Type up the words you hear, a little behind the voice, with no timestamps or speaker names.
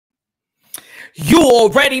You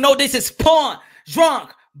already know this is Pawn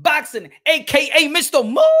Drunk Boxing, aka Mr.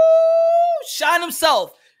 Moo Shine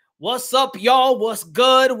himself. What's up, y'all? What's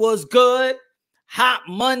good? What's good? Hot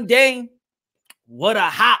Monday. What a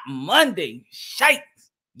hot Monday. Shite.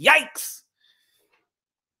 Yikes.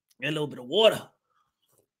 Get a little bit of water.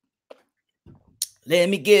 Let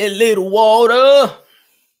me get a little water.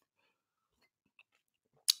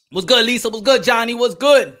 What's good, Lisa? What's good, Johnny? What's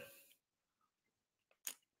good?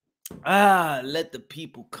 Let the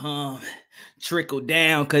people come trickle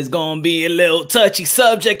down, because it's going to be a little touchy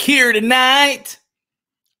subject here tonight.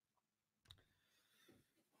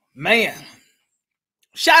 Man.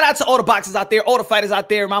 Shout out to all the boxers out there, all the fighters out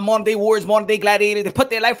there, my modern day warriors, modern day gladiators. They put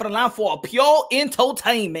their life on the line for a pure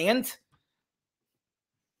entertainment.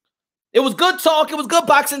 It was good talk. It was good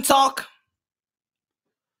boxing talk.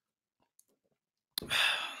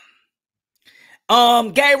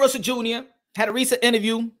 Gary Russell Jr. had a recent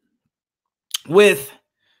interview with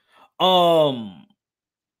Barbershop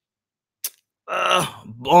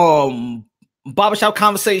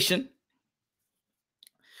Conversation.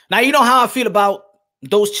 Now, you know how I feel about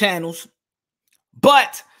those channels,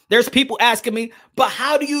 but there's people asking me, but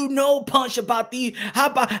how do you know, Punch, about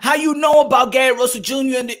how you know about Gary Russell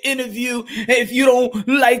Jr. in the interview if you don't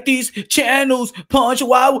like these channels, Punch?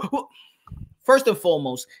 Why? First and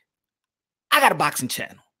foremost, I got a boxing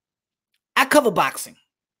channel. I cover boxing.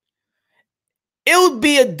 It would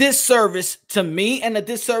be a disservice to me and a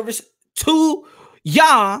disservice to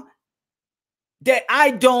y'all that I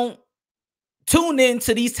don't tune in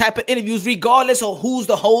to these type of interviews, regardless of who's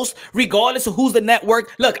the host, regardless of who's the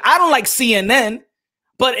network. Look, I don't like CNN,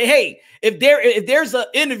 but hey, if there's an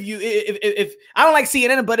interview, if I don't like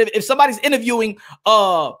CNN, but if somebody's interviewing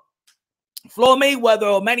Floyd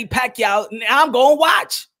Mayweather or Manny Pacquiao, I'm going to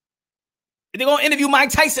watch. If they're going to interview Mike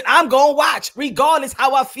Tyson, I'm going to watch, regardless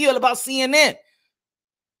how I feel about CNN.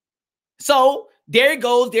 So there it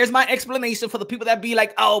goes. There's my explanation for the people that be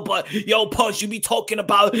like, oh, but yo, Punch, you be talking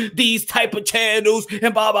about these type of channels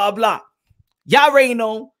and blah, blah, blah. Y'all already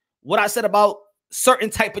know what I said about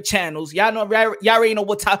certain type of channels. Y'all already know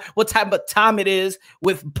what type of time it is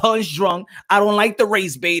with Punch Drunk. I don't like the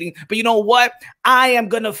race baiting, but you know what? I am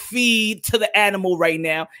going to feed to the animal right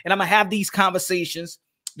now, and I'm going to have these conversations.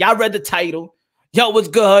 Y'all read the title. Yo, what's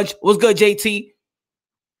good? What's good, JT?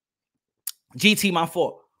 GT, my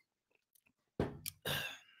fault.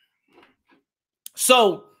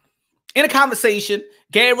 So, in a conversation,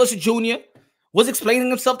 Gary Russell Jr. was explaining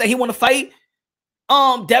himself that he want to fight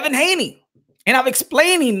Devin Haney. And I've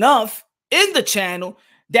explained enough in the channel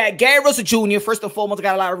that Gary Russell Jr., first and foremost, I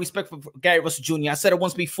got a lot of respect for Gary Russell Jr. I said it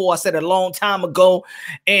once before. I said it a long time ago.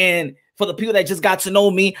 And for the people that just got to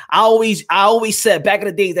know me, I always said back in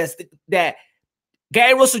the day that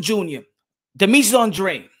Gary Russell Jr., Demetrius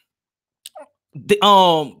Andre, Keith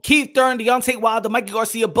Thurman, Deontay Wilder, Mikey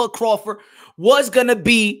Garcia, Bud Crawford was going to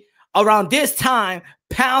be around this time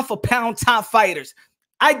pound for pound top fighters.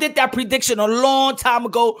 I did that prediction a long time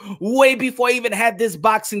ago, way before I even had this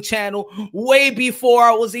boxing channel, way before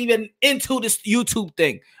I was even into this YouTube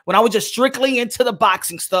thing, when I was just strictly into the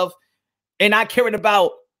boxing stuff and not caring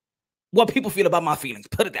about what people feel about my feelings.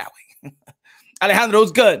 Put it that way.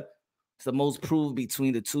 Alejandro's good. It's the most proved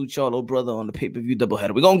between the two Charlo brother on the pay-per-view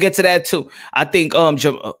doubleheader. We're going to get to that too. I think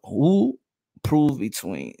who proved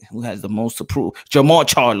between, who has the most to prove? Jamal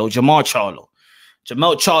Charlo.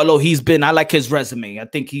 I like his resume. I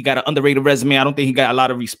think he got an underrated resume. I don't think he got a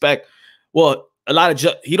lot of respect. Well,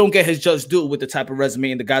 he don't get his just due with the type of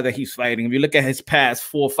resume and the guy that he's fighting. If you look at his past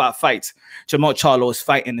 4 or 5 fights, Jamal Charlo is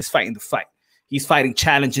fighting the fight. He's fighting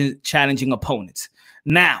challenging opponents.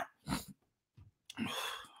 Now,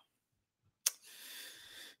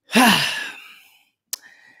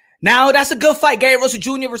 that's a good fight. Gary Russell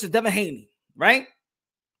Jr. versus Devin Haney, right?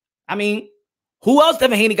 I mean, who else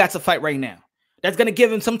Devin Haney got to fight right now that's going to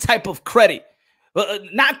give him some type of credit?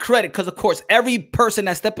 Not credit, because, of course, every person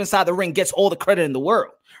that steps inside the ring gets all the credit in the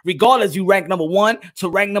world. Regardless, you rank number 1 to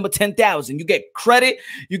rank number 10,000. You get credit.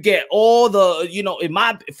 You get all the,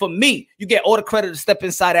 for me, you get all the credit to step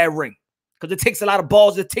inside that ring. Because it takes a lot of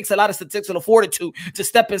balls. It takes a lot of statistical fortitude to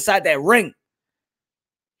step inside that ring.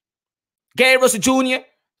 Gary Russell Jr.,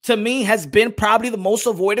 to me, has been probably the most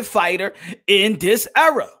avoided fighter in this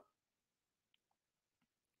era.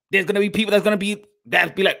 There's going to be people that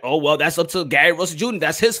be like, oh, well, that's up to Gary Russell Jr.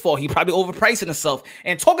 That's his fault. He probably overpricing himself.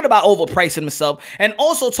 And talking about overpricing himself and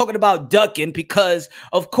also talking about ducking because,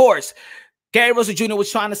 of course, Gary Russell Jr.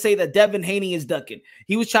 was trying to say that Devin Haney is ducking.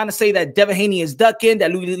 He was trying to say that Devin Haney is ducking,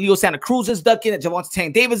 that Leo Santa Cruz is ducking, that Javante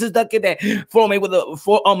Tank Davis is ducking, that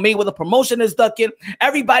Mayweather promotion is ducking.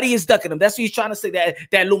 Everybody is ducking him. That's what he's trying to say.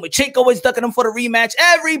 That Lomachenko is ducking him for the rematch.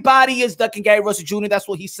 Everybody is ducking Gary Russell Jr. That's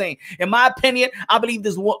what he's saying. In my opinion, I believe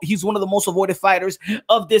he's one of the most avoided fighters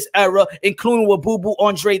of this era, including with Boo Boo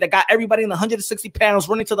Andre, that got everybody in the 160 pounds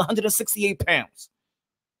running to the 168 pounds.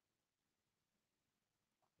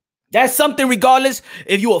 That's something regardless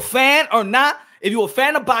if you're a fan or not. If you're a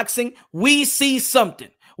fan of boxing, we see something.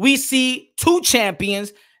 We see two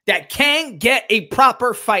champions that can't get a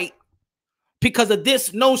proper fight because of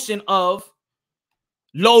this notion of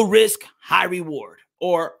low risk, high reward,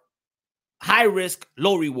 or high risk,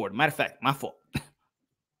 low reward. Matter of fact, my fault.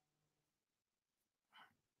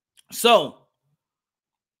 So,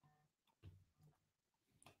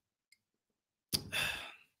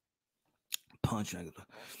 punch regular.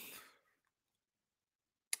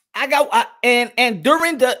 And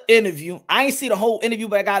during the interview, I ain't see the whole interview,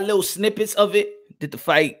 but I got little snippets of it. Did the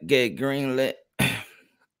fight get greenlit?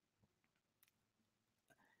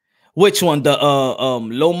 Which one? The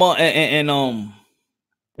Loma and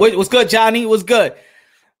what's good, Johnny? What's good?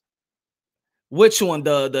 Which one?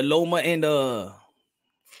 The Loma and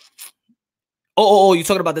oh, you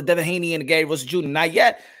talking about the Devin Haney and the Gary Russell Jr. Not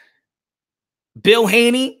yet. Bill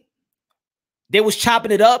Haney. They was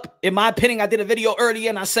chopping it up. In my opinion, I did a video earlier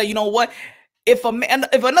and I said, you know what? If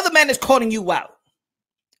another man is calling you out,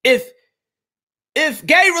 if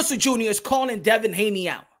Gary Russell Jr. is calling Devin Haney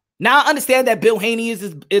out, now I understand that Bill Haney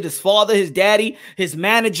is his father, his daddy, his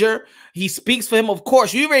manager. He speaks for him, of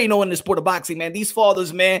course. You already know in the sport of boxing, man, these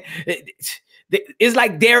fathers, man, it's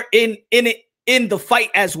like they're in the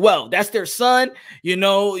fight as well. That's their son. You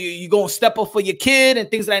know, you're going to step up for your kid and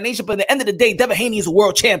things of that nature. But at the end of the day, Devin Haney is a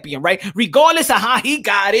world champion, right? Regardless of how he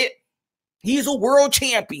got it, he's a world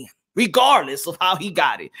champion. Regardless of how he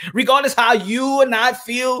got it. Regardless how you and I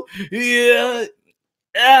feel, he's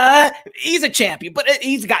a champion. But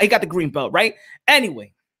he got the green belt, right?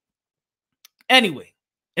 Anyway, it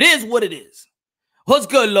is what it is. What's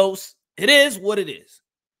good, Los? It is what it is.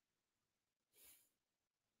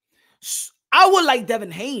 I would like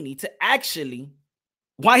Devin Haney to actually,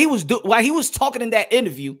 while he was talking in that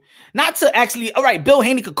interview, not to actually, all right, Bill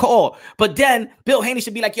Haney could call, but then Bill Haney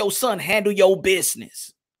should be like, yo, son, handle your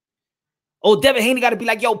business. Oh, Devin Haney got to be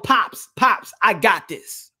like, yo, Pops, I got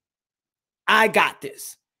this. I got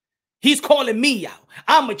this. He's calling me out.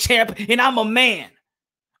 I'm a champ and I'm a man.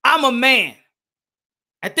 I'm a man.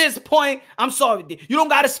 At this point, I'm sorry. You don't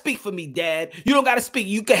gotta speak for me, Dad. You don't gotta speak.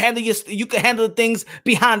 You can handle the things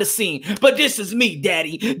behind the scene. But this is me,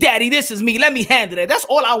 Daddy. Daddy, this is me. Let me handle it. That's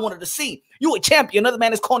all I wanted to see. You a champion. Another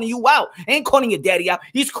man is calling you out. Ain't calling your daddy out.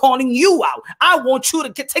 He's calling you out. I want you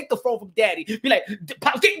to take the phone from Daddy. Be like, give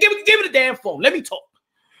me the damn phone. Let me talk.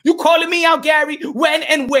 You calling me out, Gary? When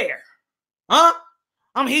and where? Huh?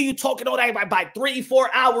 I'm hearing you talking all that by 3-4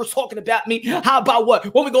 hours talking about me. How about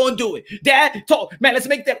what? What we gonna do it? Dad, talk. Man, let's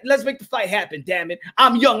make the fight happen, damn it.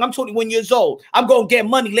 I'm young. I'm 21 years old. I'm gonna get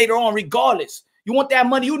money later on regardless. You want that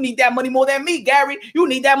money? You need that money more than me, Gary. You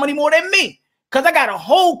need that money more than me. Because I got a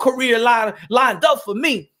whole career lined up for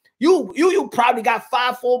me. You probably got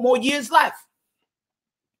 4 more years left.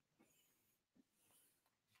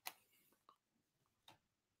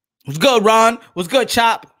 What's good, Ron? What's good,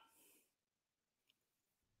 Chop?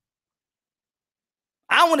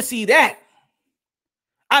 I want to see that.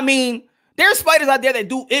 I mean, there's fighters out there that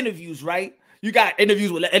do interviews, right? You got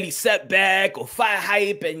interviews with Ellie Setback or Fire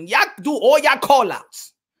Hype, and y'all do all y'all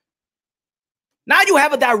call-outs. Now you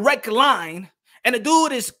have a direct line, and the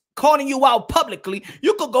dude is calling you out publicly.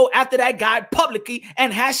 You could go after that guy publicly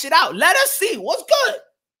and hash it out. Let us see what's good.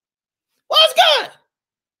 What's good?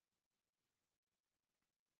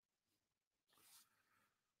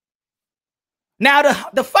 Now,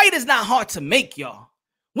 the fight is not hard to make, y'all.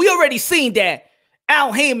 We already seen that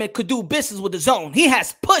Al Heyman could do business with the zone. He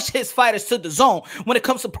has pushed his fighters to the zone when it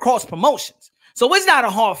comes to cross promotions. So it's not a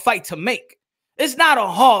hard fight to make. It's not a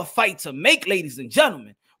hard fight to make, ladies and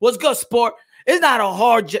gentlemen. What's good, sport? It's not a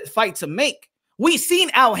hard fight to make. We seen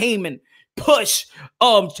Al Heyman push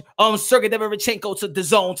Sergey Derevchenko to the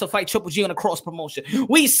zone to fight Triple G on a cross promotion.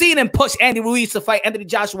 We seen him push Andy Ruiz to fight Anthony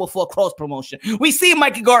Joshua for a cross promotion. We seen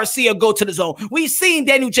Mikey Garcia go to the zone. We seen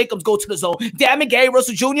Daniel Jacobs go to the zone. Damn it, Gary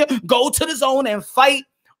Russell Jr. go to the zone and fight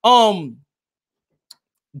Devin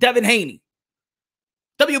Haney.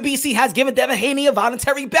 WBC has given Devin Haney a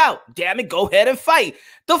voluntary bout. Damn it, go ahead and fight.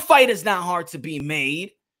 The fight is not hard to be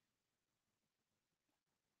made.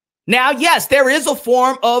 Now, yes, there is a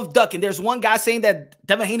form of ducking. There's one guy saying that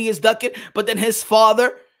Devin Haney is ducking, but then his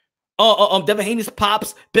father Devin Haney's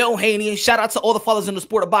pops, Bill Haney. Shout out to all the fathers in the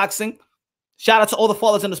sport of boxing. Shout out to all the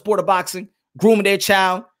fathers in the sport of boxing, grooming their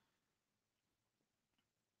child.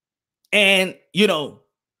 And, you know,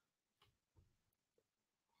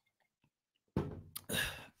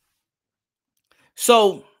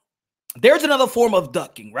 so there's another form of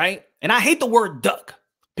ducking, right? And I hate the word duck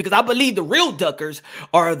because I believe the real duckers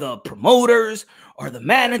are the promoters, or the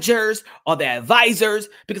managers, or the advisors,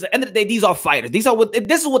 because at the end of the day, these are fighters. This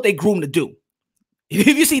is what they groom to do. If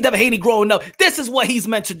you see Devin Haney growing up, this is what he's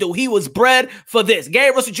meant to do. He was bred for this.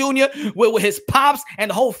 Gary Russell Jr. with his pops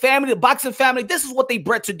and the whole family, the boxing family, this is what they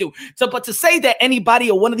bred to do. So, but to say that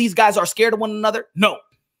anybody or one of these guys are scared of one another, no.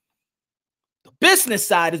 The business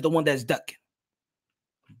side is the one that's ducking.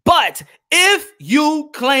 But if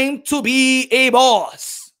you claim to be a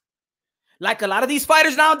boss, like a lot of these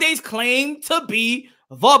fighters nowadays claim to be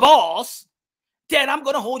the boss, then I'm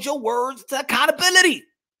going to hold your words to accountability.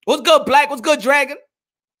 What's good, Black? What's good, Dragon?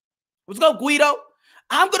 What's good, Guido?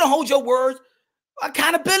 I'm going to hold your words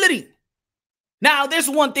accountability. Now, there's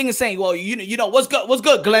one thing in saying, well, you know, what's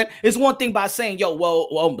good, Glenn? It's one thing by saying, yo,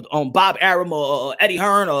 well, Bob Arum or Eddie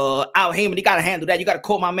Hearn or Al Heyman, they got to handle that. You got to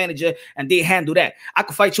call my manager and they handle that. I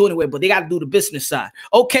can fight you anyway, but they got to do the business side.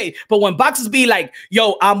 Okay, but when boxers be like,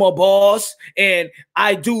 yo, I'm a boss and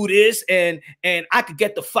I do this and I could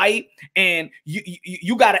get the fight and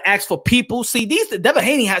you got to ask for people. See, Devin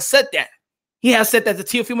Haney has said that. He has said that to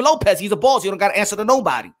Teofimo Lopez. He's a boss. You don't got to answer to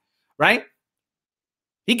nobody, right?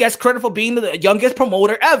 He gets credit for being the youngest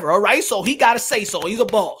promoter ever, all right? So he got to say so. He's a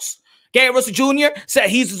boss. Gary Russell Jr. said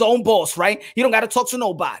he's his own boss, right? He don't got to talk to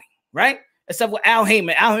nobody, right? Except for Al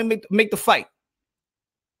Heyman. Al Heyman make the fight.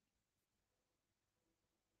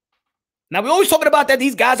 Now, we're always talking about that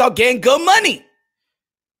these guys are getting good money.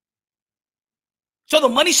 So the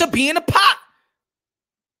money should be in the pot.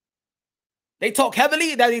 They talk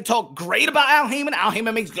heavily, that they talk great about Al Heyman. Al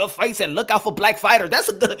Heyman makes good fights and look out for black fighters.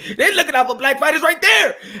 They're looking out for black fighters right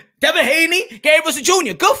there. Devin Haney, Gary Russell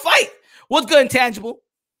Jr., good fight. What's good, Intangible?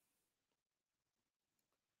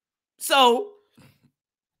 So,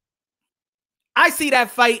 I see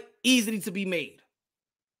that fight easily to be made.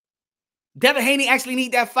 Devin Haney actually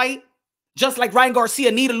need that fight, just like Ryan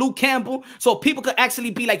Garcia needed Luke Campbell, so people could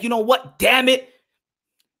actually be like, you know what, damn it.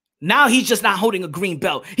 Now he's just not holding a green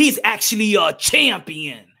belt. He's actually a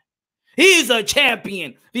champion. He's a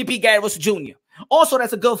champion. VP Gary Russell Jr. Also,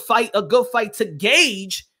 that's a good fight to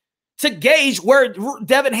gauge where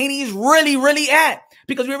Devin Haney is really at.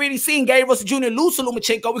 Because we're already seeing Gary Russell Jr. lose to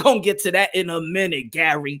Lomachenko. We're going to get to that in a minute,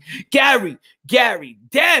 Gary. Damn,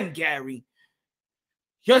 Gary.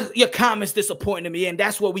 Your comments disappointed me, and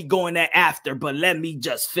that's where we going at after. But let me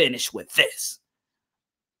just finish with this.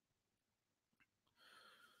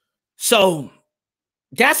 So,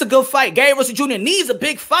 that's a good fight. Gary Russell Jr. needs a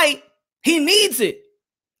big fight. He needs it.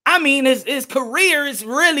 I mean, his career is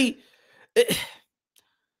really...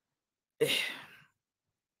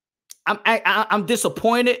 I'm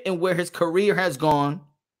disappointed in where his career has gone.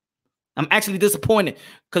 I'm actually disappointed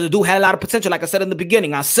because the dude had a lot of potential. Like I said in the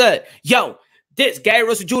beginning, I said, yo, this Gary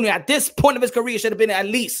Russell Jr. at this point of his career should have been at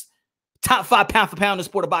least top 5 pound for pound in the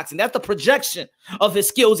sport of boxing. That's the projection of his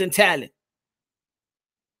skills and talent.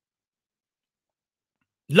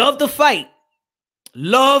 Love the fight.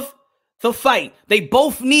 Love the fight. They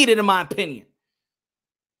both need it, in my opinion.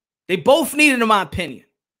 It's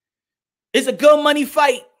a good money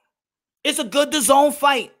fight. It's a good DAZN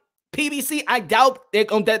fight. PBC, I doubt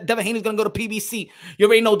that Devin Haney is going to go to PBC. You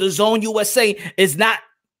already know DAZN USA is not,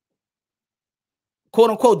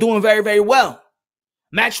 quote unquote, doing very well.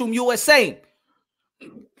 Matchroom USA,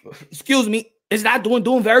 excuse me, is not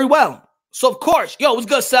doing very well. So, of course, yo, what's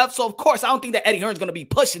good, Seth? So, of course, I don't think that Eddie Hearn's going to be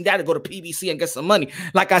pushing that to go to PBC and get some money.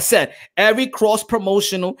 Like I said, every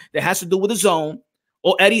cross-promotional that has to do with the zone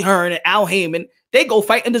or Eddie Hearn and Al Heyman, they go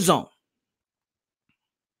fight in the zone.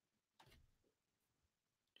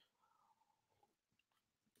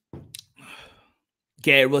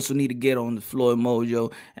 Gary Russell need to get on the floor,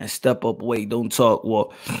 Mojo, and step up weight. Don't talk.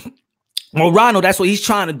 Well, Ronald, that's what he's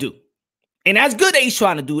trying to do. And that's good that he's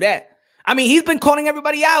trying to do that. I mean, he's been calling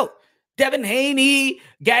everybody out. Devin Haney,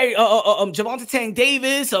 Gary, Gervonta Tank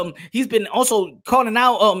Davis. He's been also calling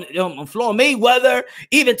out Floyd Mayweather,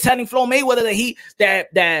 even telling Floyd Mayweather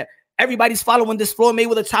that everybody's following this Floyd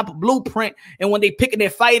Mayweather type of blueprint. And when they picking their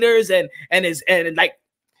fighters and like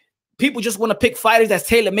people just want to pick fighters that's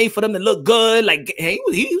tailor made for them to look good. Like hey,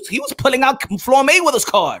 he was pulling out Floyd Mayweather's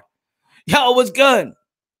card. Yo, what's good?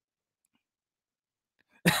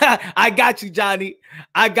 I got you, Johnny.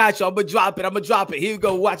 I got you. I'm gonna drop it. Here you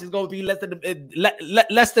go. Watch. It's gonna be less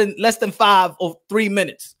than 5 or 3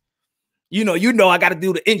 minutes. You know, I got to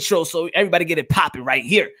do the intro so everybody get it popping right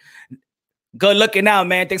here. Good looking out,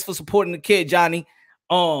 man. Thanks for supporting the kid, Johnny.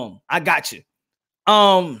 I got you.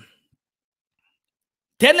 Then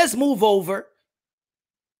let's move over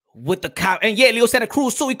with the and yeah, Leo Santa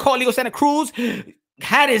Cruz too. We called Leo Santa Cruz,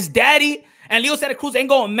 had his daddy, and Leo Santa Cruz ain't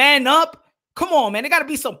going man up. Come on, man. There got to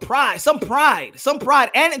be some pride.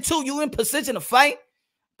 And until you in position to fight,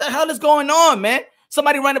 the hell is going on, man?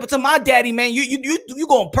 Somebody run up to my daddy, man. You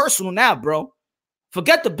going personal now, bro.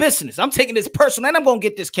 Forget the business. I'm taking this personal, and I'm going to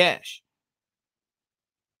get this cash.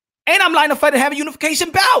 And I'm lining up to have a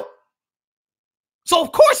unification bout. So,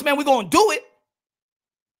 of course, man, we're going to do it.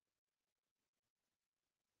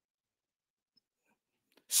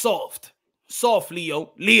 Soft,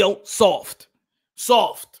 Leo. Soft.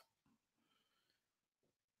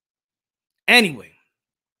 Anyway.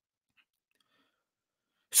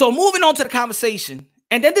 So moving on to the conversation,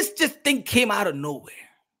 and then this just thing came out of nowhere.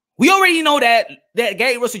 We already know that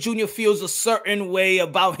Gary Russell Jr. feels a certain way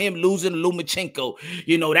about him losing Lomachenko.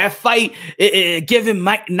 You know, that fight, it gives him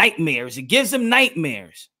nightmares. It gives him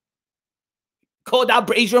nightmares. Called out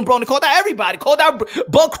Adrian Broner, called out everybody, called out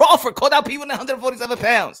Bud Crawford, called out people in 147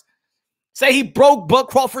 pounds. Say he broke Bud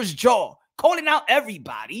Crawford's jaw. Calling out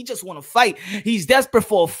everybody. He just want to fight. He's desperate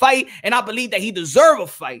for a fight, and I believe that he deserves a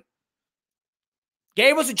fight.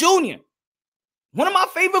 Gary Russell Jr., one of my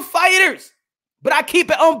favorite fighters, but I keep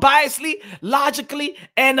it unbiasedly, logically,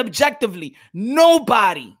 and objectively.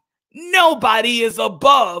 Nobody is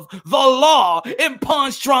above the law in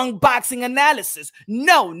punch-drunk boxing analysis.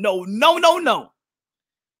 No.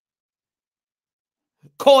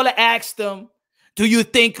 Caller asked him, do you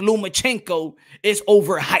think Lomachenko is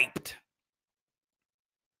overhyped?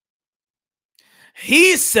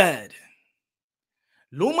 He said,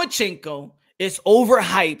 Lomachenko is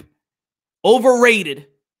overhyped, overrated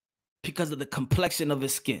because of the complexion of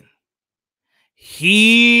his skin.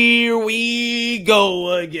 Here we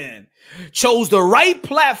go again. Chose the right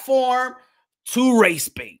platform to race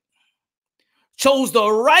bait. Chose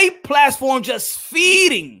the right platform, just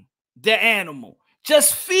feeding the animal.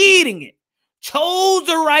 Just feeding it. Chose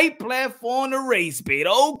the right platform to race bait.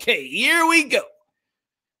 Okay, here we go.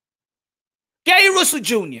 Gary Russell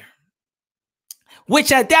Jr.,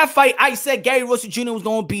 which at that fight, I said Gary Russell Jr. was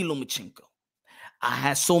going to beat Lomachenko. I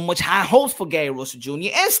had so much high hopes for Gary Russell Jr.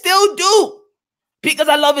 and still do. Because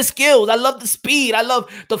I love his skills. I love the speed. I love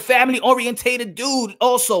the family-orientated dude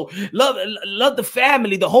also. Love the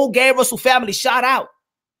family. The whole Gary Russell family. Shout out.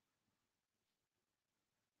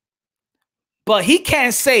 But he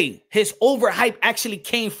can't say his overhype actually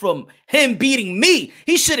came from him beating me.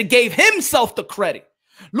 He should have gave himself the credit.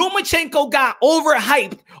 Lomachenko got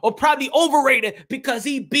overhyped or probably overrated because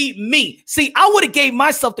he beat me. See, I would have gave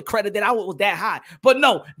myself the credit that I was that high. But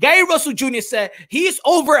no, Gary Russell Jr. said he's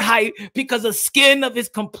overhyped because of the skin of his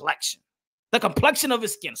complexion. The complexion of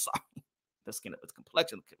his skin, sorry. The skin of his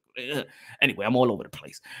complexion. Anyway, I'm all over the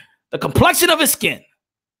place. The complexion of his skin.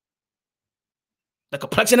 The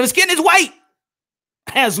complexion of his skin is white,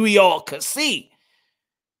 as we all could see.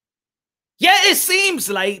 Yeah, it seems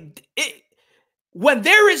like when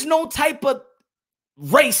there is no type of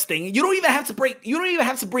race thing, you don't even have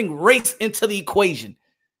to bring race into the equation.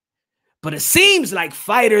 But it seems like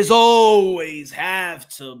fighters always have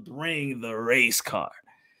to bring the race card.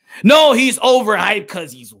 No, he's overhyped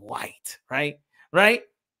because he's white, right? No,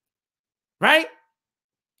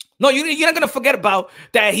 you're not going to forget about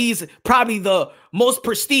that he's probably the most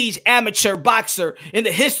prestige amateur boxer in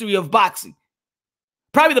the history of boxing.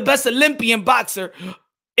 Probably the best Olympian boxer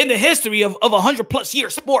in the history of 100+ year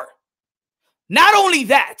sport. Not only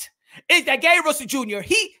that, is that Gary Russell Jr.,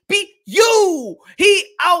 he beat you. He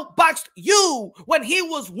outboxed you when he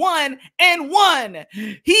was 1-1.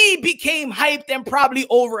 He became hyped and probably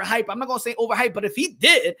overhyped. I'm not going to say overhyped, but if he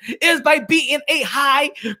did, it's by beating a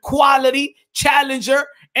high quality challenger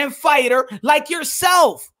and fighter like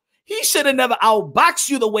yourself. He should have never outboxed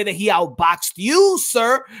you the way that he outboxed you,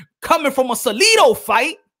 sir, coming from a Salido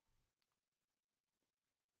fight.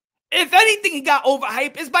 If anything, he got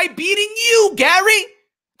overhyped is by beating you, Gary.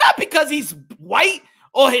 Not because he's white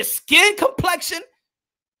or his skin complexion.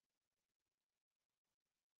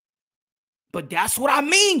 But that's what I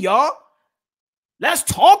mean, y'all. Let's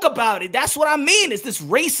talk about it. That's what I mean. It's this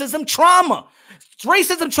racism trauma. It's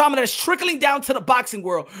racism trauma that is trickling down to the boxing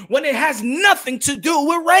world when it has nothing to do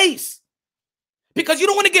with race. Because you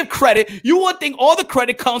don't want to give credit. You want to think all the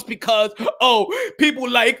credit comes because, oh, people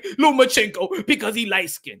like Lomachenko because he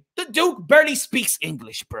light-skinned. The dude barely speaks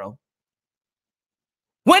English, bro.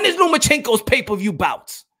 When is Lomachenko's pay-per-view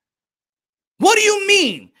bouts? What do you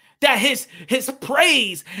mean that his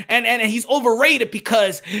praise and he's overrated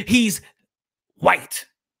because he's white.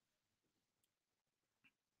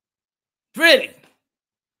 Really?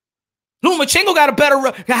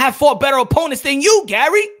 Lomachenko have fought better opponents than you,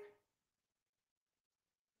 Gary.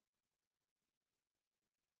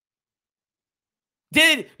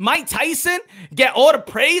 Did Mike Tyson get all the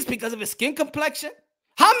praise because of his skin complexion?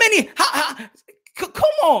 How many?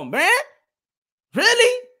 Come on, man.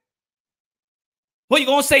 Really? What, you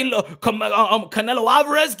gonna say Canelo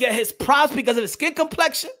Alvarez get his props because of his skin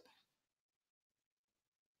complexion?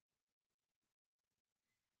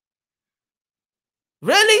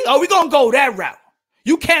 Really? Are we gonna go that route?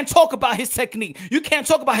 You can't talk about his technique. You can't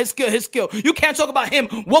talk about his skill. You can't talk about him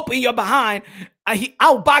whooping your behind. He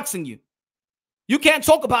outboxing you. You can't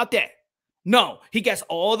talk about that. No, he gets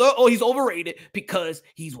he's overrated because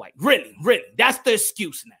he's white. Really, really. That's the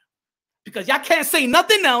excuse now. Because y'all can't say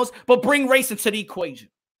nothing else but bring race into the equation.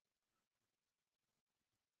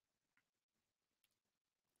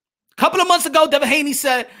 A couple of months ago, Devin Haney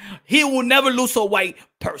said he will never lose to a white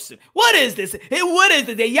person. What is this? What is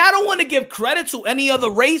it? Y'all don't want to give credit to any other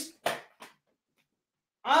race?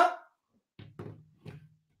 Huh?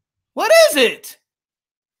 What is it?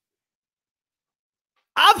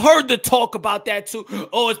 I've heard the talk about that too.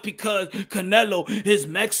 Oh, it's because Canelo is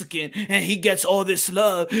Mexican and he gets all this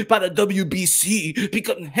love by the WBC.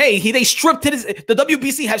 Because they stripped his. The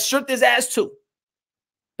WBC has stripped his ass too.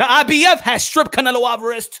 The IBF has stripped Canelo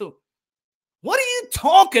Alvarez too. What are you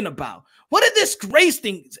talking about? What are this race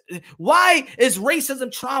things? Why is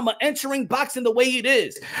racism trauma entering boxing the way it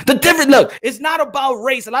is? Look, it's not about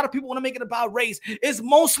race. A lot of people want to make it about race. It's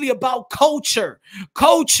mostly about culture.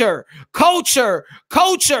 Culture.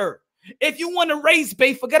 If you want to race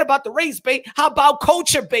bait, forget about the race bait. How about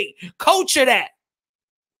culture bait? Culture that.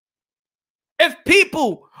 If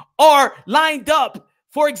people are lined up,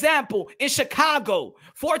 for example, in Chicago,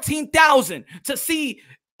 14,000 to see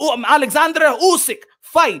Alexander Usyk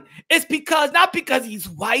fight, it's not because he's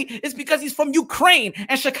white, it's because he's from Ukraine,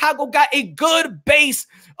 and Chicago got a good base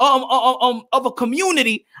of a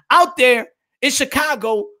community out there in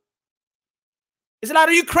Chicago. There's a lot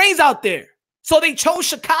of Ukrainians out there, so they chose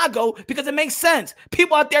Chicago because it makes sense.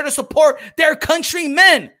 People out there to support their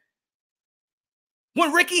countrymen.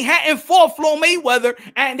 When Ricky Hatton fought Floyd Mayweather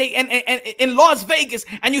and in Las Vegas,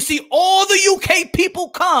 and you see all the UK people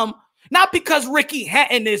come. Not because Ricky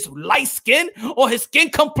Hatton is light-skinned or his skin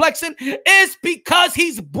complexion. It's because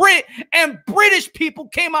he's Brit and British people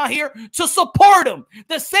came out here to support him.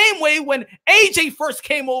 The same way when AJ first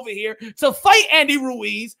came over here to fight Andy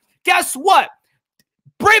Ruiz, guess what?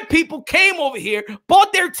 Brit people came over here,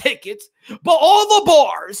 bought their tickets, bought all the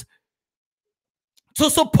bars to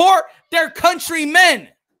support their countrymen.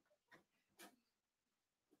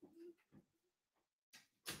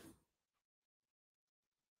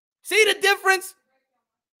 See the difference?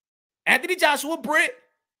 Anthony Joshua Britt,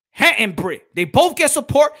 Hatton Britt. They both get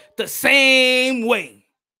support the same way.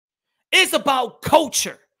 It's about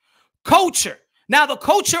culture. Culture. Now, the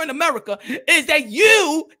culture in America is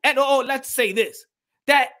that let's say this,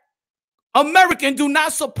 that Americans do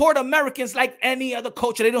not support Americans like any other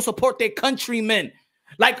culture. They don't support their countrymen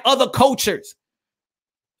like other cultures.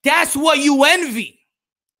 That's what you envy.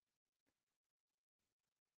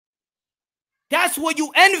 That's what you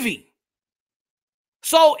envy.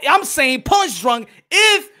 So I'm saying, Punch Drunk,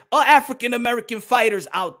 if African-American fighters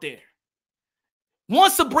out there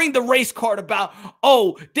wants to bring the race card about,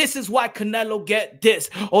 oh, this is why Canelo get this,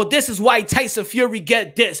 or this is why Tyson Fury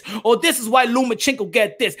get this, or this is why Lomachenko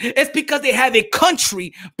get this, it's because they have a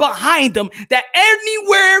country behind them that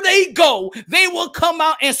anywhere they go, they will come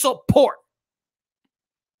out and support.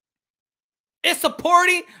 It's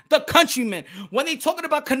supporting the countrymen. When they talking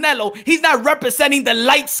about Canelo, he's not representing the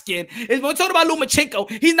light skin. When we're talking about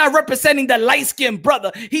Lomachenko, he's not representing the light skinned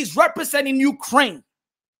brother. He's representing Ukraine.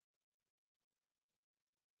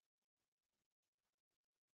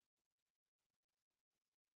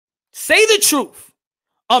 Say the truth.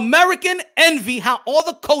 American envy how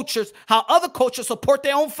other cultures support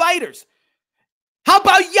their own fighters. How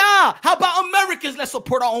about y'all? How about Americans? Let's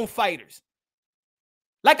support our own fighters.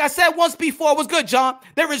 Like I said once before, it was good, John.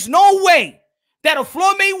 There is no way that a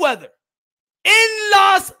Floyd Mayweather in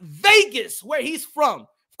Las Vegas, where he's from,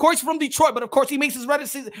 of course from Detroit, but of course he makes his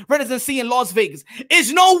residency in Las Vegas,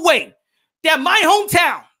 is no way that my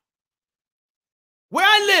hometown, where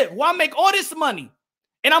I live, where I make all this money,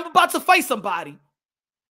 and I'm about to fight somebody,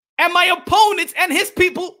 and my opponents and his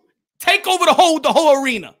people take over the whole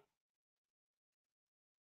arena.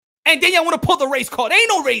 And then y'all want to pull the race card. There ain't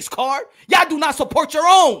no race card. Y'all do not support your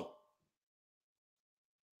own.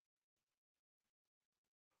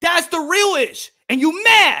 That's the real ish. And you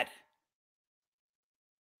mad.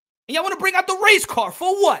 And y'all want to bring out the race car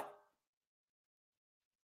for what?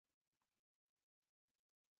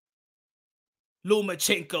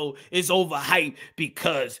 Lomachenko is overhyped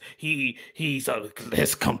because he's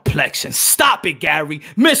his complexion. Stop it, Gary.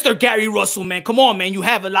 Mr. Gary Russell, man. Come on, man. You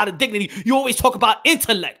have a lot of dignity. You always talk about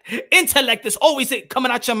intellect. Intellect is always it coming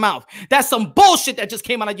out your mouth. That's some bullshit that just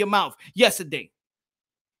came out of your mouth yesterday.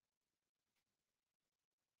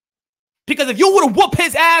 Because if you would have whooped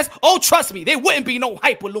his ass, oh, trust me, there wouldn't be no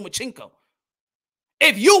hype with Lomachenko.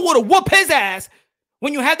 If you would have whooped his ass,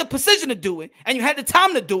 when you had the position to do it and you had the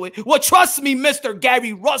time to do it, well, trust me, Mr.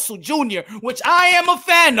 Gary Russell Jr., which I am a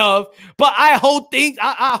fan of, but I hold things,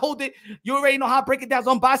 I hold it. You already know how I break it down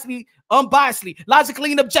unbiasedly,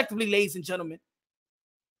 logically, and objectively, ladies and gentlemen.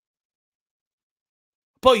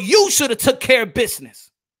 But you should have took care of business.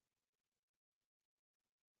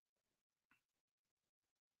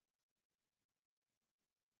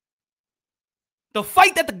 The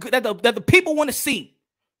fight that the people want to see.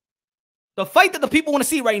 The fight that the people want to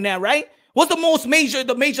see right now, right? What's the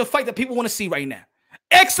major fight that people want to see right now?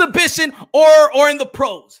 Exhibition or in the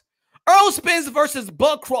pros? Earl Spence versus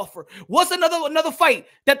Bud Crawford. What's another fight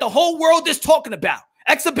that the whole world is talking about?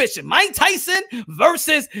 Exhibition. Mike Tyson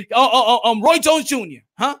versus Roy Jones Jr.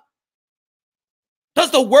 Huh? Does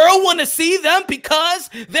the world want to see them because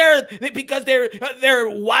they're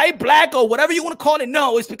white, black, or whatever you want to call it?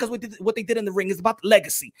 No, it's because what they did in the ring is about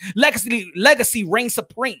legacy. Legacy reigns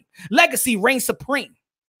supreme. Legacy reigns supreme.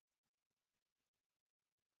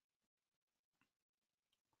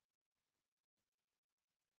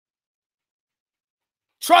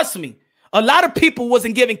 Trust me, a lot of people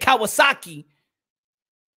wasn't giving Kawasaki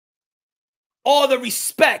all the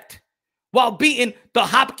respect while beating the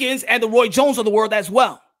Hopkins and the Roy Jones of the world as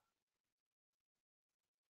well.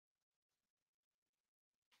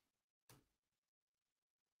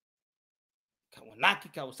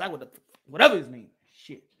 Kawasaki, whatever his name.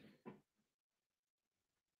 Shit.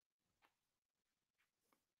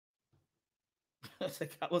 That's a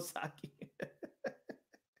Kawasaki.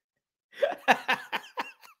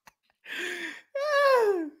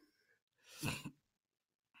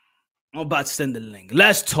 I'm about to send the link.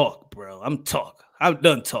 Let's talk, bro. I'm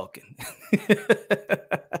done talking.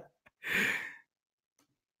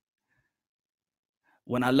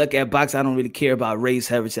 When I look at boxing, I don't really care about race,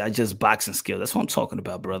 heritage. I just boxing skill. That's what I'm talking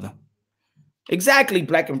about, brother. Exactly,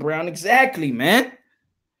 black and brown. Exactly, man.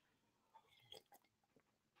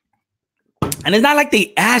 And it's not like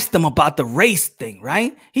they asked him about the race thing,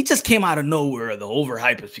 right? He just came out of nowhere. The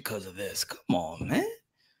overhype is because of this. Come on, man.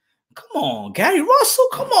 Come on, Gary Russell.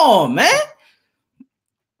 Come on, man.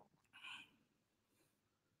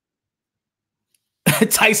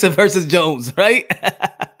 Tyson versus Jones, right?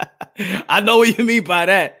 I know what you mean by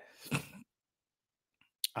that.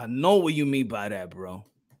 I know what you mean by that, bro.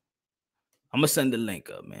 I'm going to send the link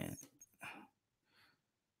up, man.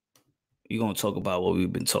 You're going to talk about what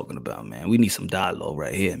we've been talking about, man. We need some dialogue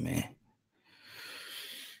right here, man.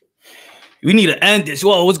 We need to end this.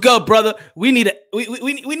 Whoa, what's good, brother? We need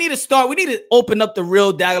to start. We need to open up the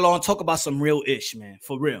real dialogue and talk about some real ish, man.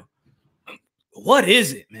 For real. What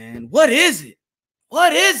is it, man? What is it?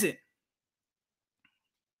 What is it?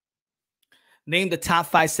 Name the top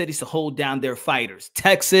 5 cities to hold down their fighters.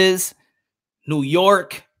 Texas, New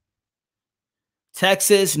York,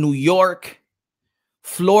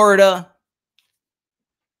 Florida.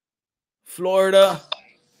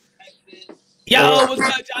 Yo, what's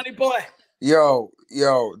up, Johnny boy? Yo,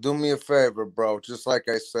 do me a favor, bro. Just like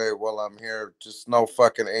I say while I'm here, just no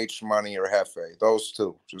fucking H Money or Hefe. Those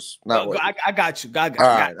two. Just not what I got you. All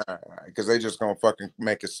right. Because they just gonna fucking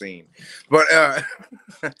make a scene. But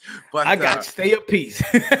I got you. Stay at peace.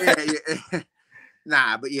 yeah.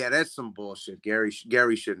 Nah, but yeah, that's some bullshit. Gary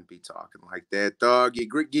shouldn't be talking like that, dog. You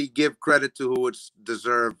give credit to who it's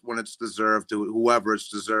deserved when it's deserved to, whoever it's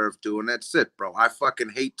deserved to, and that's it, bro. I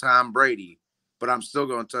fucking hate Tom Brady, but I'm still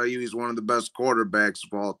going to tell you he's one of the best quarterbacks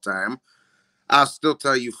of all time. I'll still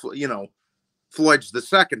tell you, Floyd's the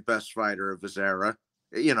second best fighter of his era,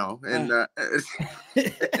 and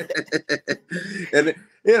and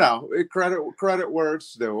credit where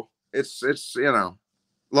it's due. It's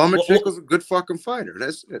Lomachenko's a good fucking fighter.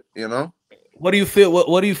 That's it, What do you feel?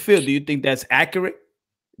 What do you feel? Do you think that's accurate?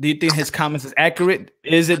 Do you think his comments is accurate?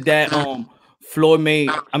 Is it that Floyd made?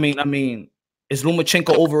 I mean, is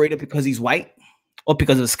Lomachenko overrated because he's white or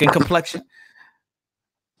because of the skin complexion?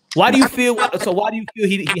 Why do you feel? So why do you feel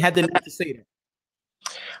he had the need to say that?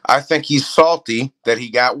 I think he's salty that he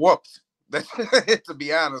got whooped. To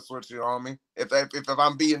be honest with you, homie, if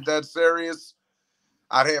I'm being dead serious,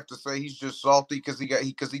 I'd have to say he's just salty because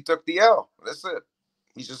he took the L. That's it.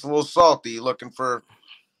 He's just a little salty, looking for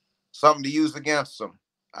something to use against him,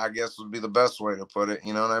 I guess would be the best way to put it.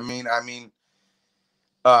 You know what I mean?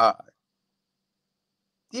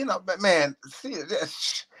 You know, but man, see,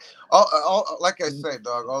 like I say,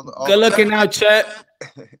 dog, Good looking out, Chet.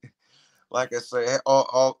 like I say,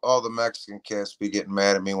 all the Mexican cats be getting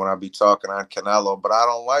mad at me when I be talking on Canelo, but I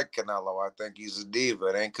don't like Canelo. I think he's a diva.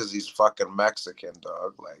 It ain't because he's fucking Mexican,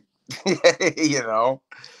 dog. Like, you know,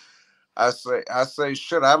 I say,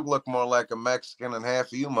 shit, I look more like a Mexican than half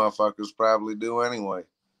of you motherfuckers probably do anyway.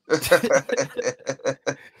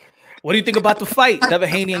 What do you think about the fight, Devin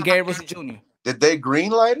Haney and Gary Russell Jr.? Did they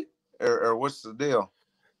greenlight it, or what's the deal?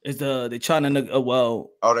 Is they trying to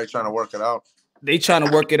well? Oh, they trying to work it out. They trying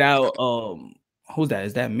to work it out. Who's that?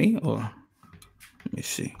 Is that me or? Let me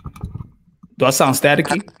see. Do I sound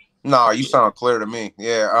staticky? No, you sound clear to me.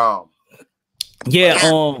 Yeah. Yeah.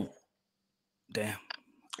 Damn.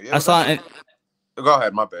 Yeah, I saw it. Go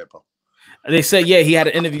ahead. My bad, bro. They said, yeah, he had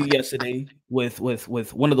an interview yesterday with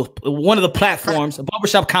one of the platforms, a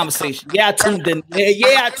barbershop conversation. Yeah, I tuned in.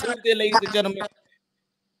 Yeah, I tuned in, ladies and gentlemen.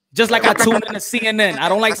 Just like I tuned in to CNN. I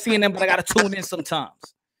don't like CNN, but I gotta tune in sometimes.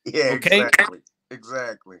 Yeah, okay.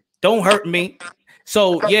 Exactly. Don't hurt me.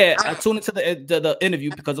 So yeah, I tuned into the interview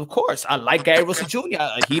because of course I like Gary Russell Jr.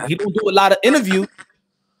 He don't do a lot of interview,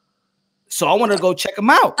 so I wanted to go check him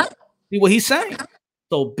out, see what he's saying.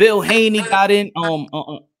 So Bill Haney got in,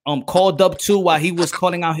 called up too while he was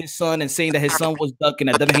calling out his son and saying that his son was ducking,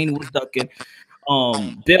 that Devin Haney was ducking.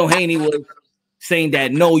 Bill Haney was saying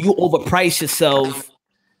that no, you overprice yourself,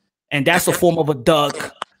 and that's a form of a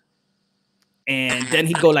duck. And then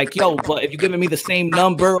he go like, yo, but if you're giving me the same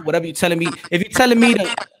number, whatever you're telling me, if you're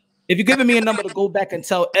giving me a number to go back and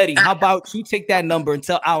tell Eddie, how about you take that number and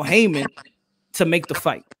tell Al Heyman to make the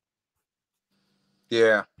fight?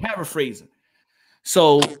 Yeah. Paraphrasing.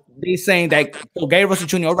 So they saying that, so Gary Russell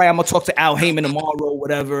Jr., all right, I'm going to talk to Al Heyman tomorrow,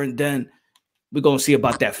 whatever, and then we're going to see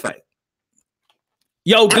about that fight.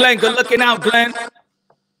 Yo, Glenn, good looking out, Glenn.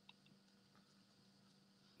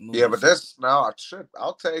 Yeah, but that's no shit.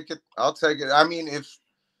 I'll take it. I mean, if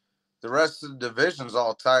the rest of the division's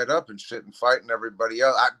all tied up and shit and fighting everybody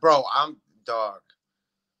else, I'm dog.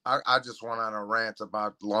 I just went on a rant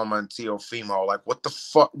about Loma and Teofimo. Like, what the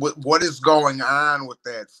fuck? What is going on with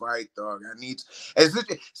that fight, dog?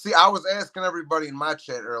 See, I was asking everybody in my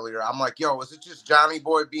chat earlier. I'm like, yo, is it just Johnny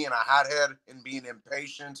Boy being a hothead and being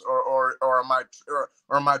impatient, or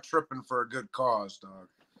am I tripping for a good cause, dog?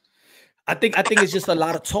 I think it's just a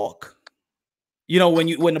lot of talk. You know,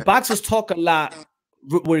 when the boxers talk a lot,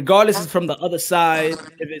 regardless is from the other side,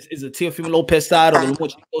 if it's a Teofimo Lopez side or the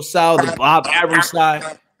Lomachenko side or the Bob Arum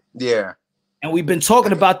side. Yeah. And we've been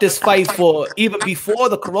talking about this fight for even before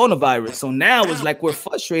the coronavirus. So now it's like we're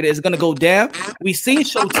frustrated. It's going to go down. We've seen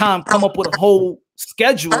Showtime come up with a whole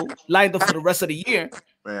schedule lined up for the rest of the year.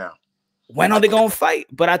 Yeah. When are they going to fight?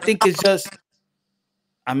 But I think it's just,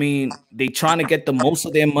 I mean, they trying to get the most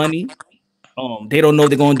of their money. They don't know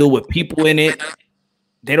they're going to do it with people in it.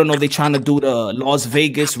 They don't know they're trying to do the Las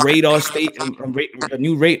Vegas Radar Stadium, the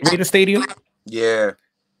new Raider Stadium. Yeah.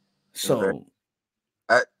 So,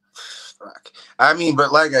 I mean,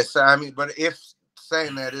 but like I said, but if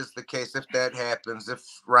saying that is the case, if that happens, if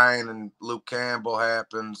Ryan and Luke Campbell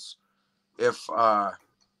happens, if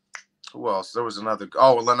who else? There was another.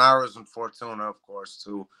 Oh, Linares and Fortuna, of course,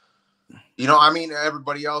 too. You know, I mean,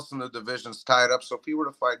 everybody else in the division's tied up. So if he were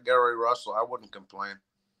to fight Gary Russell, I wouldn't complain.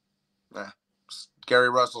 Nah. Gary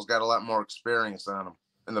Russell's got a lot more experience on him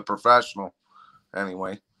in the professional,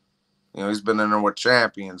 anyway. You know, he's been in there with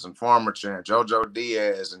champions and former champions, Jojo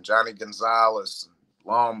Diaz and Johnny Gonzalez and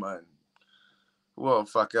Loma and who the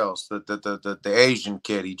fuck else? The Asian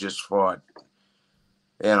kid he just fought.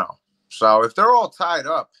 You know, so if they're all tied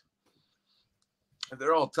up, and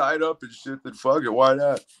shit, then fuck it, why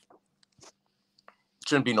not?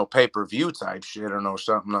 Shouldn't be no pay-per-view type shit or no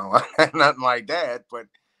something, nothing like that. But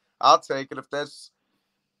I'll take it if that's,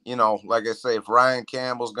 you know, like I say, if Ryan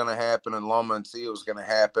Campbell's going to happen and Loma and Teo's going to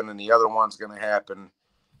happen and the other one's going to happen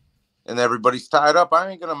and everybody's tied up, I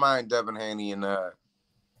ain't going to mind Devin Haney and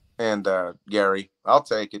Gary. I'll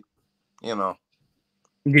take it, you know.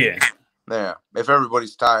 Yeah. Yeah. If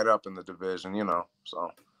everybody's tied up in the division, you know,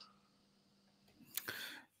 so.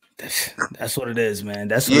 That's what it is, man.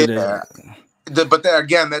 That's what it is. But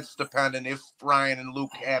again, that's dependent if Ryan and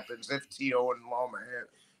Luke happens, if Teo and Loma have,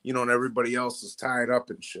 you know, and everybody else is tied up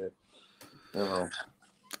and shit. You know.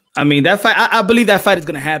 I mean, that fight, I believe that fight is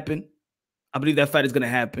going to happen.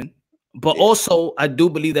 But also, I do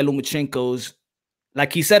believe that Lomachenko's,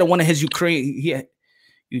 like he said in one of his YouTube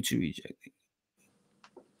rejected.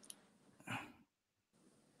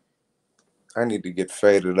 I need to get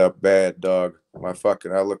faded up bad, dog.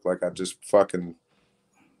 I look like I just fucking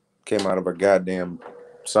came out of a goddamn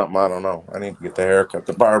something. I don't know. I need to get the haircut.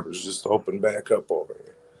 The barber's just open back up over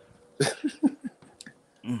here.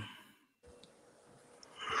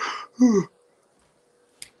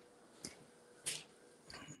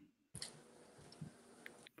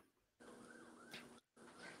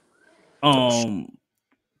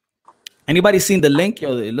 Anybody seen the link?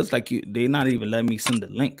 Yo, it looks like they're not even letting me send the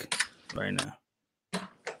link right now.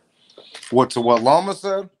 What Loma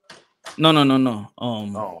said? No.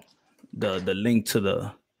 The link to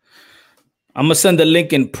the. I'm gonna send the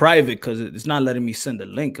link in private because it's not letting me send the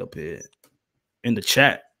link up here in the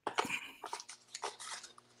chat.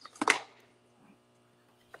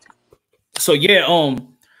 So yeah,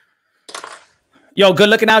 yo, good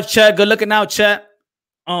looking out, chat. Good looking out, chat.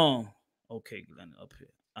 Okay, Glenn, up here.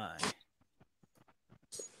 All right.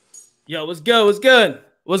 Yo, what's good? What's good?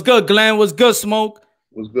 What's good, Glenn? What's good, Smoke?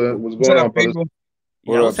 What's good? What's going on, people?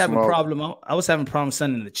 Yeah, I was having a problem. I was having problems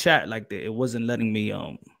sending the chat like that. It wasn't letting me.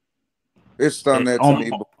 It's done that to me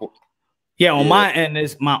before. Yeah, on my end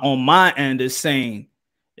it's saying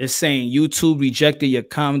YouTube rejected your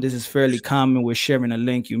comment. This is fairly common. We're sharing a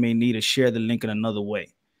link. You may need to share the link in another way.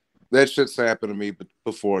 That shit's happened to me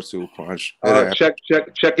before too, Punch. Check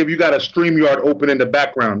if you got a StreamYard open in the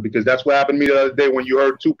background, because that's what happened to me the other day when you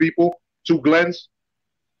heard two Glens.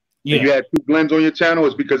 Yeah, you had two Glens on your channel.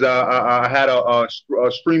 It's because I had a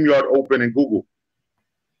StreamYard open in Google.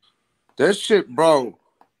 That shit, bro.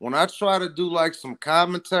 When I try to do like some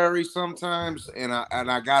commentary sometimes, and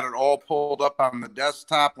I got it all pulled up on the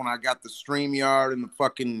desktop when I got the StreamYard and the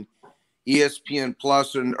fucking ESPN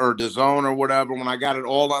Plus or DAZN or whatever, when I got it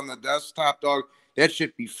all on the desktop, dog, that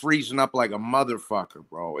shit be freezing up like a motherfucker,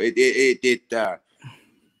 bro.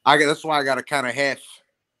 That's why I gotta kind of half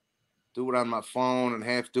do it on my phone and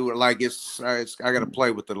half do it like I gotta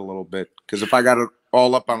play with it a little bit, because if I got it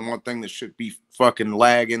all up on one thing, that should be fucking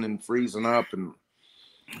lagging and freezing up. And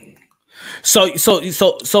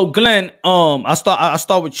so Glenn, I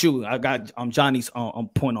start with you. I got Johnny's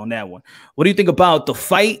point on that one. What do you think about the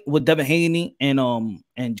fight with Devin Haney and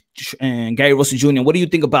Gary Russell Jr.? What do you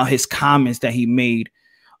think about his comments that he made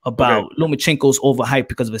about Lomachenko's overhyped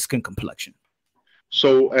because of his skin complexion?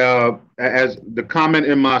 So as the comment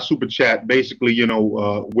in my super chat, basically,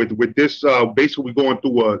 with this, basically going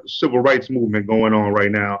through a civil rights movement going on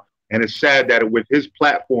right now, and it's sad that with his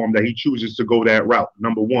platform that he chooses to go that route.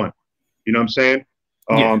 Number one. You know what I'm saying?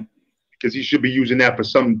 Because he should be using that for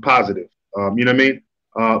something positive. You know what I mean?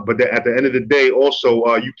 But at the end of the day,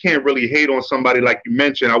 also, you can't really hate on somebody like you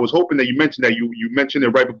mentioned. I was hoping that you mentioned that. You mentioned it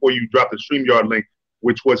right before you dropped the StreamYard link,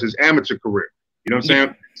 which was his amateur career. You know what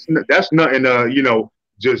I'm saying? That's nothing,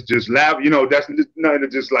 just laugh. That's nothing to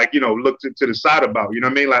just look to the side about. You know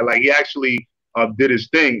what I mean? Like he actually did his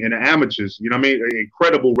thing in the amateurs. You know what I mean? An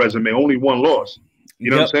incredible resume, only one loss.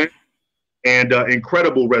 You know what I'm saying? And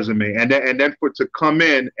incredible resume, and then to come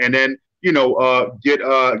in and then get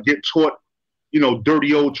taught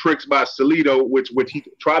dirty old tricks by Salido, which he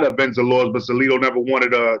tried to avenge the laws, but Salido never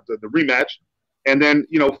wanted the rematch, and then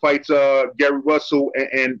fights Gary Russell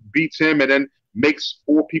and beats him, and then makes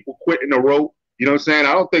 4 people quit in a row. You know what I'm saying?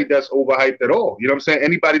 I don't think that's overhyped at all. You know what I'm saying?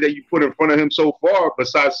 Anybody that you put in front of him so far,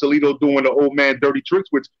 besides Salido doing the old man dirty tricks,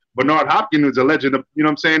 which Bernard Hopkins is a legend of, you know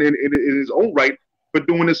what I'm saying, in his own right, for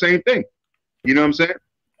doing the same thing. You know what I'm saying?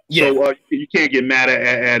 Yeah. So you can't get mad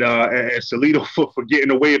at Salido for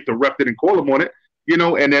getting away if the ref didn't call him on it,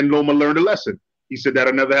 and then Loma learned a lesson. He said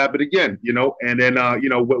that'll never happen again, and then,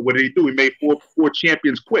 what did he do? He made four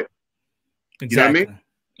champions quit. Exactly. You know what I mean?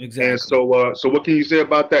 Exactly. And so what can you say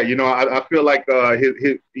about that? I feel like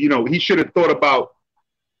he should have thought about,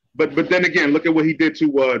 but then again, look at what he did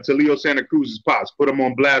to Leo Santa Cruz's pops, put him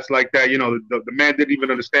on blast like that. The man didn't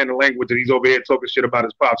even understand the language, and he's over here talking shit about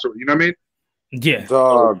his pops. You know what I mean? Yeah,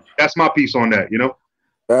 dog. That's my piece on that.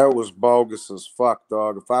 That was bogus as fuck,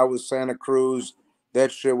 dog. If I was Santa Cruz, that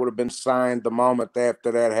shit would have been signed the moment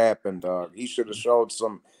after that happened, dog. He should have showed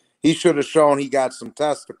some. He should have shown he got some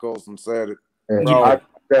testicles and said it. That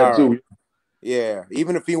too. Yeah,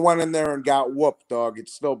 even if he went in there and got whooped, dog,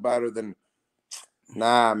 it's still better than.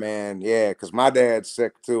 Nah, man. Yeah, because my dad's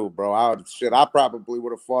sick too, bro. I probably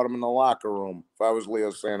would have fought him in the locker room if I was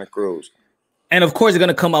Leo Santa Cruz. And of course, they're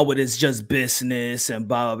gonna come out with it's just business and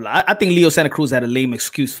blah blah blah. I think Leo Santa Cruz had a lame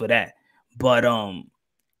excuse for that, but Leo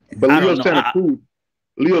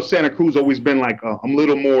Santa Cruz always been like I'm a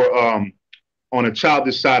little more on a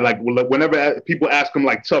childish side. Like whenever people ask him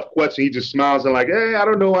like tough questions, he just smiles and like, hey, I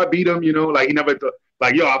don't know, I beat him. Like he never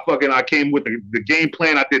Like, yo, I came with the game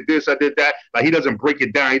plan. I did this, I did that. Like, he doesn't break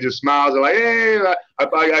it down. He just smiles and like, hey,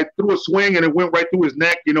 I threw a swing and it went right through his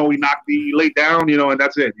neck. You know, he laid down. You know, and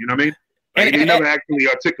that's it. You know what I mean? Like, he never actually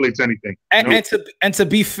articulates anything. And to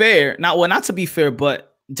be fair, not to be fair,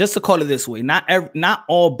 but just to call it this way, not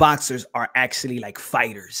all boxers are actually like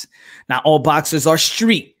fighters. Not all boxers are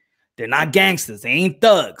street. They're not gangsters. They ain't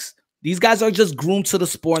thugs. These guys are just groomed to the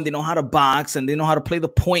sport and they know how to box and they know how to play the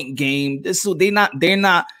point game. They're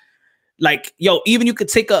not like, yo, even you could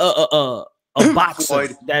take a boxer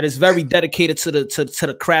that is very dedicated to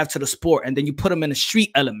the craft, to the sport, and then you put them in a street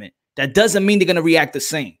element. That doesn't mean they're gonna react the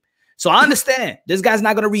same. So I understand this guy's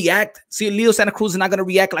not gonna react. See, Leo Santa Cruz is not gonna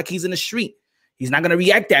react like he's in the street. He's not gonna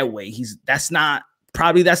react that way. That's not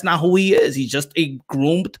who he is. He's just a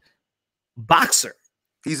groomed boxer.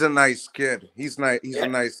 He's a nice kid. He's a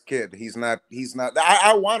nice kid. He's not.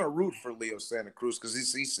 I want to root for Leo Santa Cruz because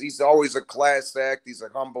he's always a class act. He's a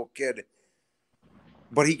humble kid.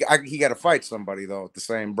 But he got to fight somebody though at the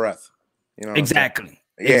same breath. You know exactly.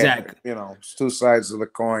 Yeah, exactly. You know, it's two sides of the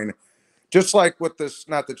coin. Just like with this,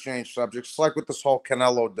 not to change subjects, just like with this whole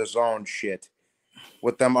Canelo DAZN shit,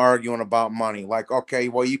 with them arguing about money. Like, okay,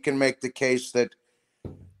 well, you can make the case that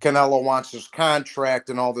Canelo wants his contract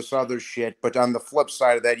and all this other shit, but on the flip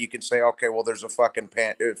side of that, you can say, okay, well, there's a fucking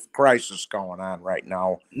crisis going on right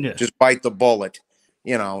now. Yeah. Just bite the bullet,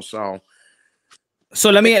 you know. So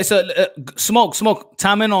let me smoke.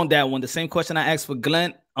 Time in on that one. The same question I asked for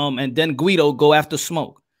Glenn, and then Guido go after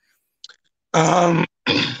Smoke.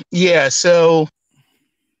 Yeah. So,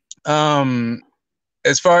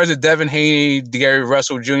 as far as the Devin Haney, Gary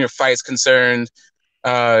Russell Jr. fight's concerned,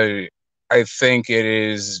 I think it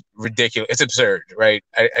is ridiculous. It's absurd, right?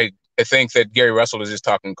 I think that Gary Russell is just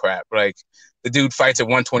talking crap. Like, the dude fights at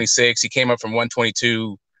 126. He came up from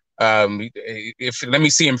 122. Let me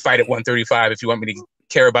see him fight at 135 if you want me to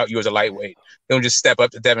care about you as a lightweight. Don't just step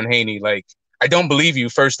up to Devin Haney. Like, I don't believe you,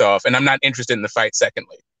 first off, and I'm not interested in the fight,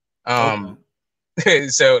 secondly. So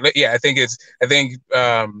yeah, I think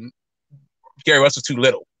Gary Russell's too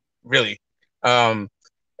little, really.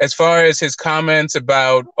 As far as his comments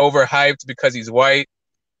about overhyped because he's white,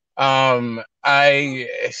 amateur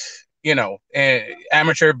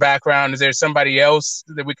background, is there somebody else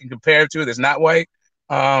that we can compare to that's not white?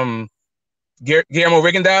 Guillermo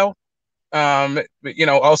Rigondeaux,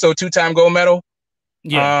 also two-time gold medal.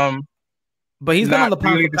 Yeah. But he's been on the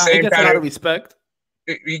pound really for he gets a lot of respect.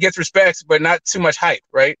 He gets respect, but not too much hype,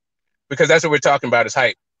 right? Because that's what we're talking about is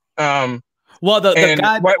hype. Well, the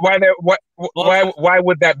guy. Why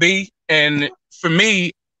would that be? And for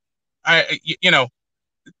me, part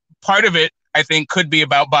of it I think could be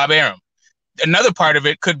about Bob Arum. Another part of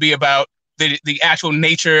it could be about the actual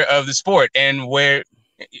nature of the sport and where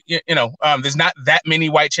there's not that many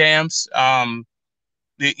white champs.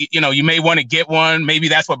 You may want to get one. Maybe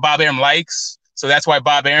that's what Bob Arum likes, so that's why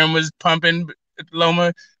Bob Arum was pumping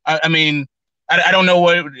Loma. I mean. I don't know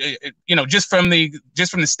what just from the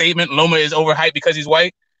statement, Loma is overhyped because he's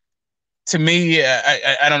white. To me,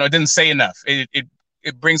 I don't know. It didn't say enough. It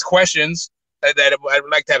brings questions that I would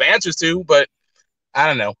like to have answers to, but I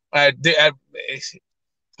don't know.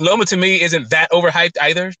 Loma to me isn't that overhyped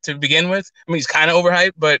either to begin with. I mean, he's kind of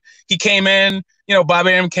overhyped, but he came in. Bob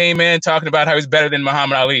Arum came in talking about how he's better than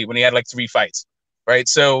Muhammad Ali when he had like 3 fights, right?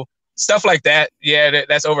 So stuff like that, yeah,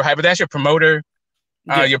 that's overhyped. But that's your promoter.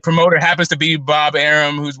 Your promoter happens to be Bob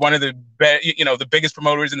Arum, who's one of the the biggest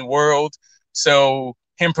promoters in the world. So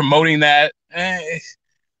him promoting that, I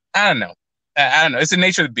don't know. It's the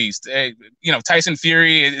nature of the beast. Tyson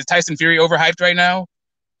Fury, is Tyson Fury overhyped right now?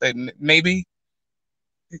 Like, maybe.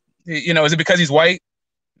 Is it because he's white?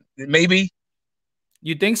 Maybe.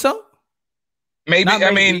 You think so? Maybe. I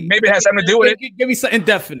mean, maybe it has something to do with it. Give me something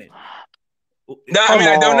definite. No, I mean,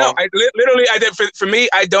 I don't know. For me,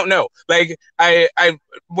 I don't know. Like,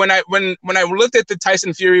 when I looked at the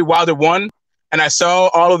Tyson Fury Wilder 1, and I saw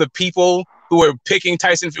all of the people who were picking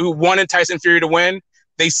who wanted Tyson Fury to win,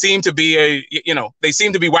 they seem to be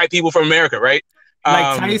white people from America, right?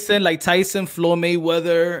 Like Tyson, Floyd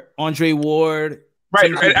Mayweather, Andre Ward.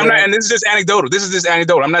 Right. And this is just anecdotal.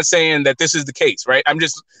 I'm not saying that this is the case, right? I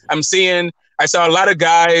saw a lot of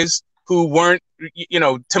guys who weren't,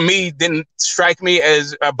 to me, didn't strike me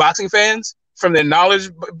as boxing fans from their knowledge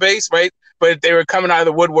base, right? But they were coming out of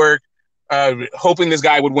the woodwork, hoping this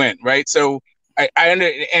guy would win, right? So I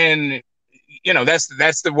and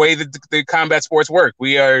that's the way that the combat sports work.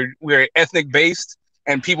 We're ethnic based,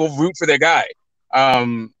 and people root for their guy.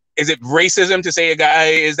 Is it racism to say a guy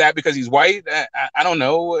is that because he's white? I don't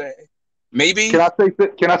know. Maybe. Can I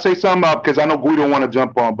say something? Because I know Guido want to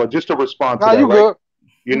jump on, but just to respond to that. Right?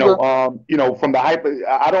 From the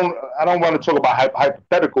I don't want to talk about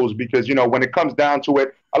hypotheticals because when it comes down to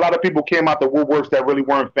it, a lot of people came out the woodworks that really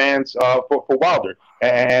weren't fans for Wilder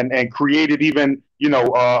and created even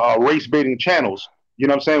race baiting channels. You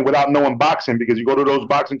know what I'm saying? Without knowing boxing, because you go to those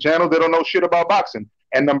boxing channels, they don't know shit about boxing.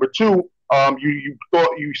 And number two,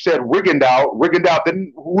 you said Rigondeaux.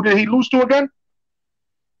 Who did he lose to again?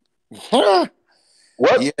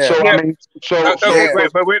 What? Yeah. So Yeah. I mean,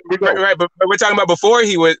 but we're talking about before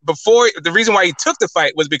the reason why he took the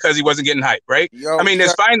fight was because he wasn't getting hyped, right? I mean,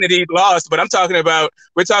 it's fine that he lost, but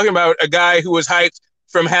we're talking about a guy who was hyped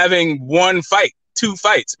from having one fight, 2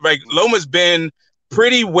 fights. Like Loma's been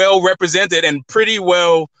pretty well represented and pretty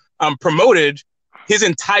well promoted his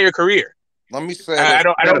entire career. Let me say, I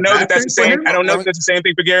don't know that that's the same. I don't know if that's the same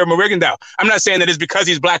thing for Guillermo Rigondeaux. I'm not saying that it's because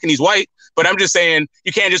he's black and he's white, but I'm just saying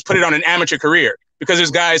you can't just put it on an amateur career because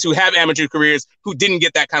there's guys who have amateur careers who didn't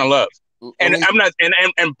get that kind of love. And I'm not,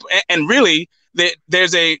 and really,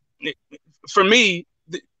 there's for me,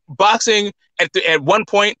 boxing at one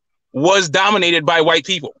point was dominated by white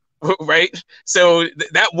people, right? So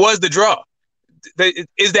that was the draw.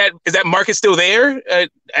 Is that market still there?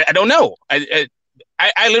 I don't know.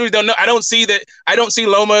 I literally don't know. I don't see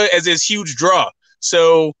Loma as this huge draw.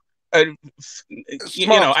 So, I don't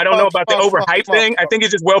know about the overhyped thing. I think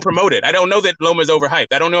it's just well promoted. I don't know that Loma is overhyped.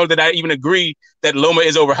 I don't know that I even agree that Loma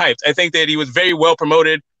is overhyped. I think that he was very well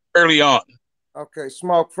promoted early on. Okay,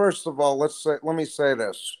 Smoke, first of all, let me say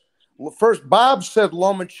this. First, Bob said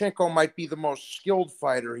Lomachenko might be the most skilled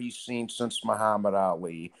fighter he's seen since Muhammad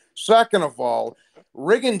Ali. Second of all,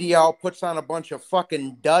 Rigondeaux puts on a bunch of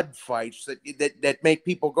fucking dud fights that make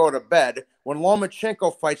people go to bed. When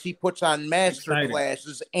Lomachenko fights, he puts on master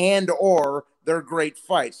classes or they're great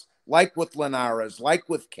fights. Like with Linares, like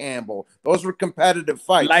with Campbell. Those were competitive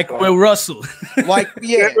fights. Like with Russell. Okay,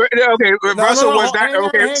 Russell was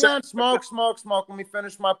that. Hang on, Smoke. Let me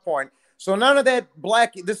finish my point. So none of that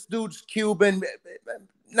this dude's Cuban.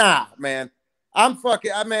 Nah, man. I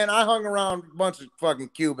hung around a bunch of fucking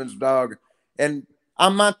Cubans, dog. And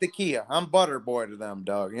I'm Mantequilla. I'm butter boy to them,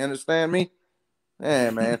 dog. You understand me?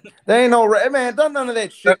 Yeah, man. They ain't man, don't none of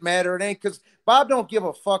that shit matter. It ain't because Bob don't give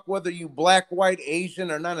a fuck whether you black, white,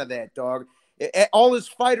 Asian, or none of that, dog. All his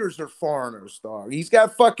fighters are foreigners, dog. He's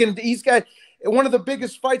got one of the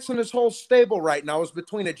biggest fights in his whole stable right now is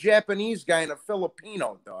between a Japanese guy and a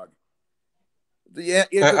Filipino, dog. Yeah,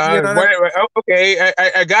 okay,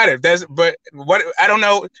 I got it. But what I don't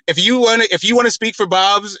know if you want to speak for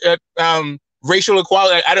Bob's racial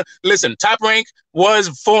equality. Listen. Top Rank was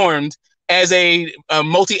formed as a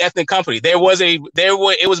multi-ethnic company. It was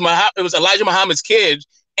Elijah Muhammad's kid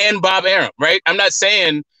and Bob Arum, right? I'm not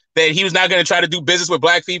saying that he was not going to try to do business with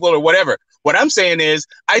black people or whatever. What I'm saying is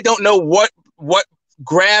I don't know what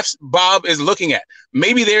graphs Bob is looking at.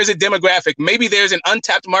 Maybe there's a demographic. Maybe there's an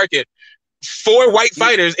untapped market for white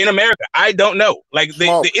fighters in America. I don't know. Like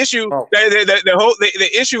the issue, the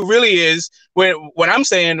issue really is what I'm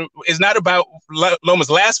saying is not about Loma's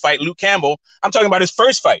last fight, Luke Campbell. I'm talking about his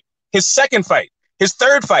first fight, his second fight, his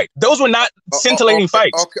third fight. Those were not scintillating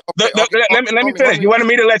fights. Let me finish. You wanted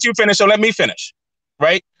me to let you finish, so let me finish.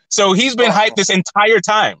 Right? So he's been hyped this entire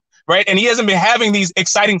time, right? And he hasn't been having these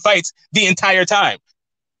exciting fights the entire time.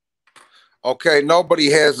 Okay, nobody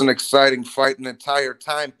has an exciting fight an entire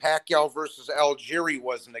time. Pacquiao versus Algieri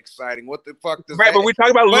wasn't exciting. What the fuck does that? But we're talking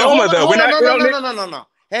about Loma, though. No.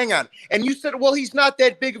 Hang on. And you said, well, he's not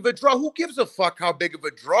that big of a draw. Who gives a fuck how big of a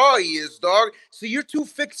draw he is, dog? So you're too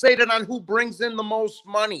fixated on who brings in the most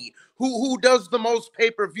money, who does the most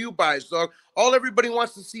pay-per-view buys, dog. All everybody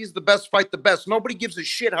wants to see is the best fight the best. Nobody gives a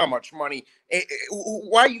shit how much money.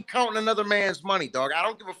 Why are you counting another man's money, dog? I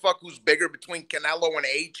don't give a fuck who's bigger between Canelo and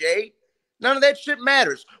AJ. None of that shit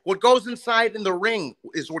matters. What goes inside in the ring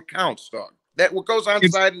is what counts, dog. What goes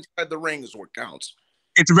inside the ring is what counts.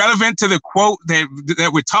 It's relevant to the quote that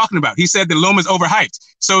we're talking about. He said that Loma's overhyped.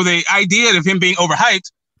 So the idea of him being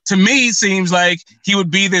overhyped, to me, seems like he would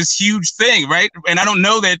be this huge thing, right? And I don't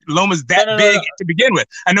know that Loma's that big to begin with.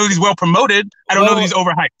 I know he's well promoted. I don't know that he's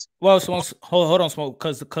overhyped. Well, hold on, Smoke,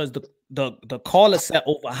 because the caller said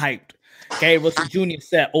overhyped. Gary Russell Jr.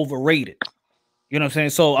 said overrated. You know what I'm saying?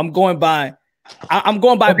 So I'm going by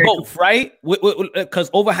both, right? Because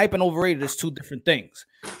overhype and overrated is two different things,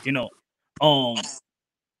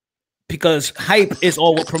 because hype is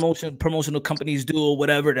all what promotional companies do or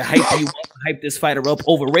whatever. To hype this fighter up.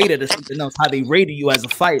 Overrated is something else, how they rated you as a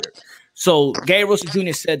fighter. So Gary Russell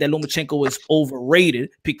Jr. said that Lomachenko was overrated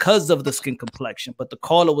because of the skin complexion, but the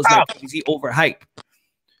caller was like, is he overhyped?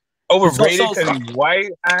 Overrated because he's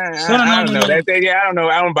white? I don't know. I don't know.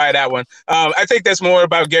 I don't buy that one. I think that's more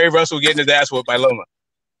about Gary Russell getting his ass whooped by Loma.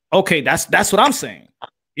 Okay, that's what I'm saying.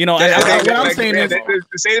 You know, What I'm saying is to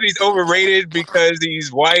say that he's overrated because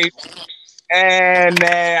he's white, and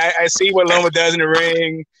I see what Loma does in the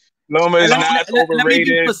ring. Loma is not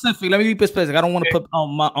overrated. Let me be specific. I don't want to put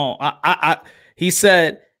on my own. He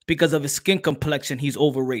said because of his skin complexion, he's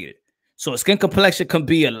overrated. So his skin complexion can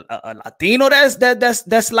be a Latino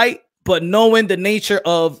that's light, but knowing the nature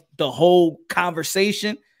of the whole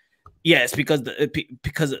conversation, yes, because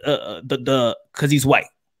he's white.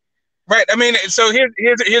 Right. I mean, so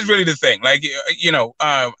here's really the thing. Like, you know,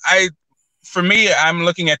 for me, I'm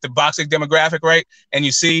looking at the boxing demographic, right? And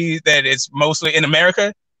you see that it's mostly in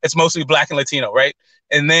America, it's mostly Black and Latino, right?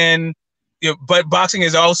 And then, but boxing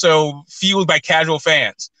is also fueled by casual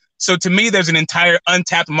fans. So to me, there's an entire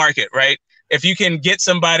untapped market, right? If you can get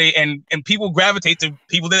somebody and people gravitate to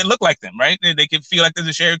people that look like them, right? They can feel like there's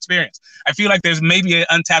a shared experience. I feel like there's maybe an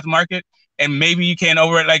untapped market, and maybe you can't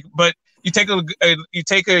but you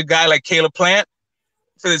take a guy like Caleb Plant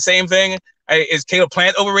for the same thing. Is Caleb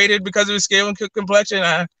Plant overrated because of his scale and complexion?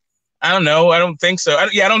 I don't know. I don't think so. I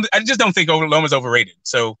just don't think Loma's overrated.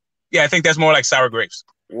 So yeah, I think that's more like sour grapes.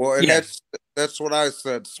 Well, and that's what I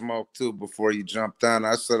said, Smoke, too, before you jumped on.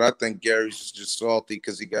 I said I think Gary's just salty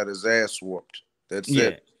because he got his ass whooped. That's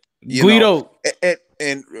it. Guido.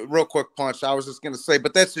 And real quick, Punch, I was just going to say,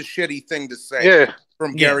 but that's a shitty thing to say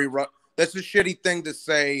from Gary. That's a shitty thing to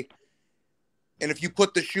say. And if you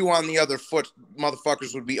put the shoe on the other foot,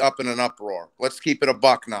 motherfuckers would be up in an uproar. Let's keep it a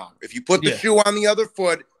buck now. If you put the shoe on the other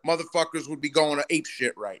foot, motherfuckers would be going to ape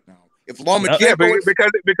shit right now. If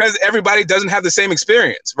because everybody doesn't have the same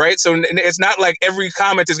experience, right? So it's not like every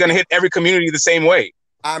comment is going to hit every community the same way.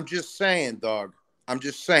 I'm just saying, dog. I'm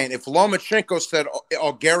just saying. If Lomachenko said,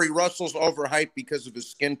 "Oh, Gary Russell's overhyped because of his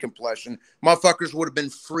skin complexion," motherfuckers would have been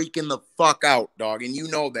freaking the fuck out, dog. And you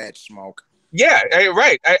know that, Smoke. Yeah,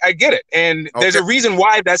 right. I get it, and there's a reason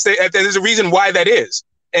why there's a reason why that is,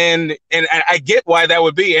 and I get why that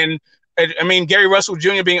would be. And I mean, Gary Russell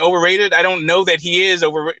Jr. being overrated, I don't know that he is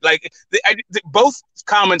overrated. Like both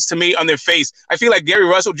comments to me on their face, I feel like Gary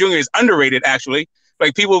Russell Jr. is underrated. Actually,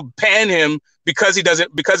 like people pan him because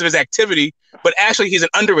of his activity, but actually he's an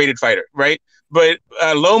underrated fighter, right? But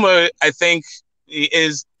Loma, I think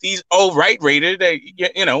he's all right rated.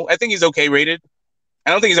 You know, I think he's okay rated. I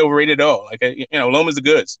don't think he's overrated at all. Like, you know, Loma's the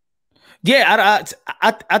goods. Yeah,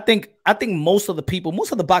 I think most of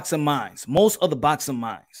the boxing minds,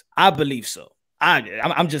 I believe so.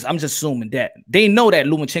 I'm just assuming that they know that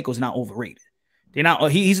Lomachenko is not overrated.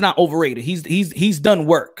 He's not overrated. He's done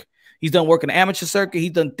work. He's done work in the amateur circuit. He's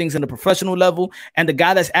done things in the professional level. And the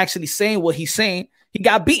guy that's actually saying what he's saying, he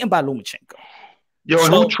got beaten by Lomachenko. Yo,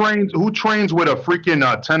 and who trains with a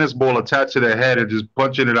freaking tennis ball attached to their head and just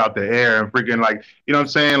punching it out the air and freaking, like, you know what I'm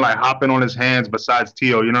saying, like hopping on his hands besides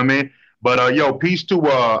Tio, you know what I mean? But yo, peace to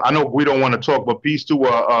I know we don't want to talk, but peace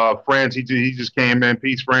to Franz. He just came in.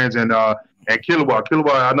 Peace, Franz, and Kilua.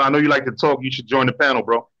 Kilua, I know you like to talk. You should join the panel,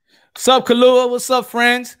 bro. What's up, Kilua? What's up,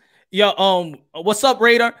 friends? Yo, what's up,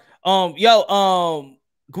 Raider?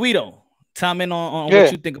 Guido. Time in on what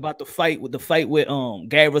you think about the fight with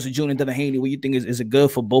Gary Russell Jr. and Devin Haney. What you think is it good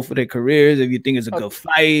for both of their careers? If you think it's a good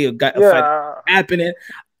fight, a fight happening,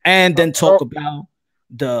 and then talk about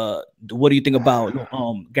what do you think about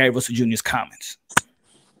Gary Russell Jr.'s comments?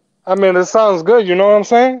 I mean, it sounds good. You know what I'm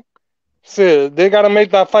saying? Shit, they got to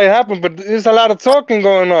make that fight happen, but there's a lot of talking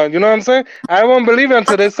going on. You know what I'm saying? I won't believe it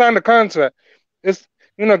until they sign the contract. It's,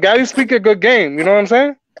 you know, Gary speak a good game. You know what I'm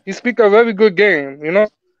saying? He speak a very good game. You know.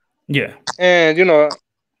 Yeah. And, you know,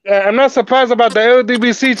 I'm not surprised about the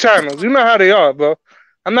LDBC channels. You know how they are, bro.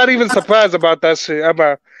 I'm not even surprised about that shit.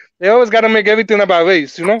 They always got to make everything about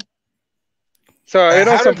race, you know? So it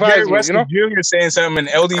don't surprise me, you know? Jr. saying something,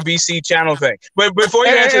 an LDBC channel thing. But before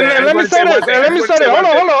you answer that, let me say this. Hold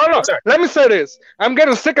on. Let me say this. I'm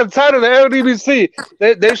getting sick and tired of the LDBC.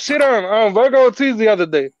 They shit on Virgo Ortiz the other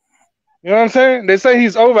day. You know what I'm saying? They say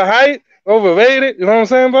he's overhyped, overrated. You know what I'm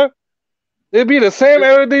saying, bro? It be the same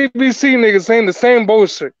LDBC niggas saying the same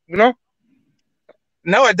bullshit, you know?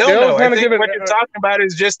 No, I don't know. I think what you're talking about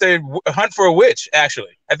is just a hunt for a witch,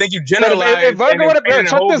 actually. I think you generalize. If Virgo would have been,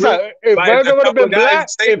 check this out. If Virgo would have been black,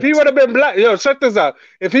 if he would have been black, yo, check this out.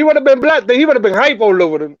 If he would have been black, then he would have been hype all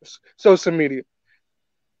over the social media.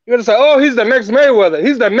 You would have said, oh, he's the next Mayweather.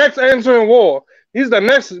 He's the next answering war. He's the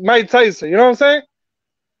next Mike Tyson. You know what I'm saying?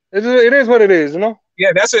 It is what it is, you know?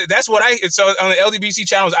 Yeah, that's what so on the LDBC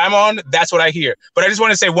channels I'm on, that's what I hear. But I just want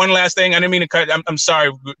to say one last thing. I didn't mean to cut. I'm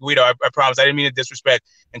sorry, Guido. I promise. I didn't mean to disrespect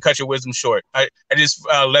and cut your wisdom short. I just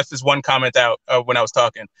left this one comment out when I was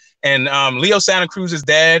talking. And Leo Santa Cruz's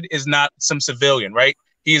dad is not some civilian, right?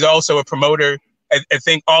 He's also a promoter. I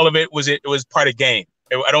think all of it was part of game.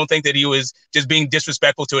 I don't think that he was just being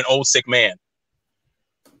disrespectful to an old sick man.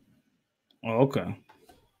 Oh, okay.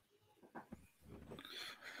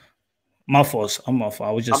 My fault.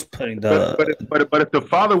 I was just putting the. But if the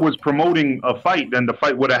father was promoting a fight, then the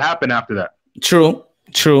fight would have happened after that. True.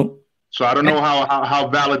 So I don't know how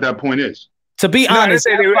valid that point is. To be honest,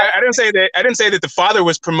 I didn't say that the father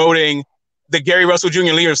was promoting the Gary Russell Jr.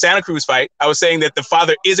 and Leo Santa Cruz fight. I was saying that the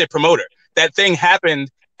father is a promoter. That thing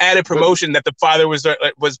happened at a promotion that the father was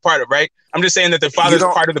part of, right? I'm just saying that the father's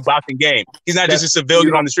part of the boxing game. He's not just a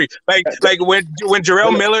civilian on the street. Like when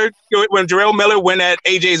Jarrell Miller went at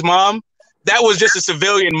AJ's mom, that was just a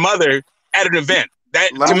civilian mother at an event. That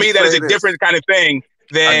to me, that is a different kind of thing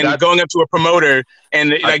than going up to a promoter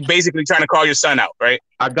and basically trying to call your son out, right?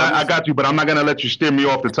 I got you, but I'm not gonna let you steer me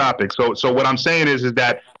off the topic. So what I'm saying is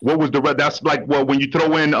that what was that's like when you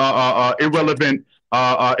throw in irrelevant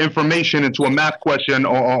information into a math question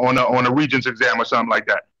on a Regents exam or something like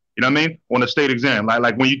that. You know what I mean? On a state exam,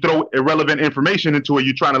 like when you throw irrelevant information into it,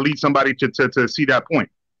 you're trying to lead somebody to see that point.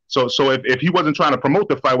 So if he wasn't trying to promote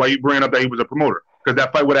the fight, why you bringing up that he was a promoter? Because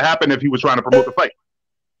that fight would have happened if he was trying to promote the fight.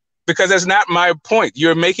 Because that's not my point.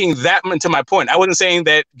 You're making that into my point. I wasn't saying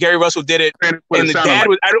that Gary Russell did it, and the dad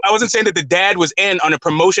was. I wasn't saying that the dad was in on a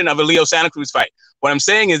promotion of a Leo Santa Cruz fight. What I'm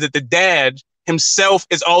saying is that the dad himself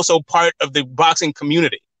is also part of the boxing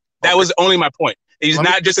community. That was only my point. He's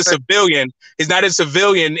not just a civilian. He's not a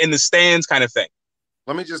civilian in the stands kind of thing.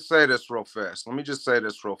 Let me just say this real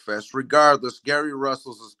fast. Regardless, Gary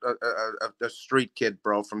Russell's a street kid,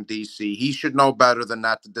 bro, from D.C. He should know better than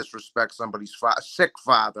not to disrespect somebody's sick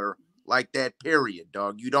father like that, period,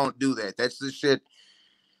 dog. You don't do that. That's the shit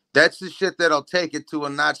that'll take it to a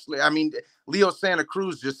notch. I mean, Leo Santa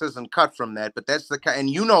Cruz just isn't cut from that, but that's the kind, and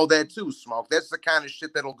you know that too, Smoke. That's the kind of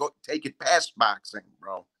shit that'll go take it past boxing,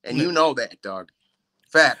 bro. And you know that, dog.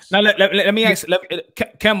 Facts. Now let me ask.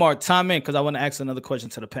 Kemar, time in because I want to ask another question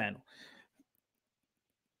to the panel.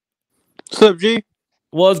 What's up, G?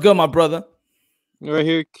 What's good, my brother? Right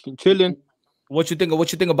here, chilling. What you think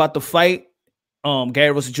about the fight?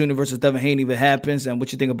 Gary Russell Jr. versus Devin Haney if it happens, and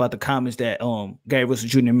what you think about the comments that Gary Russell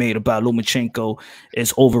Jr. made about Lomachenko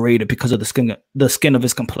is overrated because of the skin of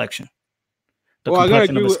his complexion. The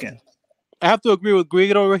complexion of his skin. I have to agree with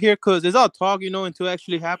Greg over here because there's all talk, until it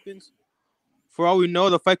actually happens. For all we know,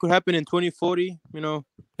 the fight could happen in 2040.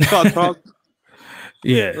 It's all talk.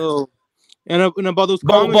 Yeah. So, and about those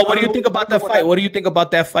comments. But what do you think about that fight? What do you think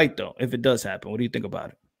about that fight, though? If it does happen, what do you think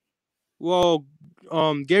about it? Well,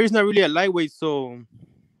 Gary's not really a lightweight, so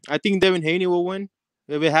I think Devin Haney will win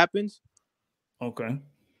if it happens. Okay.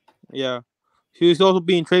 Yeah. He's also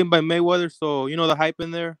being trained by Mayweather, so the hype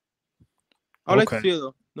in there. I like to see it,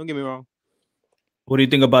 though. Don't get me wrong. What do you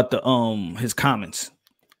think about the his comments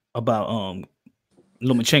about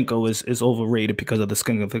Lomachenko is overrated because of the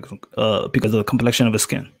skin because of the complexion of his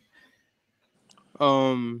skin?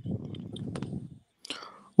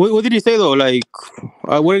 What did he say though? Like,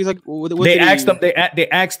 what exactly? What they asked him. They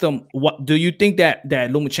asked him, "What do you think that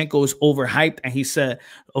Lomachenko is overhyped?" And he said,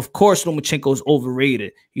 "Of course, Lomachenko is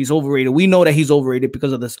overrated. He's overrated. We know that he's overrated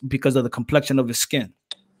because of the complexion of his skin."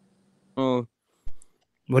 Oh,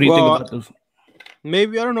 what do you think about those?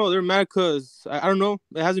 Maybe, I don't know. They're mad because I don't know.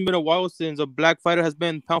 It hasn't been a while since a black fighter has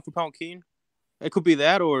been pound for pound king. It could be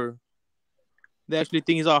that, or they actually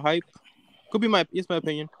think he's all hype. Could be it's my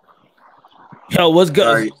opinion. Yo, what's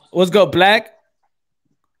good? Right. What's good, Black?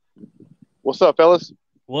 What's up, fellas?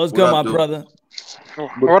 What's good, my brother?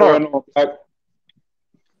 What up?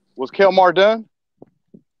 Was Kelmar done?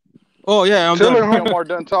 Oh yeah, I'm done. Kelmar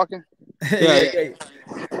done talking. Yeah.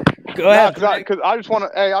 Go ahead. Because I just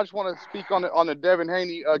want to speak on the Devin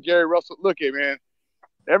Haney, Gary Russell. Look at man,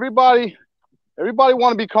 everybody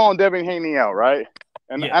want to be calling Devin Haney out, right?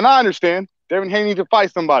 And I understand Devin Haney to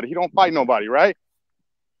fight somebody. He don't fight nobody, right?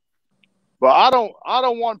 But I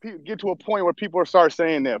don't want people to get to a point where people start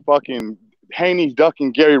saying that fucking Haney's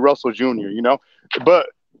ducking Gary Russell Jr. But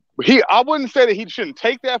I wouldn't say that he shouldn't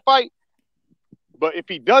take that fight. But if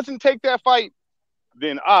he doesn't take that fight,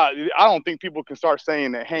 then I don't think people can start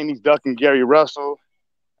saying that Haney's ducking Gary Russell.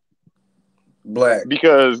 Black.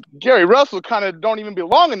 Because Gary Russell kind of don't even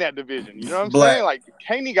belong in that division. You know what I'm saying? Like,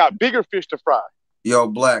 Haney got bigger fish to fry. Yo,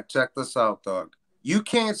 Black, check this out, dog. You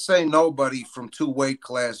can't say nobody from 2 weight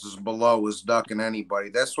classes below is ducking anybody.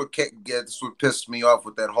 That's what pissed me off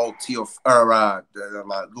with that whole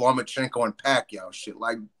Lomachenko and Pacquiao shit.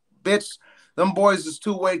 Like, bitch, them boys is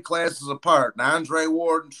 2 weight classes apart. Now, Andre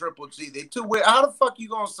Ward and Triple G, they 2 weight. How the fuck you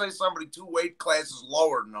gonna say somebody 2 weight classes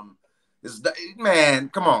lower than them? Man,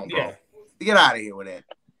 come on, bro. Yeah. Get out of here with that.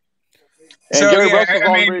 And Gary Russell's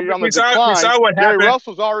already on the decline. Gary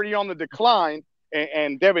Russell's already on the decline.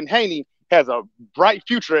 and Devin Haney has a bright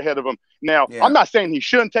future ahead of him. Now, I'm not saying he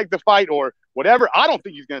shouldn't take the fight or whatever. I don't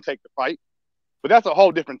think he's going to take the fight, but that's a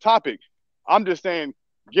whole different topic. I'm just saying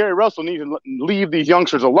Gary Russell needs to leave these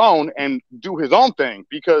youngsters alone and do his own thing,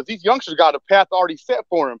 because these youngsters got a path already set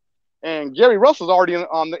for him. And Gary Russell's already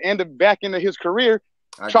on the back end of his career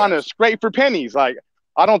trying to scrape for pennies. Like,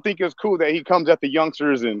 I don't think it's cool that he comes at the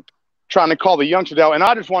youngsters and trying to call the youngsters out. And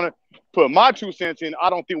I just want to put my 2 cents in. I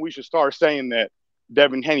don't think we should start saying that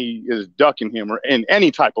Devin Haney is ducking him or in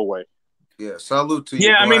any type of way. Yeah, salute to you.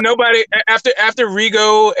 Yeah, I mean, nobody after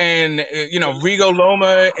Rigo and Rigo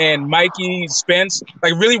Loma and Mikey Spence,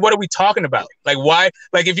 like, really, what are we talking about? Like, why?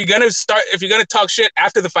 Like, if you're gonna talk shit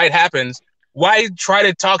after the fight happens, why try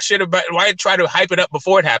to talk shit about? Why try to hype it up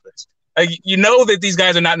before it happens? Like, you know that these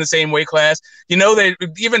guys are not in the same weight class. You know that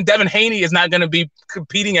even Devin Haney is not going to be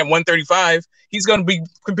competing at 135. He's going to be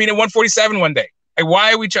competing at 147 one day. Like,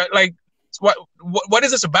 why are we trying? Like, what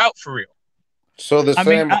is this about for real? So the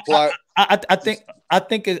same apply. I think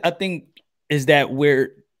is that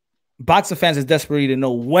we're boxing fans is desperately to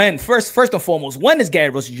know when first and foremost, when is Gary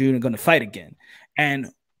Russell Jr. going to fight again,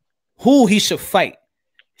 and who he should fight.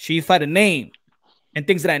 Should he fight a name and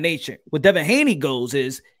things of that nature? What Devin Haney goes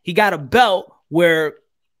is he got a belt where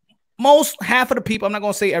half of the people, I'm not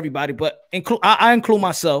going to say everybody, but I include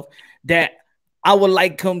myself, that I would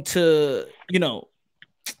like him to,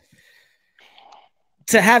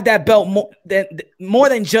 to have that belt more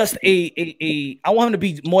than just I want him to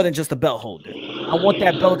be more than just a belt holder. I want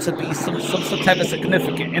that belt to be some type of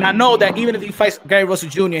significant. And I know that even if he fights Gary Russell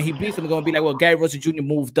Jr., he beats him, going to be like, well, Gary Russell Jr.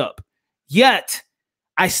 moved up. Yet,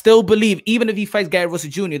 I still believe, even if he fights Gary Russell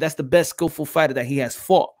Jr., that's the best skillful fighter that he has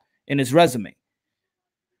fought in his resume.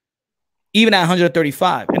 Even at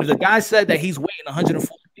 135. And if the guy said that he's weighing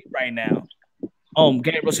 140 right now,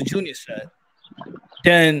 Gary Russell Jr. said,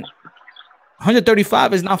 then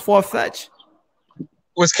 135 is not far-fetched.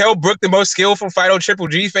 Was Kell Brook the most skillful fighter Triple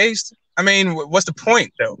G faced? I mean, what's the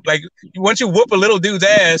point, though? Like, once you whoop a little dude's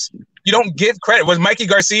ass, you don't give credit. Was Mikey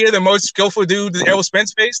Garcia the most skillful dude that Errol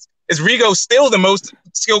Spence faced? Is Rigo still the most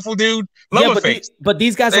skillful dude Loma faced? But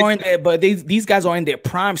these guys are in there. But these guys are in their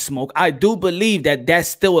prime, Smoke. I do believe that that's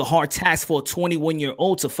still a hard task for a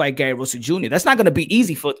 21-year-old to fight Gary Russell Jr. That's not going to be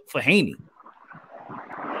easy for Haney.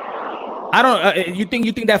 I don't. You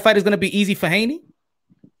think that fight is going to be easy for Haney?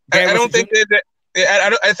 I don't think that.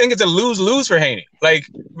 I think it's a lose-lose for Haney. Like,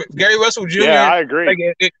 Gary Russell Jr. Yeah, I agree. Like,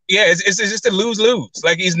 it's just a lose-lose.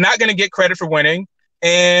 Like, he's not going to get credit for winning,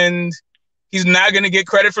 and he's not going to get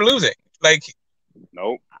credit for losing. Like,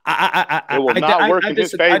 nope. It will not work in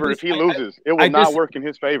his favor if he loses. It will not work in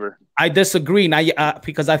his favor. I disagree now,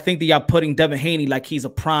 because I think that y'all putting Devin Haney like he's a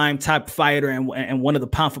prime type fighter and one of the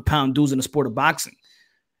pound-for-pound dudes in the sport of boxing.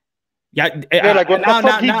 Yeah, like what the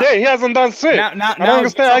fuck he did? He hasn't done shit. I don't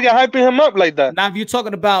understand how you're hyping him up like that. Now, if you're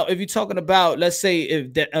talking about, let's say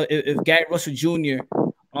if Gary Russell Jr.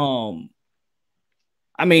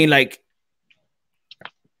 I mean, like,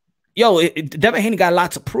 Devin Haney got a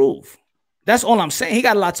lot to prove. That's all I'm saying. He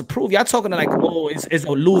got a lot to prove. Y'all talking like, it's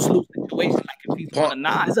a lose-lose situation. Like, if he's going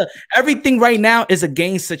to everything right now is a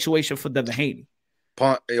gain situation for Devin Haney.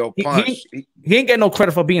 He ain't getting no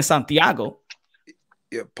credit for being Santiago.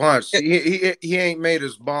 Yeah, Punch. He ain't made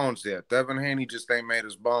his bones yet. Devin Haney just ain't made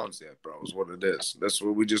his bones yet, bro. Is what it is. That's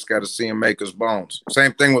what we just got to see him make his bones.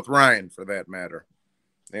 Same thing with Ryan, for that matter.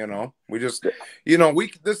 We just,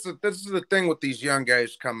 this is the thing with these young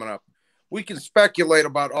guys coming up. We can speculate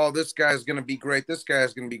about, this guy's going to be great. This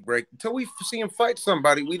guy's going to be great. Until we see him fight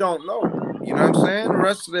somebody, we don't know. You know what I'm saying? The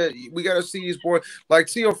rest of it, we got to see these boys. Like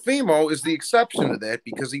Teofimo is the exception to that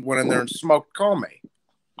because he went in there and smoked Comey.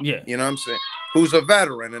 Yeah. You know what I'm saying? Who's a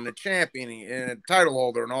veteran and a champion and a title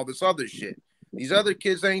holder and all this other shit. These other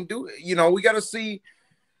kids ain't doing, we got to see,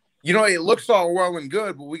 it looks all well and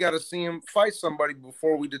good, but we got to see him fight somebody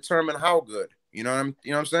before we determine how good. You know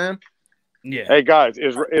what I'm saying? Yeah. Hey guys,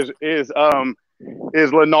 is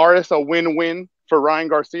Linares a win-win for Ryan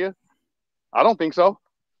Garcia? I don't think so.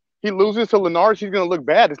 He loses to Linares, he's going to look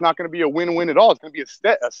bad. It's not going to be a win-win at all. It's going to be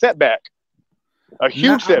a setback. A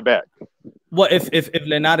huge setback. What if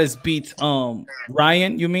Linares beats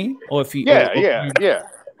Ryan? You mean, or if he? Yeah.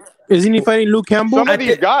 Isn't he fighting Luke Campbell? Some of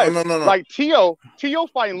these guys, no. like Tio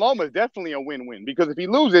fighting Loma is definitely a win-win because if he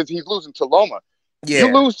loses, he's losing to Loma. Yeah.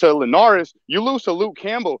 You lose to Linares, you lose to Luke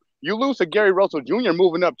Campbell, you lose to Gary Russell Jr.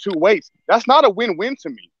 moving up 2 weights. That's not a win-win to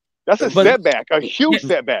me. That's a setback, a huge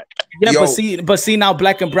setback. Yeah, but see now,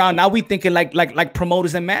 Black and Brown. Now we thinking like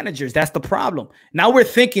promoters and managers. That's the problem. Now we're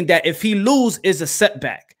thinking that if he loses, is a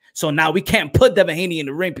setback. So now we can't put Devin Haney in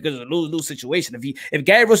the ring because of a lose-lose situation. If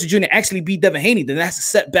Gary Russell Jr. actually beat Devin Haney, then that's a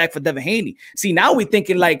setback for Devin Haney. See, now we're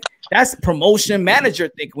thinking like that's promotion manager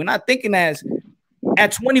thinking. We're not thinking as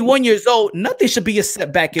at 21 years old, nothing should be a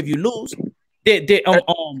setback if you lose. Did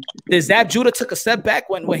Zab Judah took a step back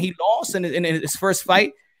when he lost in his first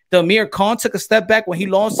fight? The Amir Khan took a step back when he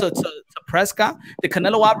lost to Prescott. The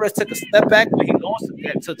Canelo Alvarez took a step back when he lost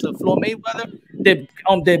to Floyd Mayweather.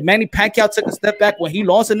 Did Manny Pacquiao took a step back when he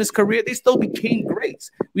lost in his career? They still became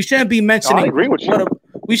greats. We shouldn't be mentioning. I agree with you.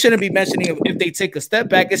 We shouldn't be mentioning if they take a step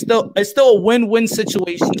back. It's still a win-win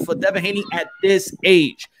situation for Devin Haney at this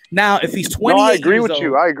age. Now, if he's 20, I agree with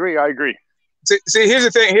you. I agree. See, here's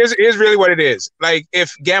the thing. Here's really what it is. Like,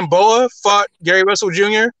 if Gamboa fought Gary Russell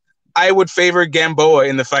Jr., I would favor Gamboa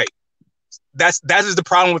in the fight. That is the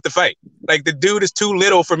problem with the fight. Like, the dude is too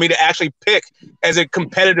little for me to actually pick as a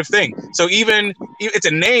competitive thing. So even it's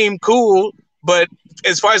a name, cool, but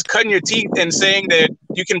as far as cutting your teeth and saying that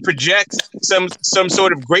you can project some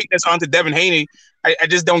sort of greatness onto Devin Haney, I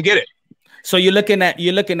just don't get it. So you're looking at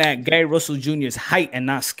Gary Russell Jr.'s height and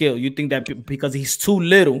not skill. You think that because he's too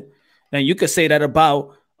little, then you could say that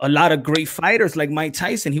about a lot of great fighters like Mike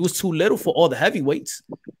Tyson. He was too little for all the heavyweights.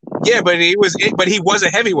 Yeah, but he was a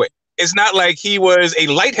heavyweight. It's not like he was a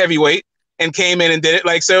light heavyweight and came in and did it.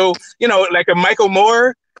 Like, so, like a Michael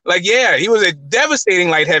Moore, like, yeah, he was a devastating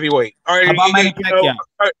light heavyweight. Or, how about Manny Pacquiao?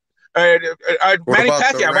 Manny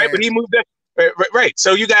Pacquiao, right? But he moved up. Right.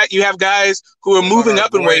 So you have guys who are moving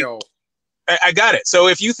up in weight. I got it. So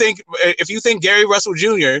if you think Gary Russell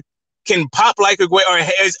Jr. can pop like Aguayo,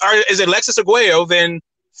 or is it Alexis Aguayo, then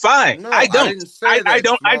fine. No, I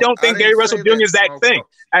don't think Gary Russell Jr. is that thing.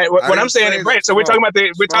 What I'm saying is, right. So we're talking about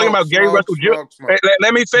Gary Russell Jr.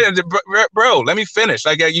 Let me finish, bro. Let me finish.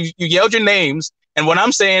 Like, you yelled your names, and what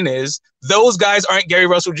I'm saying is those guys aren't Gary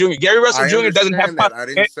Russell Jr. Gary Russell Jr. doesn't have pop.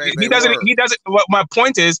 He doesn't. What my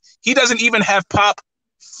point is, he doesn't even have pop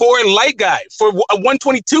for a light guy. For a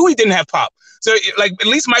 122, he didn't have pop. So, like, at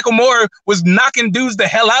least Michael Moore was knocking dudes the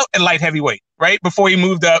hell out at light heavyweight, right? Before he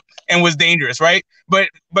moved up and was dangerous, right? But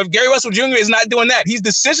Gary Russell Jr. is not doing that. He's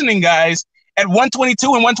decisioning guys at 122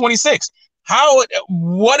 and 126.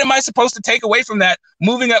 What am I supposed to take away from that?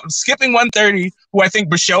 Moving up, skipping 130, who I think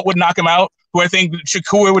Bichot would knock him out, who I think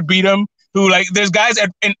Shakur would beat him, there's guys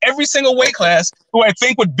in every single weight class who I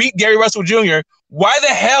think would beat Gary Russell Jr. Why the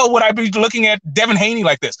hell would I be looking at Devin Haney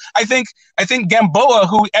like this? I think Gamboa,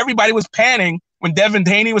 who everybody was panning when Devin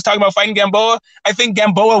Haney was talking about fighting Gamboa, I think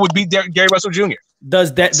Gamboa would beat Gary Russell Jr.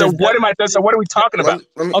 What are we talking about?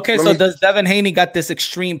 Does Devin Haney got this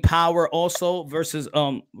extreme power also versus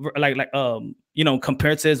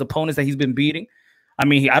compared to his opponents that he's been beating? I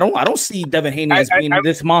mean, I don't see Devin Haney as being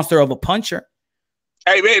this monster of a puncher.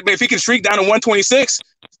 Hey, if he can streak down to 126,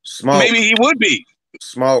 maybe he would be.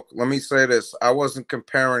 Smoke, let me say this. I wasn't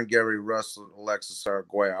comparing Gary Russell to Alexis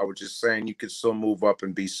Arguello. I was just saying you could still move up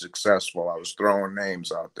and be successful. I was throwing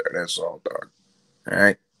names out there. That's all, dog. All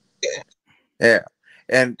right? Yeah.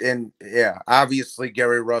 And yeah, obviously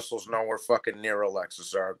Gary Russell's nowhere fucking near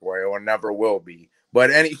Alexis Arguello and never will be.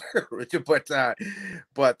 But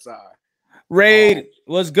Raid,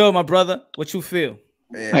 what's good, my brother? What you feel?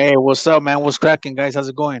 Yeah. Hey, what's up, man? What's cracking, guys? How's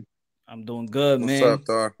it going? I'm doing good, man. What's up,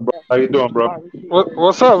 dog? How you doing, bro?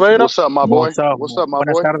 What's up, Raid? What's up, my boy? What's up, my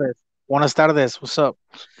boy? Buenas tardes. What's up?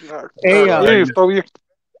 Hey,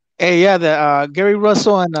 the Gary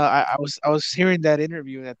Russell and I was hearing that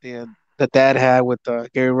interview that Dad had with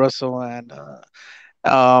Gary Russell, and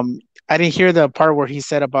I didn't hear the part where he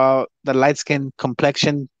said about the light skin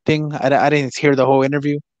complexion thing. I didn't hear the whole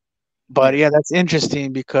interview, but yeah, that's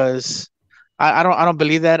interesting because I don't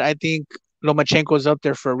believe that. I think Lomachenko's up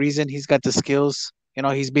there for a reason. He's got the skills.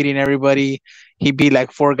 He's beating everybody. He beat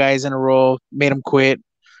like 4 guys in a row, made him quit.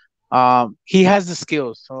 He has the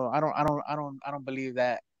skills, so I don't believe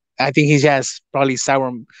that. I think he's just probably a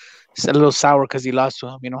little sour because he lost to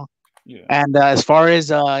him, Yeah. And as far as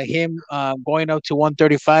him going up to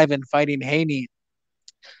 135 and fighting Haney,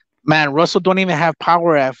 man, Russell don't even have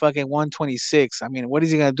power at fucking 126. I mean, what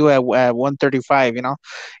is he gonna do at 135?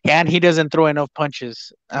 And he doesn't throw enough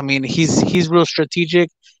punches. I mean, he's real strategic.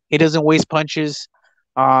 He doesn't waste punches.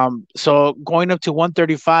 So going up to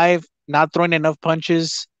 135, not throwing enough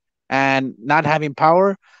punches and not having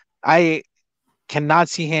power, I cannot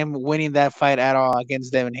see him winning that fight at all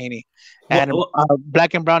against Devin Haney. And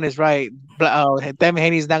Black and Brown is right. Devin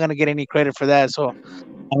Haney is not gonna get any credit for that. So,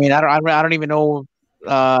 I mean, I don't even know.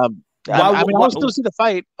 I'll still see the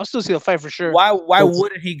fight. I'll still see the fight for sure. Why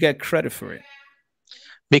wouldn't he get credit for it?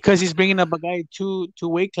 Because he's bringing up a guy two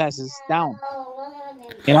weight classes down.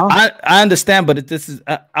 You know, I understand, but this is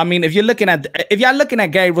I mean, if you're looking at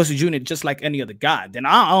Gary Russell Jr. just like any other guy, then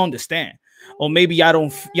I understand. Or maybe y'all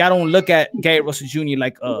don't look at Gary Russell Jr.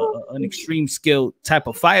 like an extreme skill type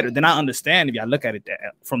of fighter. Then I understand if y'all look at it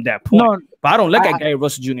from that point. No, but I don't look at Gary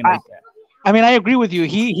Russell Jr. like that. I mean, I agree with you.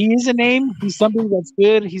 He is a name. He's somebody that's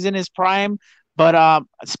good. He's in his prime. But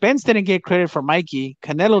Spence didn't get credit for Mikey.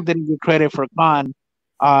 Canelo didn't get credit for Khan.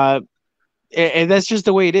 And that's just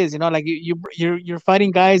the way it is, you know. Like you're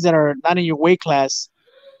fighting guys that are not in your weight class,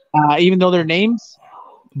 even though they're names.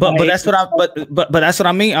 But that's what that's what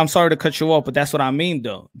I mean. I'm sorry to cut you off, but that's what I mean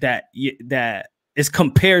though. That is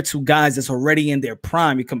compared to guys that's already in their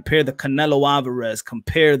prime. You compare the Canelo Alvarez,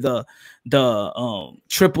 compare the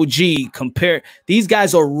Triple G, compare these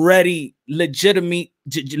guys already legitimate,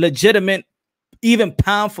 even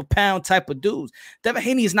pound for pound type of dudes. Devin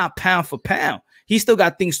Haney is not pound for pound. He still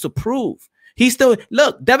got things to prove.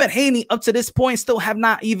 Look, Devin Haney up to this point still have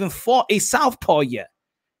not even fought a southpaw yet.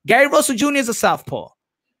 Gary Russell Jr. is a southpaw.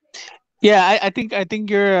 Yeah, I think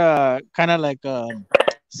you're kind of like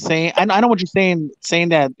saying, I know what you're saying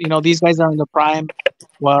that, you know, these guys are in the prime,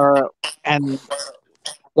 and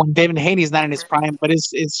when Devin Haney is not in his prime, but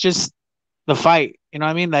it's just the fight, you know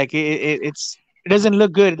what I mean? Like it doesn't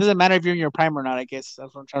look good. It doesn't matter if you're in your prime or not. I guess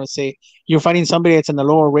that's what I'm trying to say. You're fighting somebody that's in the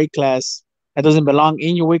lower weight class that doesn't belong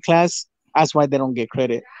in your weight class. That's why they don't get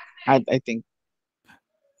credit, I think.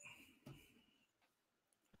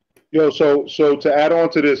 Yo, so to add on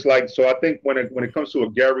to this, like, so I think when it comes to a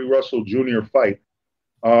Gary Russell Jr. fight,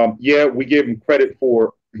 yeah, we give him credit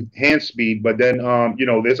for hand speed, but then you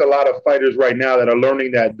know, there's a lot of fighters right now that are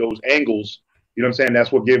learning that those angles, you know what I'm saying,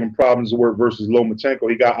 that's what gave him problems to work versus Lomachenko.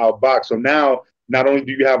 He got outboxed. So now not only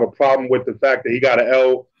do you have a problem with the fact that he got an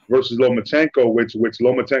L versus Lomachenko, which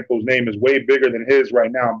Lomachenko's name is way bigger than his right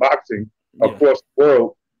now in boxing across the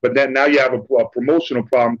world, but then now you have a promotional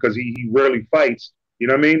problem because he rarely fights. You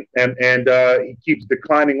know what I mean? And he keeps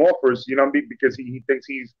declining offers, you know what I mean? Because he thinks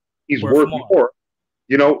he's worth more.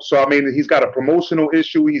 You know, so I mean, he's got a promotional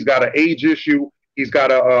issue, he's got an age issue, he's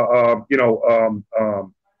got a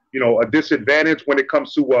disadvantage when it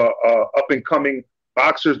comes to up and coming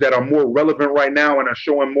boxers that are more relevant right now and are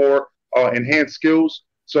showing more enhanced skills.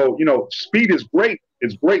 So, you know, speed is great.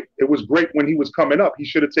 It's great. It was great when he was coming up. He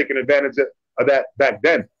should have taken advantage of that back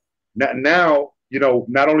then. Now, you know,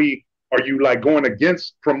 not only are you like going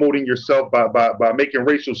against promoting yourself by making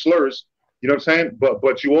racial slurs, you know what I'm saying?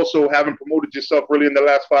 But you also haven't promoted yourself really in the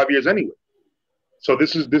last 5 years anyway. So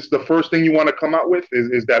this is the first thing you want to come out with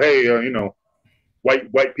is that, hey, you know,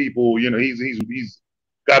 white people, you know, he's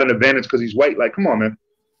got an advantage because he's white. Like, come on, man.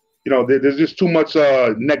 You know, there's just too much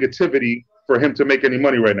negativity for him to make any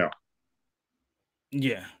money right now.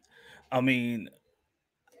 Yeah, I mean,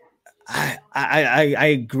 I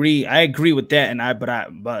agree. I agree with that,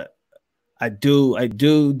 but I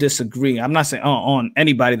do disagree. I'm not saying on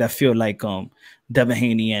anybody that feel like Devin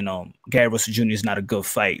Haney and Gary Russell Jr. is not a good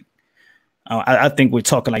fight. I think we're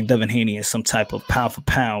talking like Devin Haney is some type of pound for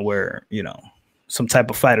pound, where, you know, some type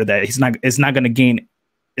of fighter that is not going to gain,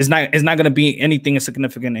 is not going to be anything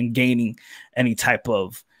significant in gaining any type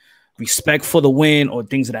of respect for the win or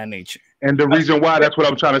things of that nature. And the reason why, that's what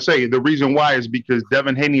I'm trying to say. The reason why is because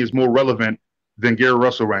Devin Haney is more relevant than Gary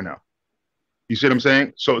Russell right now. You see what I'm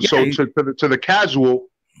saying? So to the casual,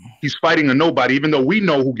 he's fighting a nobody, even though we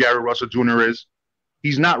know who Gary Russell Jr. is.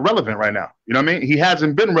 He's not relevant right now. You know what I mean? He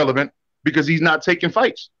hasn't been relevant because he's not taking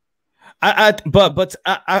fights. But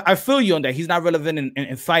I feel you on that. He's not relevant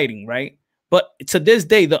in fighting, right? But to this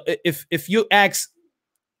day, if you ask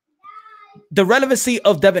the relevancy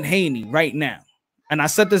of Devin Haney right now, and I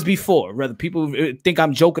said this before, whether people think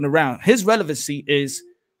I'm joking around, his relevancy is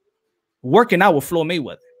working out with Floyd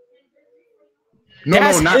Mayweather. No,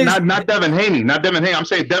 not Devin Haney. Not Devin Haney. I'm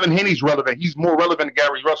saying Devin Haney's relevant. He's more relevant than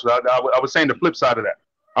Gary Russell. I was saying the flip side of that.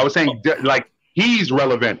 I was saying like he's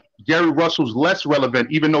relevant. Gary Russell's less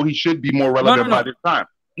relevant, even though he should be more relevant by this time.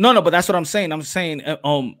 No, but that's what I'm saying. I'm saying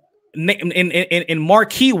in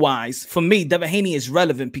marquee wise, for me, Devin Haney is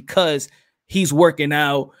relevant because he's working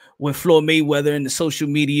out with Floyd Mayweather and the social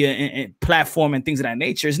media and platform and things of that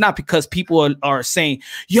nature. It's not because people are saying,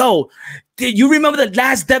 yo, did you remember the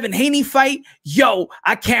last Devin Haney fight? Yo,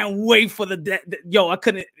 I can't wait for the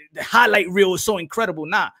highlight reel was so incredible.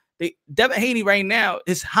 Nah, Devin Haney right now,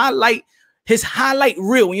 his highlight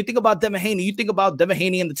reel, when you think about Devin Haney, you think about Devin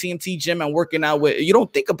Haney in the TMT gym and working out with, you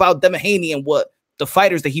don't think about Devin Haney and what the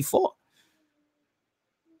fighters that he fought.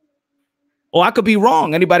 Or I could be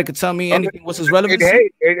wrong. Anybody could tell me anything. What's his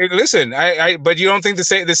relevancy? Listen, but you don't think the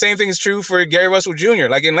same thing is true for Gary Russell Jr.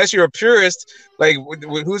 Like, unless you're a purist, like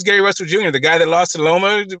who's Gary Russell Jr., the guy that lost to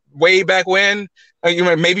Loma way back when?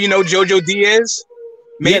 Maybe you know JoJo Diaz.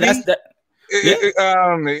 Maybe. Yeah, that's that. Yeah.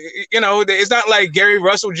 It's not like Gary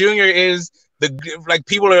Russell Jr. is like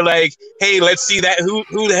people are like, hey, let's see that who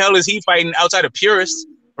the hell is he fighting outside of purists,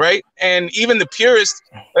 right? And even the purists,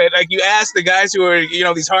 like you ask the guys who are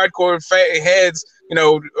these hardcore heads,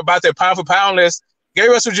 about their pound for pound list. Gary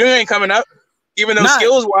Russell Jr. ain't coming up, even though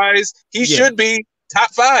skills wise he should be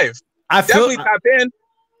top 5. Definitely top 10,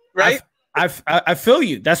 right? I feel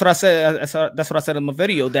you. That's what I said. That's what I said in my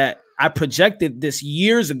video, that I projected this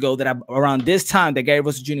years ago that around this time that Gary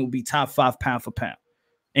Russell Jr. would be top 5 pound for pound,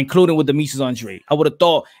 including with Demetrius Andrade. I would have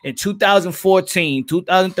thought in 2014,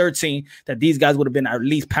 2013 that these guys would have been at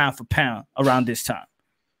least pound for pound around this time.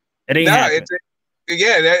 It ain't happening.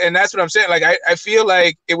 And that's what I'm saying. Like I feel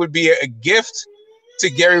like it would be a gift to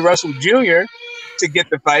Gary Russell Jr. to get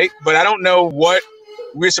the fight, but I don't know what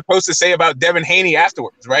we're supposed to say about Devin Haney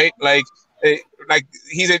afterwards, right? Like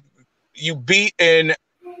you beat an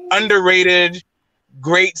underrated,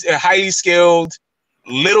 great, highly skilled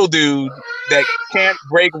little dude that can't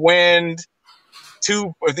break wind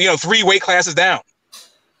 3 weight classes down.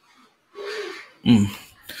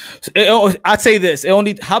 I'd say this.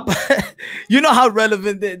 How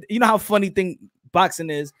relevant, how funny thing boxing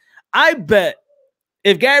is. I bet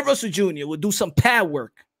if Gary Russell Jr. would do some pad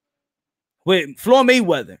work with Floyd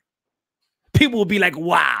Mayweather, people would be like,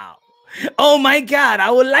 wow, oh my God, I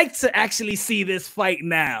would like to actually see this fight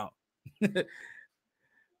now.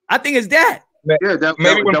 I think it's that. Yeah,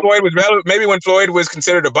 maybe when Floyd was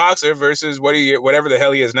considered a boxer versus whatever the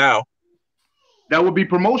hell he is now. That would be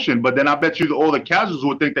promotion, but then I bet you all the casuals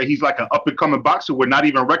would think that he's like an up-and-coming boxer, would not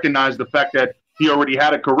even recognize the fact that he already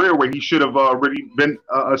had a career where he should have already been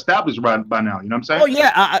established by now. You know what I'm saying? Oh,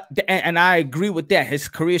 yeah, and I agree with that. His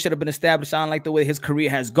career should have been established. I don't like the way his career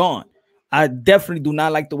has gone. I definitely do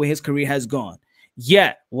not like the way his career has gone.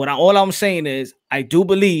 Yet, all I'm saying is I do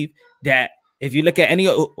believe that if you look at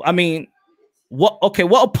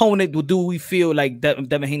what opponent do we feel like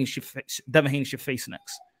Devin Haney should face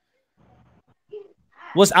next?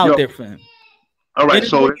 What's out there for him? All right,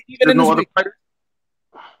 so there's no other fighters?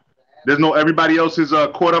 There's no everybody else is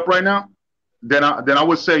caught up right now? Then I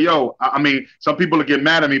would say, some people will get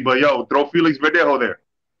mad at me, but throw Felix Verdejo there.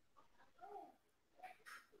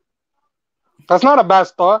 That's not a bad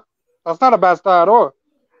start. That's not a bad start at all.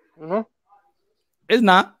 Mm-hmm. It's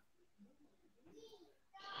not.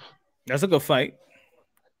 That's a good fight.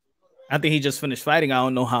 I think he just finished fighting. I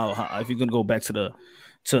don't know how if you're gonna go back to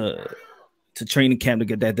training camp to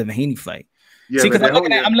get that Devin Haney fight. Yeah, see, because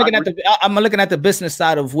I'm looking at the business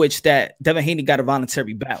side of which that Devin Haney got a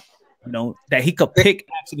voluntary bout. That he could pick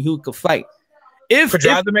actually who could fight. If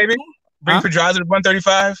Pedraza maybe bring Pedraza to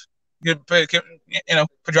 135.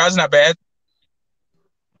 Pedraza's not bad.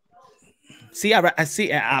 See,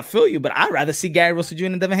 I feel you, but I'd rather see Gary Russell Jr.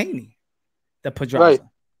 than Devin Haney. The Pedraza.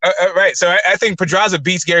 Right. So I think Pedraza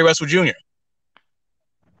beats Gary Russell Jr.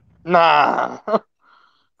 Nah.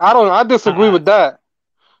 I disagree with that.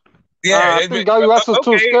 Yeah, I think Gary Russell's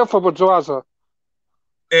too scared for Pedraza.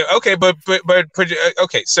 Okay, but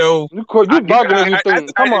okay, so you bugging anything?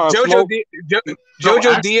 Come on,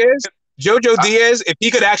 Jojo Diaz. If he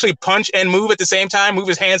could actually punch and move at the same time, move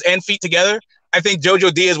his hands and feet together, I think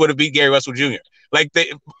Jojo Diaz would have beat Gary Russell Jr. Like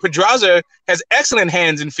Pedraza has excellent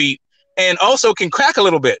hands and feet, and also can crack a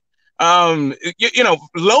little bit. Loma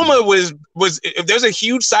was there's a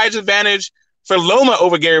huge size advantage for Loma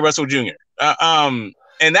over Gary Russell Jr.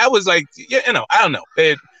 And that was like, I don't know.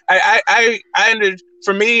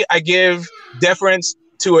 For me, I give deference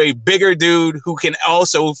to a bigger dude who can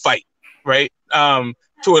also fight, right? To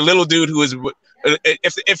a little dude who is,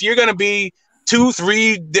 if you're gonna be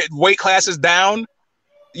 2-3 weight classes down,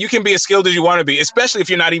 you can be as skilled as you want to be, especially if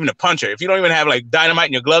you're not even a puncher. If you don't even have like dynamite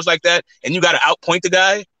in your gloves like that, and you got to outpoint the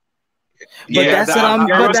guy. But that's what I'm.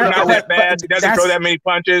 Not that fast. He doesn't throw that many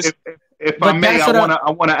punches. If I may,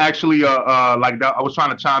 I want to actually like that. I was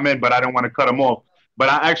trying to chime in, but I didn't want to cut him off. But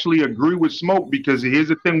I actually agree with Smoke, because here's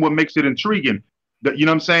the thing: what makes it intriguing. You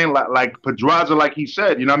know what I'm saying? Like Pedraza, like he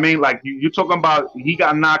said. You know what I mean? Like you're talking about he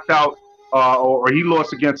got knocked out, or he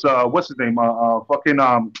lost against what's his name?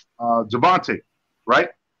 Javante, right?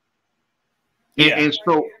 Yeah. And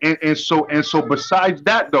so besides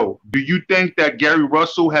that though, do you think that Gary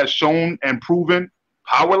Russell has shown and proven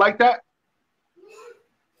power like that?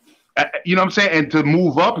 You know what I'm saying? And to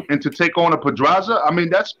move up and to take on a Pedraza, I mean,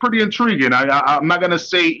 that's pretty intriguing. I'm not going to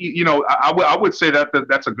say, I would say that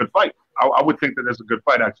that's a good fight. I would think that that's a good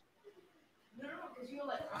fight, actually.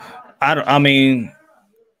 I mean,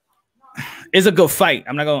 it's a good fight.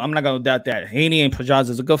 I'm not gonna doubt that. Haney and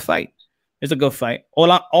Pedraza is a good fight. It's a good fight.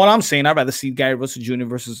 All I'm saying, I'd rather see Gary Russell Jr.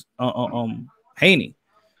 versus Haney.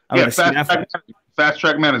 Fast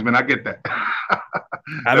track management. I get that.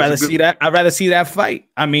 I'd rather see that. I'd rather see that fight.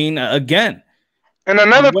 I mean, again. And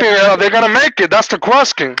another thing, are they gonna make it? That's the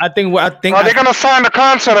question. I think. Are they gonna sign the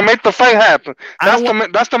contract and make the fight happen?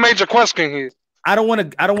 That's the major question here. I don't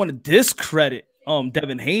want to discredit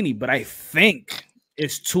Devin Haney, but I think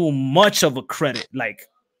it's too much of a credit. Like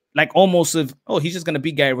almost if he's just gonna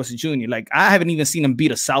beat Gary Russell Jr. Like I haven't even seen him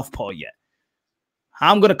beat a southpaw yet.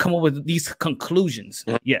 I'm gonna come up with these conclusions.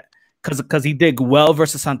 Yeah, because he did well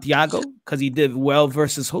versus Santiago. Because he did well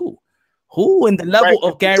versus who? Who in the level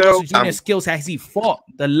of Gary Russell Jr. skills has he fought?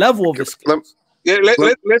 The level of his skills.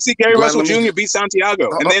 Let's see Gary Russell Jr. beat Santiago,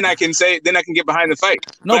 and then I can get behind the fight.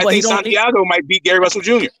 No, but I think Santiago might beat Gary Russell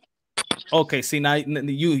Jr. Okay, see now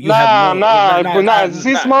you have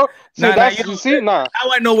see smoke. Now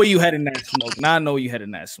I know where you heading that smoke. Now I know where you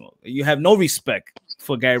heading that smoke. You have no respect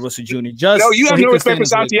for Gary Russell Jr. You have no respect for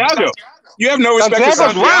Santiago. You have no respect for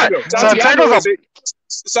Santiago.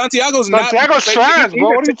 Santiago's trash, bro.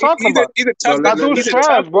 What are you talking about? He's a tough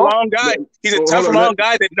long guy. He's a tough, long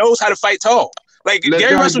guy that knows how to fight tall. Like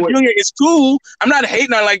Gary Russell Jr. is cool. I'm not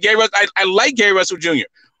hating on like Gary Russell. I like Gary Russell Jr.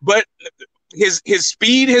 But his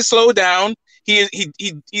speed has slowed down. He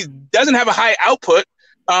doesn't have a high output.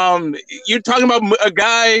 You're talking about a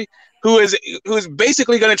guy who is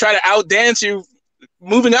basically going to try to outdance you,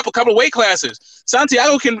 moving up a couple of weight classes.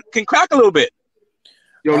 Santiago can crack a little bit.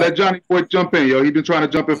 Yo, let Johnny Boy jump in, yo. He's been trying to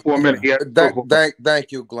jump in for a minute. Yeah.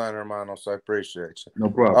 Thank you, Glenn Hermanos. I appreciate you.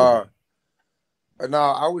 No problem. No,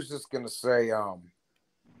 I was just gonna say,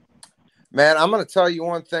 man, I'm gonna tell you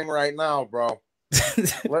one thing right now, bro.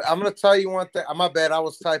 I'm gonna tell you one thing. My bad. I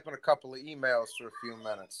was typing a couple of emails for a few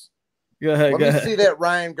minutes. Go ahead. Let me see that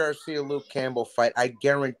Ryan Garcia Luke Campbell fight. I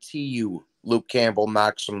guarantee you, Luke Campbell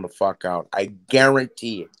knocks him the fuck out. I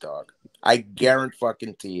guarantee it, dog. I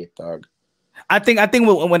guarantee it, dog. I think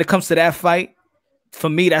when it comes to that fight, for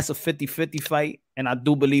me, that's a 50-50 fight. And I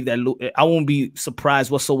do believe that I won't be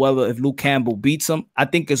surprised whatsoever if Luke Campbell beats him. I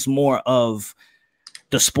think it's more of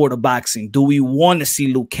the sport of boxing. Do we want to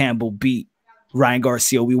see Luke Campbell beat Ryan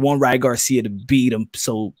Garcia? We want Ryan Garcia to beat him.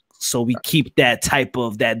 So we keep that type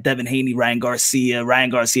of that Devin Haney, Ryan Garcia,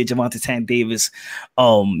 Gervonta Tank Davis,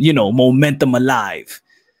 momentum alive.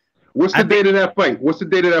 What's the date of that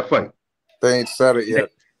fight? They ain't said it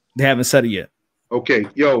yet. They haven't said it yet. Okay,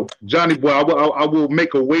 yo, Johnny boy, I will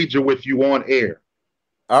make a wager with you on air.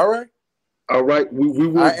 All right. We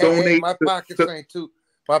will donate. My pockets ain't too.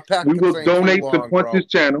 My pockets we will donate to Punch's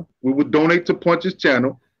channel. We will donate to Punch's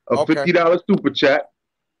channel a $50 super chat.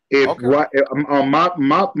 If on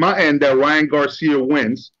my end that Ryan Garcia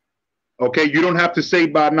wins, okay, you don't have to say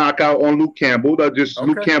by knockout on Luke Campbell.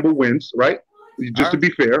 Luke Campbell wins, right? Just to be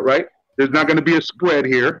fair, right? There's not going to be a spread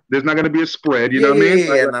here. There's not going to be a spread. You know what I mean?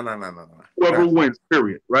 Yeah, no. Whoever wins,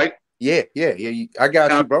 period, right? Yeah. I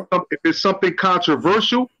got you, bro. If it's something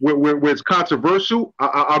controversial, where it's controversial,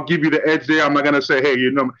 I'll give you the edge there. I'm not going to say, hey,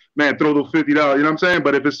 man, throw the $50. You know what I'm saying?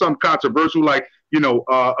 But if it's something controversial, like,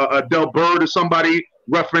 a Del Bird or somebody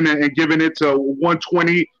roughing and giving it to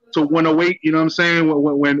 120 to 108, you know what I'm saying?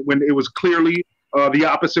 When it was clearly the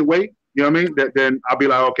opposite way, you know what I mean? Then I'll be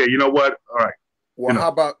like, okay, you know what? All right. Well,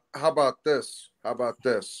 how about this? How about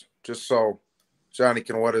this? Just so Johnny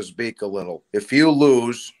can wet his beak a little. If you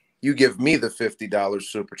lose, you give me the $50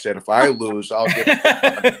 super chat. If I lose, I'll give it.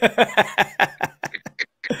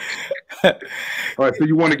 All right, so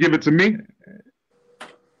you want to give it to me?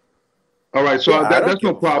 All right, so that's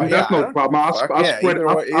no problem. That's no problem. I'll spread it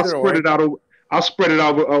out. I'll spread it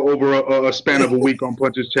out over a span of a week on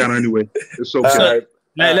Punch's channel anyway. It's okay.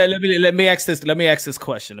 Let me ask this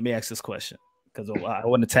question. Because I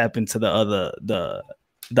want to tap into the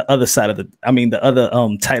other side of the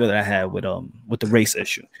other title that I had with the race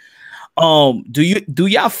issue. Do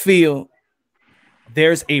y'all feel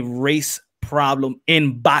there's a race problem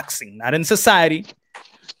in boxing, not in society,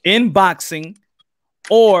 in boxing,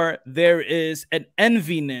 or there is an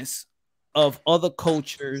enviness of other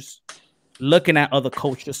cultures looking at other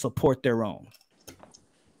cultures support their own?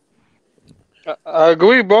 I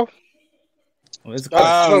agree, bro. That's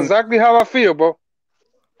exactly how I feel, bro.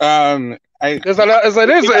 It is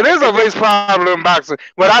a race problem in boxing,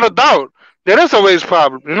 without a doubt. There is a race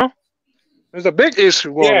problem, There's a big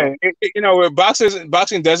issue going on.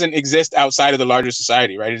 Boxing doesn't exist outside of the larger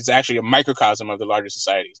society, right? It's actually a microcosm of the larger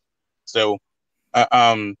societies. So, as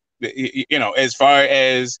far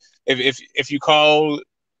as if you call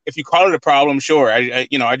it a problem, sure.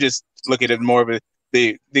 I just look at it more of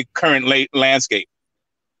the current landscape,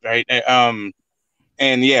 right?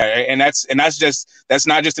 And yeah, and that's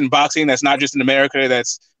not just in boxing. That's not just in America.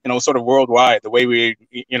 That's, you know, sort of worldwide. The way we,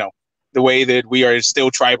 you know, the way that we are still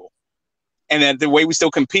tribal, and then the way we still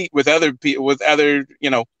compete with other you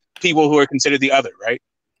know, people who are considered the other, right?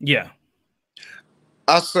 Yeah.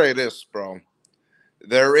 I'll say this, bro.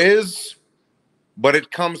 There is, but it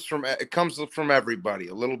comes from everybody,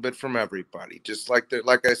 a little bit from everybody. Just like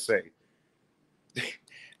I say.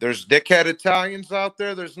 There's dickhead Italians out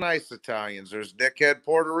there. There's nice Italians. There's dickhead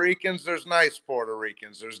Puerto Ricans. There's nice Puerto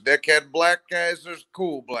Ricans. There's dickhead black guys. There's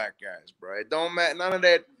cool black guys, bro. It don't matter. None of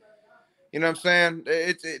that. You know what I'm saying?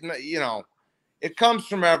 You know, it comes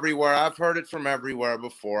from everywhere. I've heard it from everywhere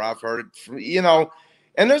before. I've heard it from, you know,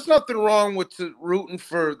 and there's nothing wrong with rooting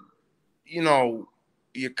for, you know,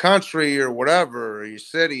 your country or whatever, or your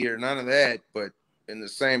city or none of that. But in the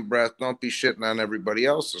same breath, don't be shitting on everybody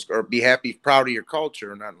else's, or be happy, proud of your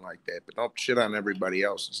culture or nothing like that. But don't shit on everybody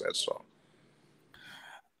else's. That's all.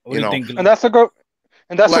 What do you think? And that's a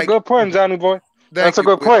good point, Johnny boy. That's a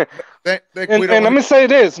good point. And let me say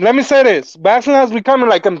this. Boxing has become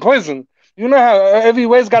like in prison. You know how every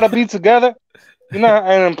race got to be together? You know,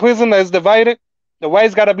 and in prison it's divided. The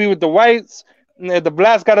whites got to be with the whites. The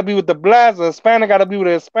blacks got to be with the blacks. The Hispanic got to be with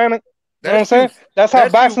the Hispanic. You know what I'm saying? That's how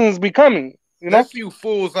boxing is becoming. You know? That's you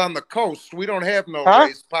fools on the coast. We don't have no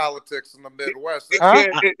race politics in the Midwest. The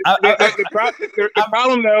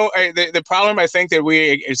problem, though, the problem I think that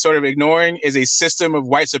we are sort of ignoring is a system of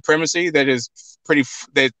white supremacy that is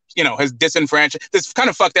that, you know, has disenfranchised. That's kind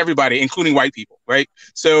of fucked everybody, including white people, right?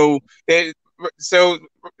 So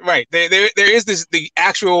right there is the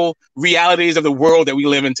actual realities of the world that we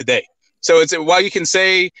live in today. So it's, while you can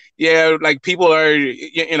say, yeah, like people are,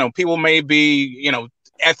 you know, people may be, you know,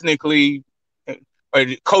 ethnically or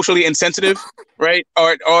culturally insensitive, right?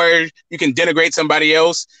 Or you can denigrate somebody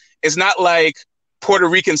else. It's not like Puerto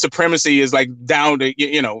Rican supremacy is like down to,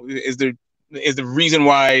 you know, is the reason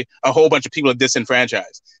why a whole bunch of people are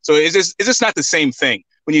disenfranchised. So it's just not the same thing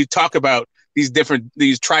when you talk about these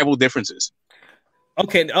tribal differences.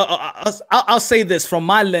 Okay, I'll say this from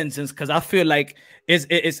my lenses, because I feel like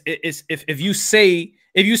if you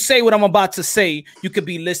say what I'm about to say, you could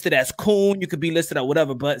be listed as coon, you could be listed as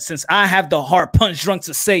whatever. But since I have the heart punch drunk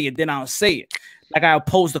to say it, then I'll say it. Like I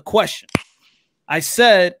posed the question. I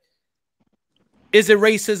said, is it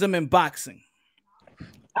racism in boxing?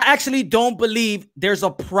 I actually don't believe there's a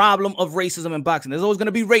problem of racism in boxing. There's always going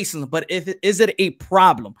to be racism, but is it a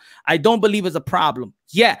problem? I don't believe it's a problem.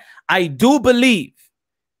 Yeah, I do believe,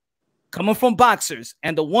 coming from boxers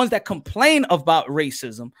and the ones that complain about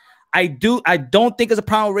racism, I don't think it's a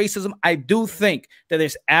problem with racism. I do think that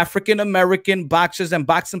there's African-American boxers and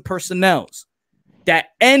boxing personnels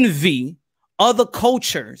that envy other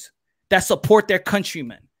cultures that support their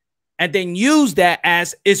countrymen and then use that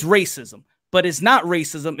as it's racism. But it's not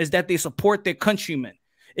racism. It's that they support their countrymen.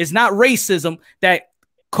 It's not racism that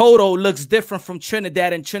Cotto looks different from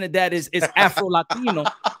Trinidad and Trinidad is Afro-Latino.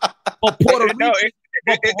 But Puerto Rican...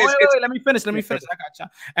 wait, let me finish. I got you.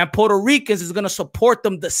 And Puerto Ricans is going to support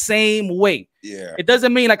them the same way. Yeah. It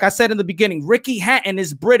doesn't mean, like I said in the beginning, Ricky Hatton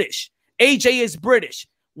is British. AJ is British.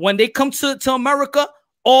 When they come to America,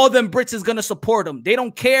 all them Brits is going to support them. They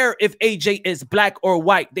don't care if AJ is black or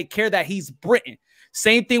white. They care that he's Britain.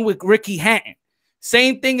 Same thing with Ricky Hatton.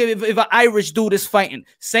 Same thing if an Irish dude is fighting.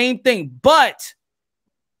 Same thing. But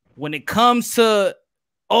when it comes to,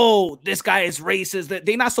 oh, this guy is racist,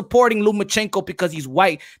 they're not supporting Lomachenko because he's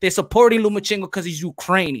white. They're supporting Lomachenko because he's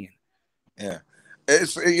Ukrainian. Yeah.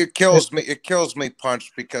 It kills me. It kills me,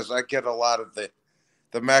 Punch, because I get a lot of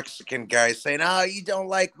the Mexican guys saying, oh, you don't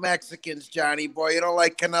like Mexicans, Johnny boy. You don't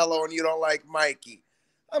like Canelo and you don't like Mikey.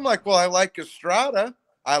 I'm like, well, I like Estrada.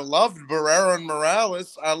 I loved Barrera and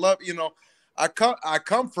Morales. I love, you know, I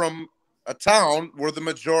come from a town where the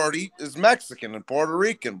majority is Mexican and Puerto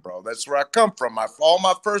Rican, bro. That's where I come from. All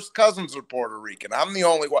my first cousins are Puerto Rican. I'm the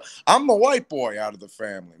only one. I'm the white boy out of the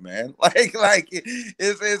family, man. Like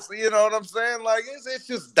it's you know what I'm saying? Like it's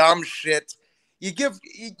just dumb shit. You give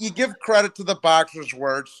credit to the boxers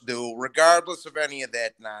where it's due, regardless of any of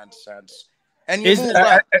that nonsense. And you move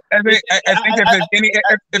on. I think if there's any,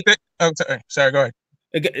 sorry, go ahead.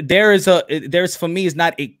 There's for me is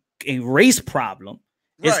not a race problem.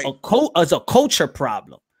 It's right. It's a culture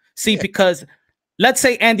problem. See, yeah. Because let's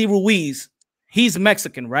say Andy Ruiz, he's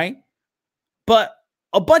Mexican, right? But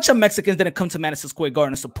a bunch of Mexicans didn't come to Madison Square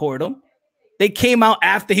Garden to support him. They came out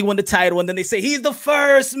after he won the title, and then they say he's the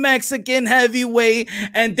first Mexican heavyweight,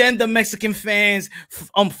 and then the Mexican fans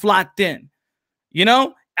flocked in. You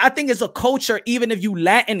know, I think it's a culture, even if you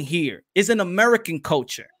Latin here, it's an American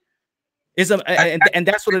culture. And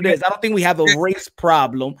that's what it is. I don't think we have a race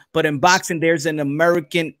problem, but in boxing, there's an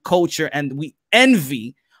American culture, and we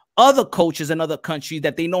envy other coaches in other countries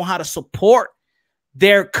that they know how to support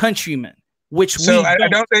their countrymen. Which so I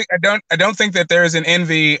don't think that there is an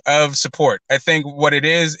envy of support. I think what it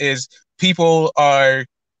is people are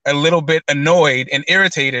a little bit annoyed and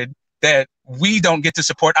irritated that we don't get to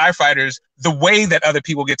support our fighters the way that other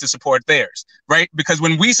people get to support theirs, right? Because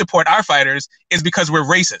when we support our fighters, is because we're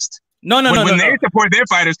racist. When they support their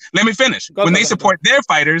fighters, let me finish. When they support their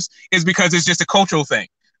fighters, is because it's just a cultural thing,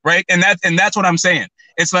 right? And that's what I'm saying.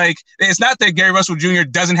 It's like, it's not that Gary Russell Jr.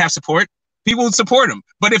 doesn't have support. People would support him.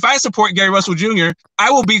 But if I support Gary Russell Jr., I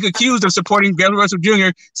will be accused of supporting Gary Russell Jr.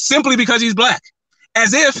 simply because he's black.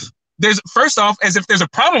 As if there's a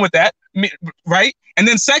problem with that, right? And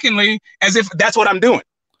then secondly, as if that's what I'm doing.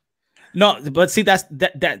 No, but see,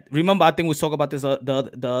 that. Remember, I think we talked about this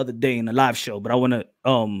the other day in the live show, but I want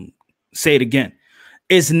to say it again.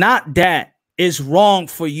 It's not that it's wrong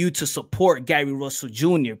for you to support Gary Russell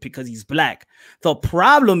Jr. because he's black. The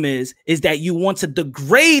problem is that you want to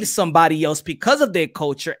degrade somebody else because of their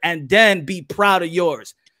culture and then be proud of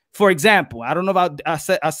yours. For example, I don't know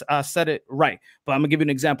if I said it right, but I'm gonna give you an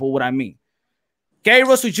example of what I mean. Gary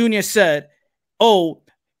Russell Jr. said, "Oh,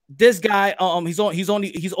 this guy,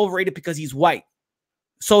 he's overrated because he's white."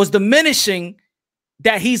 So it's diminishing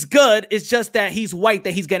that he's good. It's just that he's white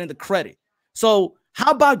that he's getting the credit. So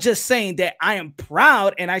how about just saying that I am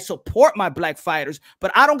proud and I support my black fighters,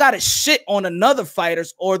 but I don't got to shit on another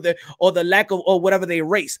fighters or the lack of or whatever they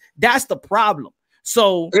race. That's the problem.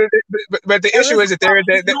 So, but the issue is that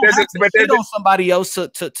there's on somebody else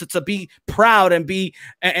to be proud and be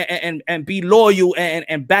and be loyal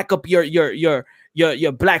and back up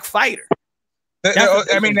your black fighter.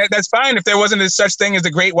 I mean, that's fine if there wasn't a such thing as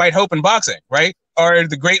the great white hope in boxing, right? Or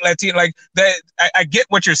the great Latino, like that. I get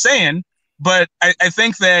what you're saying, but I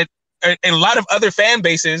think that a lot of other fan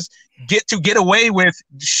bases get away with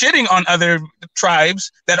shitting on other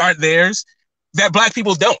tribes that aren't theirs that black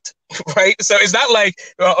people don't, right? So it's not like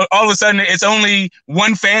all of a sudden it's only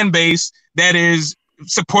one fan base that is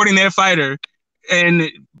supporting their fighter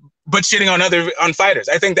but shitting on fighters.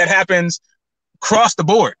 I think that happens across the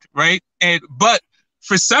board, right? But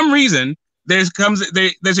for some reason there's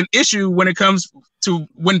an issue when it comes to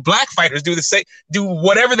when black fighters do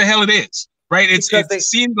whatever the hell it is, right? It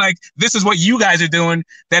seems like this is what you guys are doing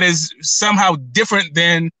that is somehow different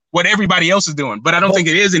than what everybody else is doing, but I don't think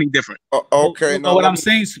it is any different. Okay, but what I'm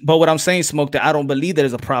saying, Smoke, that I don't believe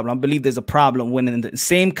there's a problem. I believe there's a problem when in the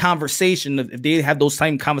same conversation, if they have those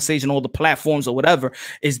same conversation on all the platforms or whatever,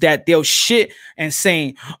 is that they'll shit and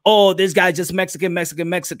saying, "Oh, this guy just Mexican,"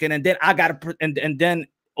 and then I gotta and then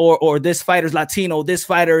or this fighter's Latino, this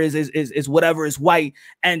fighter is whatever is white,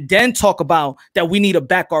 and then talk about that we need to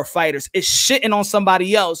back our fighters. It's shitting on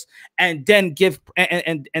somebody else and then give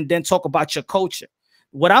and then talk about your culture.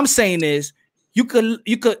 What I'm saying is you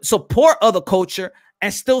could support other culture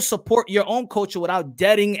and still support your own culture without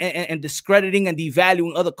deading and discrediting and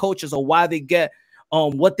devaluing other cultures or why they get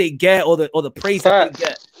what they get or the praise that they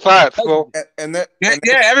get. Facts, bro. Yeah,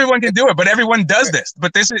 everyone can do it, but everyone does this.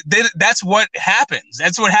 But that's what happens.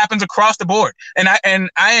 That's what happens across the board. And I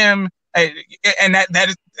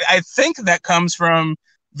think that comes from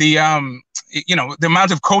the the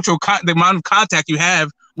amount of the amount of contact you have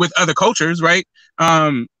with other cultures, right?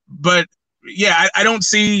 But yeah, I don't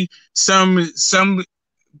see some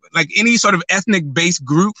like any sort of ethnic based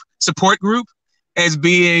support group as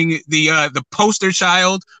being the poster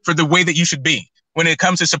child for the way that you should be when it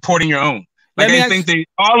comes to supporting your own. Like I think that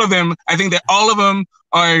all of them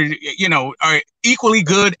are equally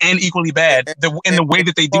good and equally bad in the way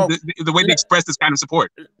that they do the way they express this kind of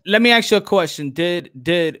support. Let me ask you a question.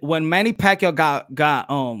 Did when Manny Pacquiao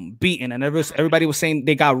got beaten and everybody was saying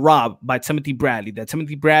they got robbed by Timothy Bradley,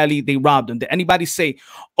 they robbed him, did anybody say,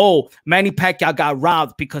 "Oh, Manny Pacquiao got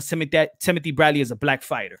robbed because Timothy Bradley is a black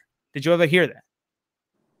fighter"? Did you ever hear that?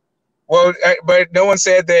 Well, but no one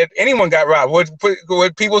said that anyone got robbed.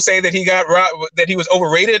 Would people say that he got robbed, that he was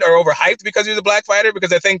overrated or overhyped because he was a black fighter?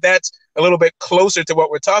 Because I think that's a little bit closer to what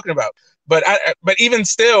we're talking about. But even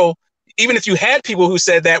still, even if you had people who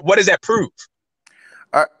said that, what does that prove?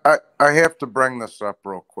 I have to bring this up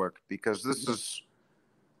real quick because this is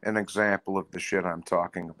an example of the shit I'm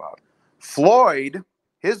talking about. Floyd,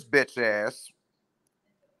 his bitch ass,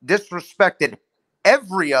 disrespected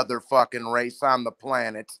every other fucking race on the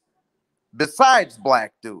planet besides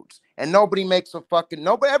black dudes, and nobody makes a fucking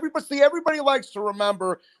everybody likes to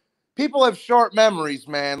remember. People have short memories,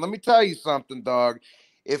 man. Let me tell you something, dog.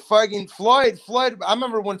 If fucking Floyd, I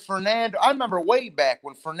remember way back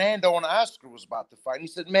when Fernando and Oscar was about to fight, and he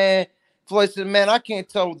said, "Man, Floyd said, man, I can't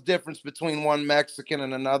tell the difference between one Mexican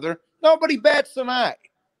and another. Nobody bats an eye.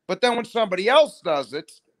 But then when somebody else does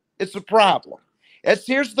it, it's a problem.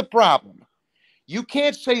 Here's the problem. You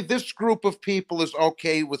can't say this group of people is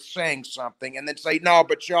okay with saying something and then say, no,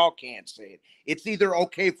 but y'all can't say it. It's either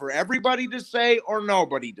okay for everybody to say or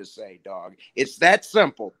nobody to say, dog. It's that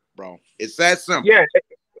simple, bro. It's that simple. Yeah,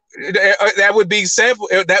 that would be simple.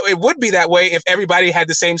 It would be that way if everybody had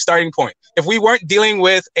the same starting point. If we weren't dealing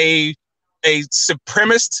with a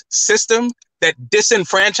supremacist system that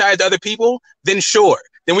disenfranchised other people, then sure.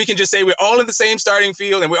 Then we can just say we're all in the same starting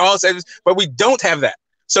field and we're all saying, but we don't have that.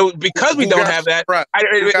 So because we don't have that,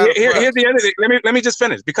 here's the other thing. Let me just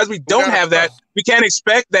finish. Because we don't have that, we can't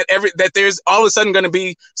expect that there's all of a sudden going to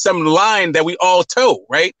be some line that we all toe,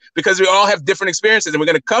 right? Because we all have different experiences, and we're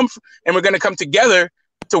going to come together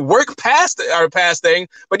to work past our past thing.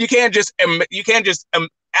 But you can't just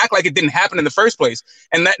act like it didn't happen in the first place.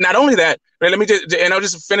 And that, not only that, I'll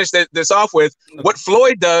just finish this off with what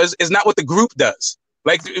Floyd does is not what the group does.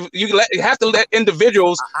 Like you have to let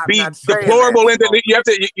individuals be deplorable. You have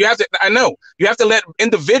to. I know you have to let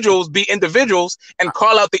individuals be individuals and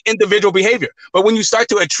call out the individual behavior. But when you start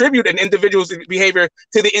to attribute an individual's behavior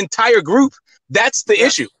to the entire group, that's the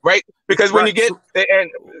issue, right? Because when you get and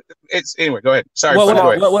it's anyway. Go ahead. Sorry.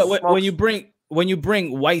 When you bring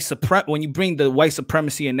the white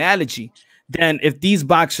supremacy analogy, then if these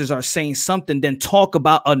boxers are saying something, then talk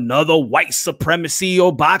about another white supremacy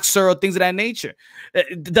or boxer or things of that nature.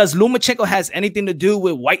 Does Lomachenko has anything to do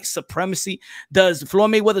with white supremacy? Does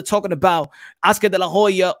Floyd Mayweather talking about Oscar de la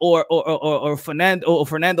Hoya or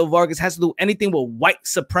Fernando Vargas has to do anything with white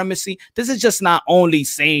supremacy? This is just not only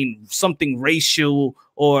saying something racial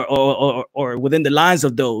or within the lines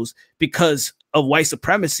of those because of white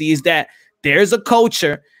supremacy. Is that there's a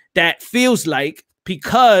culture that feels like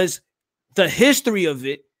because the history of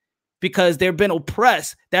it, because they've been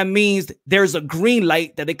oppressed, that means there's a green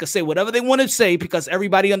light that they could say whatever they want to say because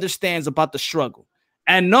everybody understands about the struggle.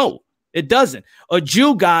 And no, it doesn't. A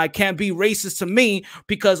Jew guy can't be racist to me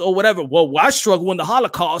because or whatever. Well, I struggle in the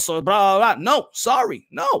Holocaust or blah, blah, blah. No, sorry.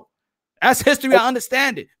 No, that's history. I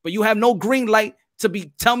understand it. But you have no green light to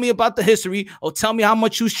tell me about the history or tell me how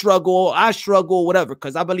much you struggle or I struggle or whatever,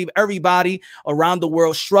 because I believe everybody around the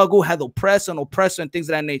world struggle, has oppressor and things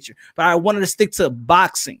of that nature. But I wanted to stick to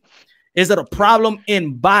boxing. Is it a problem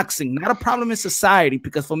in boxing? Not a problem in society,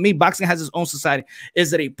 because for me, boxing has its own society.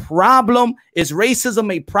 Is it a problem? Is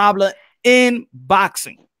racism a problem in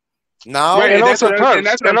boxing? No, right, and also punch.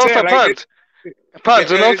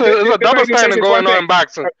 Punch, and also there's a double standard going on in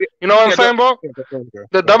boxing. You know what I'm saying, bro?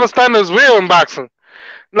 The double standard is real in boxing.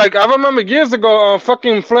 Like, I remember years ago,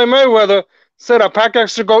 fucking Floyd Mayweather said that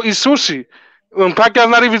Pacquiao should go eat sushi when Pacquiao's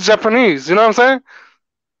not even Japanese. You know what I'm saying?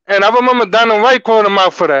 And I remember Dana White calling him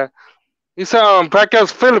out for that. He said,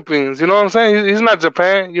 Pacquiao's Philippines. You know what I'm saying? He's not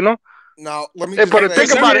Japan, you know? No, let me but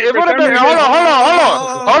think about it. It would have been, hold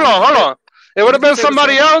on. It would have been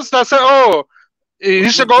somebody else that said, oh,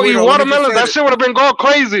 he should go eat watermelon. That shit would have been going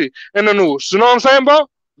crazy in the news. You know what I'm saying, bro?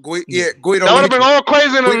 Guido, that would have been all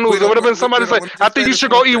crazy in the news. It would have been somebody saying, I think he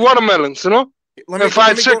should go eat watermelons, you know? And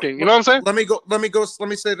fried chicken. You know what I'm saying? Let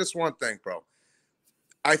me say this one thing, bro.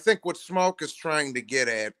 I think what Smoke is trying to get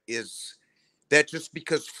at is that just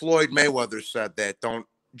because Floyd Mayweather said that, don't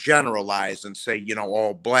generalize and say, you know,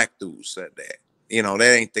 all black dudes said that. You know,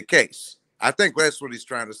 that ain't the case. I think that's what he's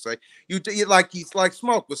trying to say. You like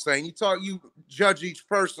Smoke was saying. You judge each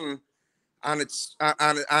person on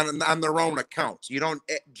their own accounts. You don't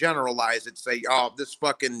generalize it. Say, oh, this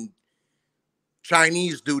fucking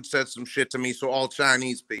Chinese dude said some shit to me, so all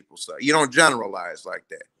Chinese people say. You don't generalize like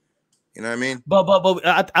that. You know what I mean? But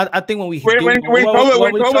I think when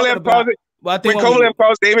Kovalev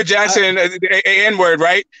calls David Jackson an N-word,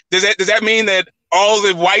 right? Does that mean that all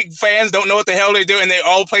the white fans don't know what the hell they do and they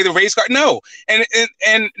all play the race card? No.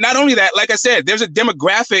 And not only that, like I said, there's a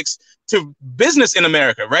demographics to business in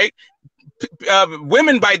America, right?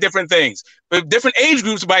 Women buy different things, different age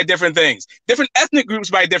groups buy different things, different ethnic groups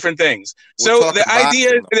buy different things. So the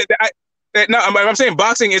idea I'm saying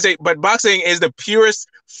boxing is the purest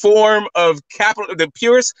form of capital, the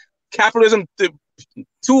purest capitalism, the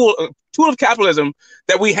tool of capitalism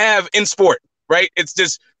that we have in sport, right? It's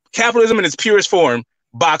just capitalism in its purest form,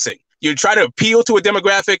 boxing. You try to appeal to a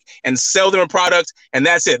demographic and sell them a product, and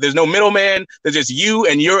that's it. There's no middleman. There's just you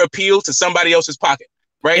and your appeal to somebody else's pocket,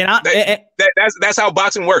 right? That's how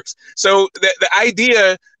boxing works. So the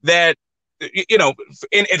idea that, you know,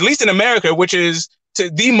 at least in America, which is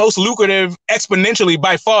the most lucrative exponentially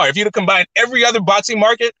by far, if you to combine every other boxing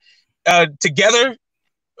market together,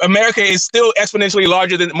 America is still exponentially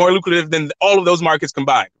more lucrative than all of those markets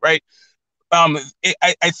combined, right?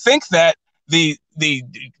 I think that the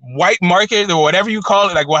white market, or whatever you call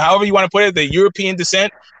it, like however you want to put it, the European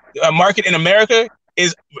descent market in America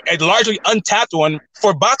is a largely untapped one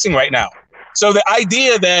for boxing right now. So the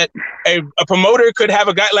idea that a promoter could have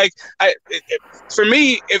a guy like for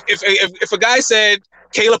me, if a guy said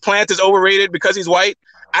Caleb Plant is overrated because he's white,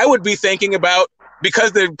 I would be thinking about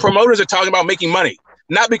because the promoters are talking about making money,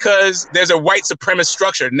 not because there's a white supremacist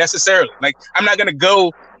structure necessarily. Like, I'm not going to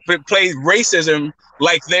go play racism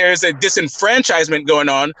like there's a disenfranchisement going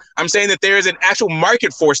on. I'm saying that there is an actual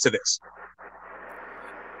market force to this.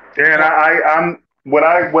 And I'm what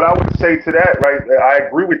I would say to that, right? I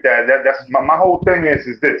agree with that. That's my whole thing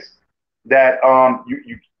is this, that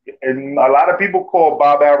you and a lot of people call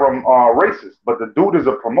Bob Arum racist, but the dude is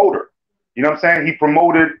a promoter. You know what I'm saying? He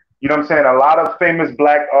promoted, you know what I'm saying, a lot of famous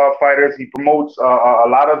black fighters. He promotes a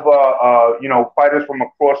lot of fighters from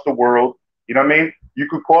across the world. You know what I mean? You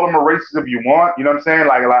could call him a racist if you want. You know what I'm saying?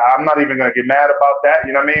 Like I'm not even gonna get mad about that.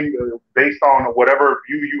 You know what I mean? Based on whatever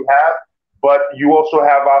view you have. But you also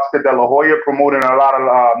have Oscar De La Hoya promoting a lot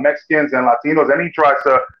of Mexicans and Latinos, and he tries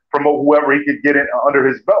to promote whoever he could get in under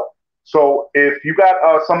his belt. So if you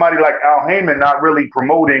got somebody like Al Heyman not really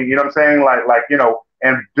promoting, you know what I'm saying, like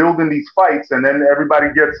and building these fights, and then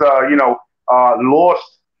everybody gets lost,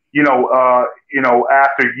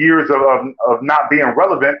 after years of not being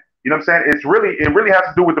relevant. You know what I'm saying? It really has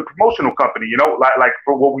to do with the promotional company, like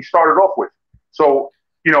for what we started off with. So,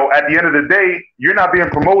 at the end of the day, you're not being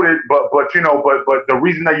promoted, but the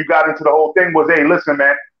reason that you got into the whole thing was, hey, listen,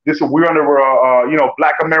 man, we're under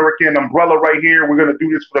Black American umbrella right here. We're gonna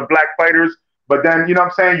do this for the black fighters. But then, you know what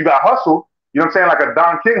I'm saying, you got hustled. You know what I'm saying, like a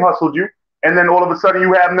Don King hustled you, and then all of a sudden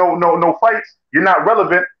you have no fights. You're not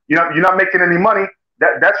relevant. You're not making any money.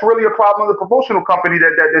 That's really a problem of the promotional company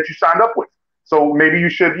that you signed up with. So maybe you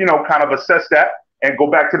should kind of assess that and go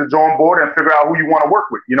back to the drawing board and figure out who you want to work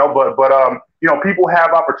with. But people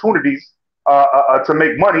have opportunities to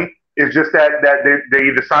make money. It's just that they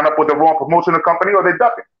either sign up with the wrong promotional company or they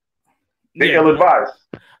duck it. They ill-advised.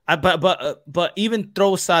 But even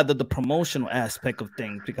throw aside the promotional aspect of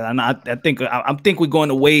things, because I think we're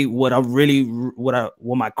going away what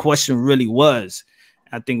my question really was.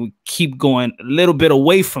 I think we keep going a little bit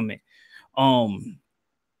away from it.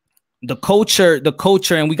 The culture,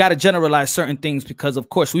 and we got to generalize certain things, because of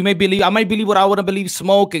course I might believe what I want to believe.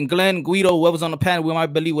 Smoke and Glenn, Guido, whoever's on the panel, we might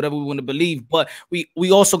believe whatever we want to believe, but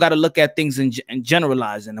we also got to look at things and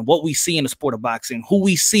generalizing, and what we see in the sport of boxing, who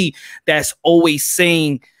we see that's always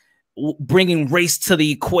saying, bringing race to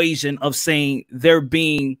the equation of saying they're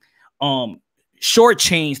being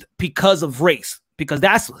shortchanged because of race, because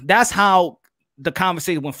that's how the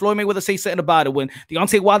conversation, when Floyd Mayweather say something about it, when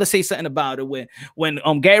Deontay Wilder say something about it, when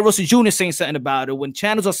Gary Russell Jr. saying something about it, when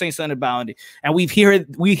channels are saying something about it, and we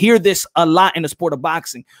hear this a lot in the sport of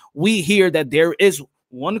boxing. We hear that there is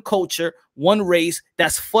one culture, one race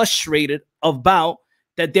that's frustrated about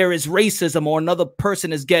that there is racism, or another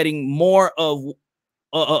person is getting more of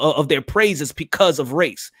their praises because of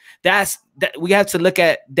race. That we have to look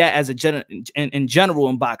at that as in general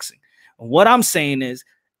in boxing. What I'm saying is,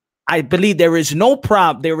 I believe there is no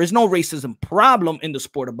racism problem in the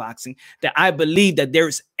sport of boxing. That I believe that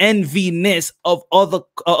there's enviness of other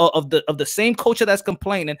of the same culture that's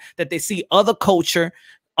complaining, that they see other culture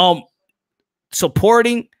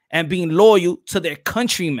supporting and being loyal to their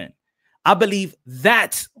countrymen. I believe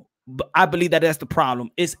that's the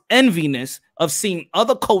problem. It's enviness of seeing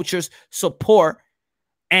other cultures support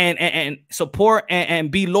and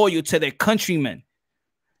be loyal to their countrymen.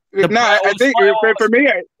 I think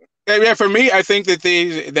for me, I think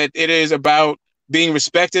that it is about being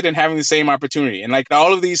respected and having the same opportunity. And like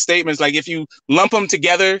all of these statements, like if you lump them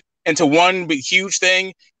together into one big huge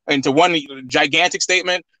thing, into one gigantic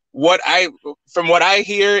statement, from what I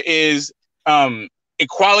hear is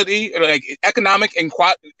equality, like economic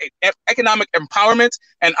empowerment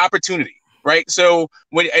and opportunity. Right. So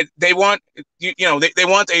when they want, they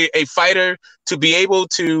want a fighter to be able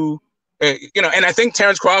to, and I think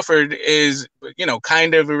Terrence Crawford is,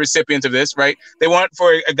 kind of a recipient of this, right? They want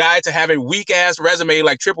for a guy to have a weak ass resume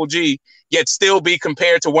like Triple G, yet still be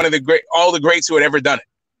compared to one of all the greats who had ever done it,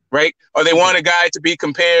 right? Or they want a guy to be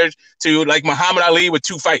compared to like Muhammad Ali with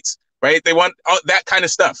 2 fights, right? They want all that kind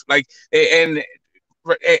of stuff, like, and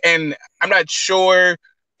I'm not sure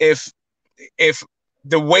if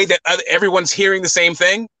the way that everyone's hearing the same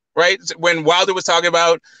thing. Right. When Wilder was talking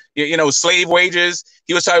about, slave wages,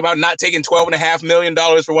 he was talking about not taking $12.5 million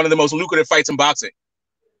for one of the most lucrative fights in boxing.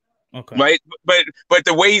 Okay. Right. But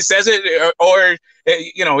the way he says it, or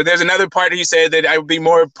there's another part he said that I would be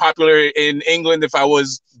more popular in England if I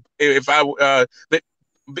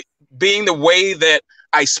being the way that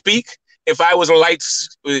I speak, if I was a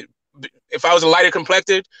lighter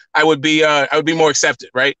complected, I would be more accepted,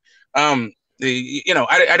 right? I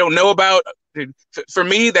don't know about. For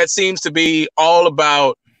me, that seems to be all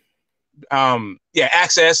about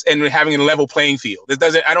access and having a level playing field.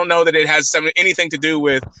 I don't know that it has anything to do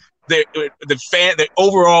with the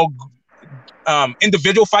overall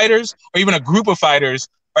individual fighters or even a group of fighters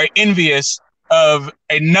are envious of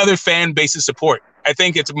another fan base's support. I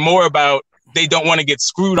think it's more about they don't want to get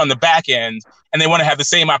screwed on the back end and they want to have the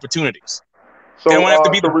same opportunities. So they don't want to have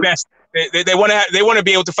to be the best. They want to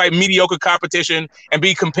be able to fight mediocre competition and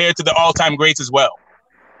be compared to the all-time greats as well.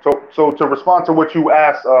 So to respond to what you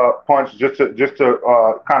asked, Punch, just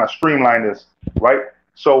to kind of streamline this, right?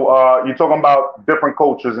 So you're talking about different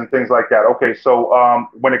cultures and things like that. Okay, so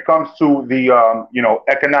when it comes to the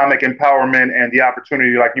economic empowerment and the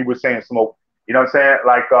opportunity, like you were saying, Smoke, you know what I'm saying?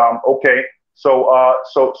 Like okay, so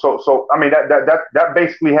I mean that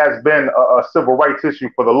basically has been a civil rights issue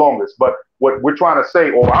for the longest. But what we're trying to say,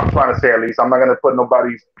 or I'm trying to say at least, I'm not going to put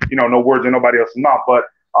nobody's no words in nobody else's mouth. But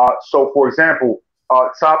so for example.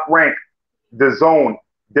 Top Rank, The Zone,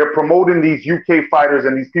 they're promoting these UK fighters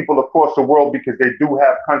and these people across the world because they do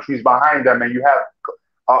have countries behind them, and you have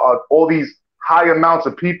all these high amounts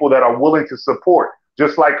of people that are willing to support,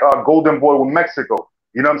 just like Golden Boy with Mexico.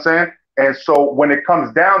 You know what I'm saying? And so when it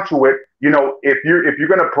comes down to it, if you're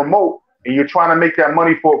going to promote and you're trying to make that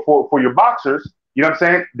money for your boxers, you know what I'm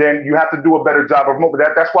saying? Then you have to do a better job of promoting.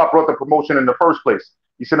 That's why I brought the promotion in the first place.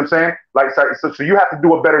 You see what I'm saying? Like, so you have to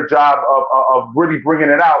do a better job of really bringing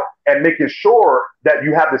it out and making sure that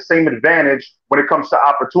you have the same advantage when it comes to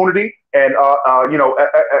opportunity and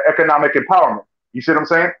economic empowerment. You see what I'm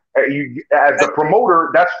saying? As the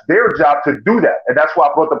promoter, that's their job to do that, and that's why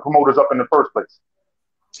I brought the promoters up in the first place.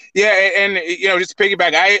 Yeah, and just to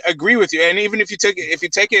piggyback, I agree with you. And even if you take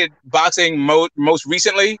it boxing most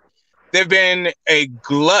recently, there've been a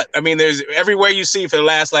glut. I mean, there's everywhere you see for the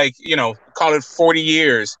last call it 40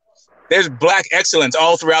 years, there's black excellence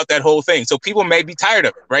all throughout that whole thing. So people may be tired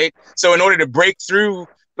of it, right? So in order to break through,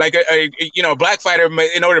 like a black fighter,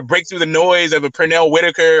 in order to break through the noise of a Pernell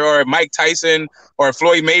Whitaker or a Mike Tyson or a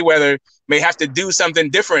Floyd Mayweather, may have to do something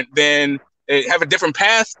different than have a different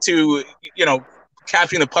path to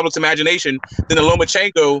capturing the public's imagination than the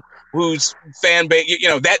Lomachenko, whose fan base,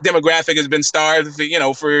 that demographic has been starved,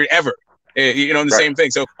 forever. The same thing.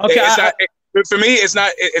 So for me, it's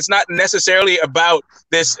not necessarily about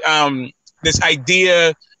this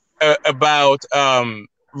idea about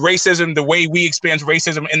racism, the way we experience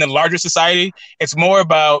racism in the larger society. It's more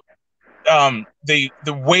about the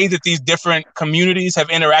way that these different communities have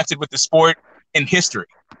interacted with the sport in history.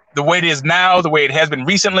 The way it is now, the way it has been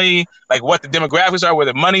recently, like what the demographics are, where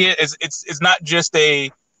the money is. It's not just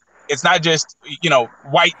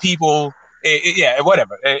white people.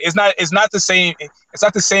 Whatever. It's not the same. It's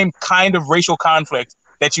not the same kind of racial conflict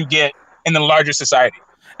that you get in the larger society.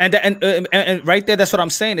 And right there, that's what I'm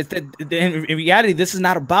saying. Is that in reality, this is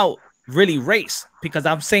not about really race, because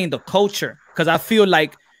I'm saying the culture. Because I feel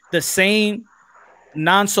like the same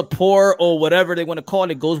non-support or whatever they want to call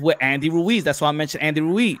it goes with Andy Ruiz. That's why I mentioned Andy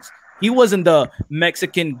Ruiz. He wasn't the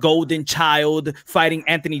Mexican golden child fighting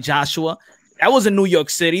Anthony Joshua. That was in New York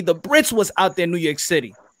City. The Brits was out there in New York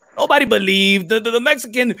City. Nobody believed. The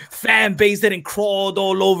Mexican fan base didn't crawl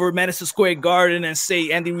all over Madison Square Garden and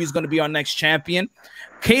say Andy Ruiz is going to be our next champion.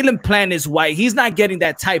 Caleb Plant is white. He's not getting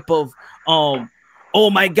that type of, oh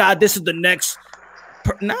my God, this is the next.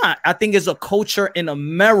 Nah, I think it's a culture in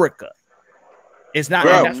America. It's not.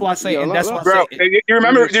 That's what I'm saying. That's what I'm saying. Do you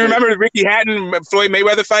remember the Ricky Hatton Floyd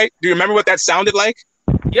Mayweather fight? Do you remember what that sounded like?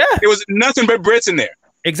 Yeah, it was nothing but Brits in there.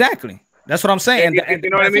 Exactly. That's what I'm saying. And you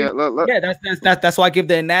know what I mean? Yeah, that's why I give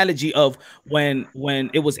the analogy of when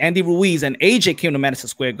it was Andy Ruiz and AJ came to Madison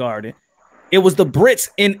Square Garden. It was the Brits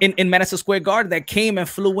in Madison Square Garden that came and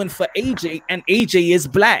flew in for AJ, and AJ is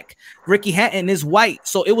black. Ricky Hatton is white.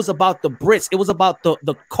 So it was about the Brits. It was about the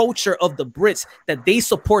culture of the Brits, that they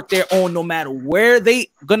support their own no matter where they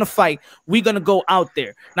gonna fight. We're gonna go out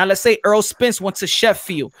there. Now let's say Earl Spence went to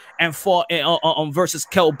Sheffield and fought versus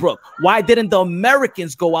Kell Brook. Why didn't the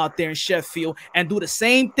Americans go out there in Sheffield and do the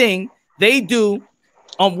same thing they do?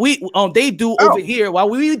 Over here. Why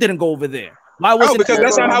we didn't go over there? Because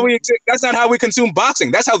that's not how we consume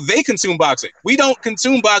boxing. That's how they consume boxing. We don't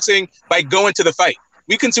consume boxing by going to the fight.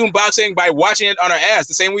 We consume boxing by watching it on our ass.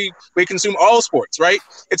 The same way we consume all sports, right?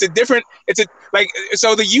 So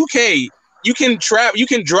the UK, you can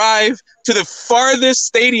drive to the farthest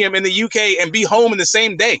stadium in the UK and be home in the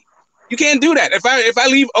same day. You can't do that. If I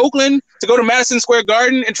leave Oakland to go to Madison Square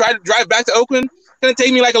Garden and try to drive back to Oakland, it's gonna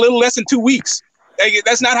take me like a little less than 2 weeks. Like,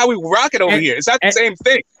 that's not how we rock it over here. It's not the same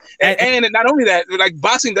thing. And not only that, like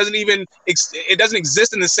boxing doesn't even it doesn't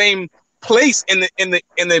exist in the same place in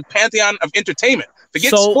the pantheon of entertainment.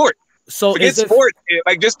 Forget sport. Forget sport.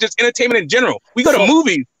 Like just entertainment in general. We go to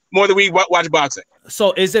movies more than we watch boxing.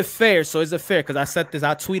 So is it fair? Because I said this,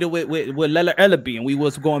 I tweeted with Lela Ellaby, and we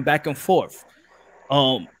was going back and forth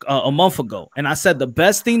a month ago, and I said the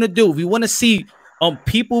best thing to do if you want to see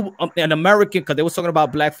people in American, because they were talking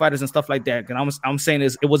about black fighters and stuff like that, and I'm saying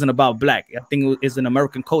it wasn't about black. I think it's an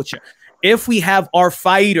American culture. If we have our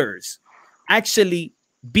fighters actually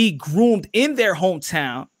be groomed in their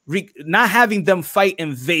hometown, not having them fight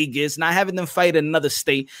in Vegas, not having them fight in another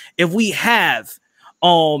state. If we have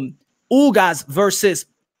Ugas versus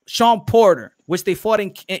Sean Porter, which they fought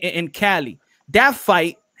in Cali, that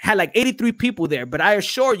fight had like 83 people there. But I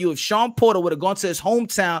assure you, if Sean Porter would have gone to his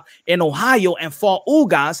hometown in Ohio and fought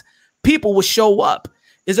Ugas, people would show up.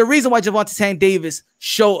 There's a reason why Gervonta Tank Davis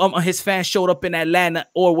his fans showed up in Atlanta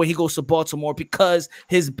or when he goes to Baltimore, because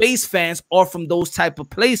his base fans are from those type of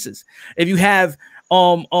places. If you have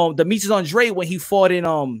Demetrius Andre, when he fought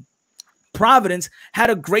in Providence, had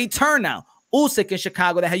a great turnout. Usyk in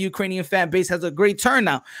Chicago, that had Ukrainian fan base, has a great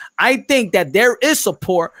turnout. I think that there is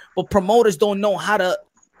support, but promoters don't know how to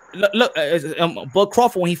look. Bud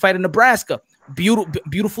Crawford, when he fight in Nebraska,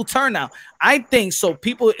 beautiful turnout. I think so.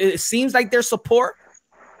 People, it seems like there's support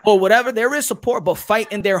or whatever. There is support, but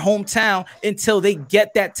fight in their hometown until they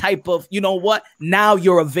get that type of, you know what? Now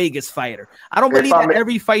you're a Vegas fighter. I don't believe that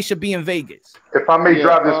every fight should be in Vegas. If I may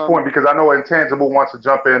drive this point, because I know Intangible wants to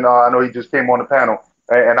jump in. I know he just came on the panel.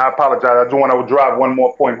 And I apologize. I just want to drive one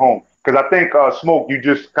more point home, because I think, Smoke, you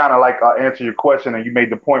just kind of like answer your question, and you made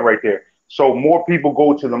the point right there. So more people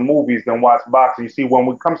go to the movies than watch boxing. You see, when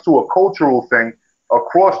it comes to a cultural thing,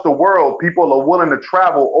 across the world, people are willing to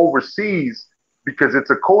travel overseas because it's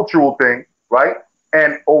a cultural thing, right?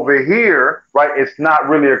 And over here, right, it's not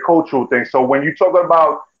really a cultural thing. So when you talk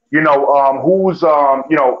about, who's,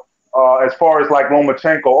 as far as like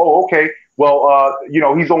Lomachenko, oh, okay. Well,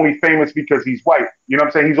 he's only famous because he's white. You know what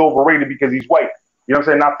I'm saying? He's overrated because he's white. You know what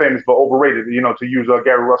I'm saying? Not famous, but overrated, to use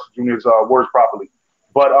Gary Russell Jr.'s words properly.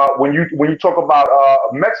 But when you talk about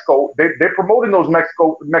Mexico, they're promoting those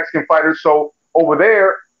Mexican fighters. So over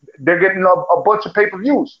there, they're getting a bunch of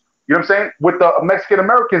pay-per-views. You know what I'm saying? With the Mexican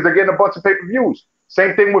Americans, they're getting a bunch of pay-per-views.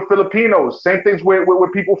 Same thing with Filipinos. Same things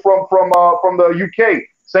with people from the UK.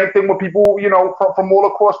 Same thing with people, from all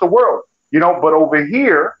across the world. But over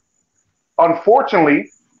here, unfortunately,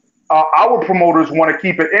 our promoters want to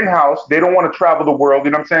keep it in-house. They don't want to travel the world.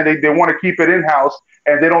 You know what I'm saying? They want to keep it in-house,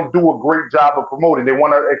 and they don't do a great job of promoting. They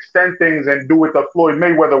want to extend things and do it the Floyd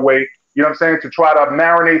Mayweather way, you know what I'm saying, to try to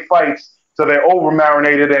marinate fights so they're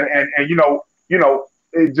over-marinated, and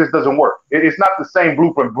it just doesn't work. It's not the same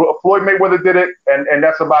blueprint. Floyd Mayweather did it, and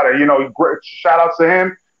that's about it. Shout out to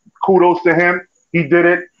him. Kudos to him. He did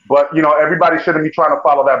it, but, everybody shouldn't be trying to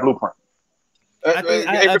follow that blueprint. Go ahead,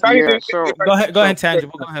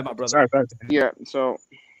 Tangible. Go ahead, my brother. Sorry. Yeah, so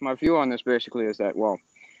my view on this basically is that,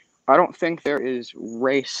 I don't think there is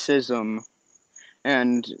racism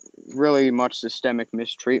and really much systemic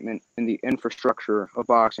mistreatment in the infrastructure of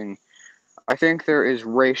boxing. I think there is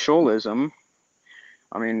racialism.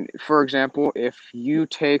 I mean, for example, if you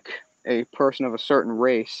take a person of a certain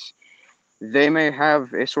race, they may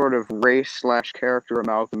have a sort of race/character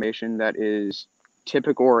amalgamation that is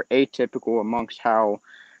typical or atypical amongst how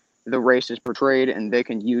the race is portrayed, and they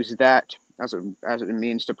can use that as a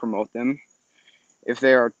means to promote them. If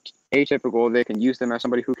they are atypical, they can use them as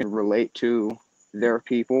somebody who can relate to their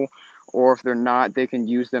people, or if they're not, they can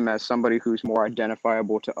use them as somebody who's more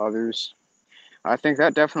identifiable to others. I think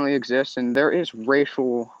that definitely exists, and there is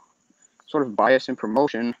racial sort of bias in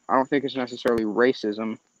promotion. I don't think it's necessarily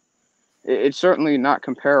racism. It's certainly not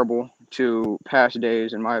comparable to past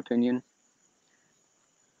days, in my opinion.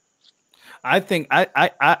 I think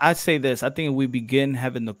I say this. I think we begin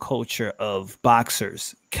having the culture of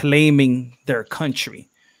boxers claiming their country,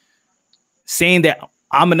 saying that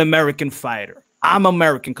I'm an American fighter. I'm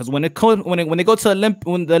American, because when they go to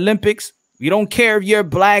the Olympics, we don't care if you're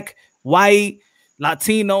black, white,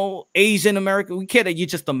 Latino, Asian American. We care that you're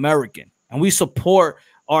just American, and we support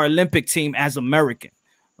our Olympic team as American.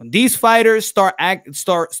 When these fighters start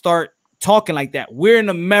talking like that, we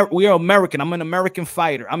are American. I'm an American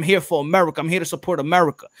fighter. I'm here for America. I'm here to support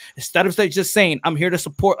America. Instead of just saying I'm here to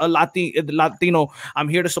support a Latino, I'm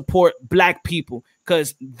here to support black people,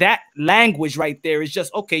 because that language right there is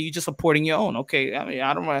just okay. You're just supporting your own. Okay, I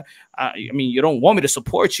mean, you don't want me to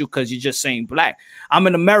support you because you're just saying black. I'm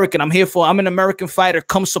an American. I'm an American fighter.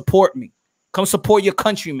 Come support me. Come support your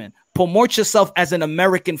countrymen. Promote yourself as an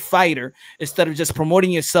American fighter instead of just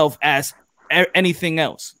promoting yourself as anything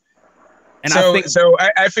else. And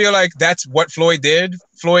I feel like that's what Floyd did.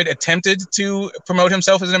 Floyd attempted to promote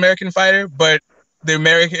himself as an American fighter, but the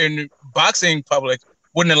American boxing public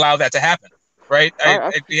wouldn't allow that to happen. Right?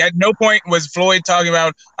 At no point was Floyd talking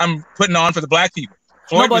about I'm putting on for the black people.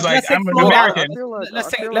 Floyd was like, I'm an American.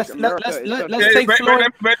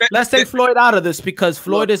 Let's take Floyd out of this because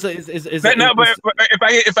Floyd is but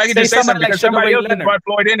if I could just say something, because somebody else brought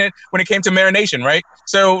Floyd in it when it came to marination, right?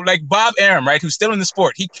 So like Bob Arum, right, who's still in the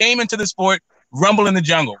sport, he came into the sport, Rumble in the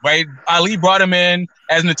Jungle, right? Ali brought him in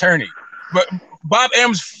as an attorney, but Bob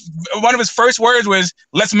Arum's one of his first words was,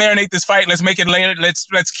 "Let's marinate this fight. Let's make it later.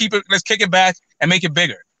 Let's kick it back and make it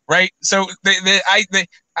bigger." Right. So I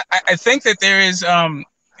think that there is I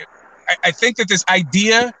think that this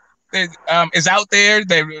idea that is out there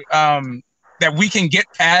that we can get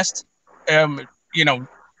past our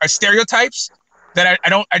stereotypes that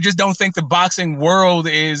I just don't think the boxing world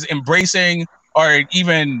is embracing or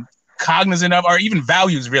even cognizant of or even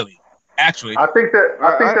values really. Actually, I think that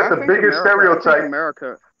the biggest stereotype. My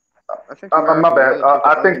bad.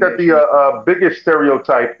 I think that the biggest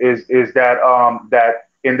stereotype is that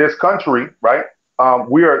in this country, right,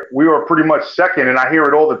 we are pretty much second, and I hear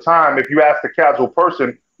it all the time. If you ask the casual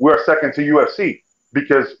person, we are second to UFC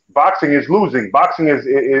because boxing is losing. Boxing is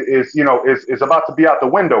about to be out the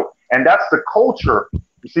window, and that's the culture.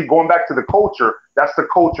 You see, going back to the culture, that's the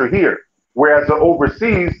culture here. Whereas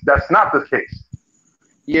overseas, that's not the case.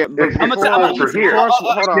 Yeah, but I'm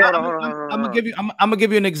gonna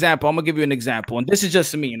give you an example. And this is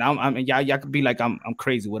just me. And y'all could be like I'm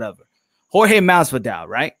crazy, whatever. Jorge Masvidal,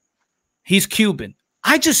 right? He's Cuban.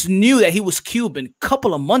 I just knew that he was Cuban a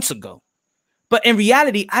couple of months ago, but in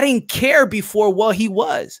reality, I didn't care before what he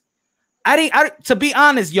was. To be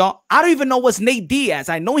honest, y'all, I don't even know what's Nate Diaz.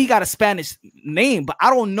 I know he got a Spanish name, but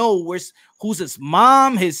I don't know who's his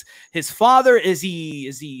mom, his father. Is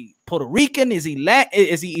he Puerto Rican? Is he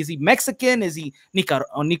Mexican? Is he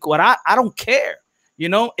Nicaragua? I don't care. You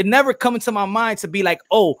know, it never come into my mind to be like,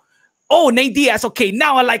 oh, Nate Diaz. Okay,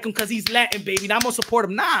 now I like him because he's Latin, baby. Now I'm gonna support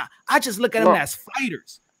him. Nah, I just look at him as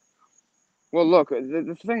fighters. Well, look,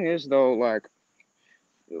 the thing is though, like,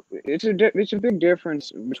 it's a big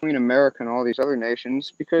difference between America and all these other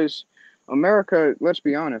nations because America, let's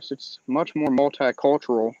be honest, it's much more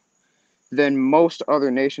multicultural than most other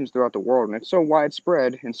nations throughout the world, and it's so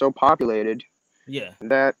widespread and so populated,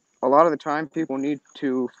 that a lot of the time people need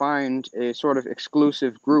to find a sort of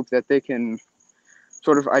exclusive group that they can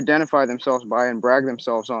sort of identify themselves by and brag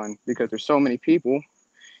themselves on because there's so many people.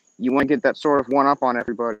 You want to get that sort of one up on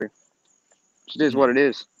everybody. It is what it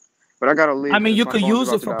is. But I gotta leave. I mean, you could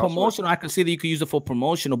use it for promotional. I can see that you could use it for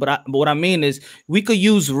promotional, but what I mean is we could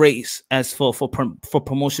use race as for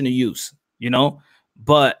promotional use, you know,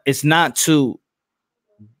 but it's not to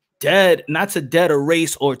dead a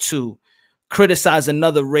race or to criticize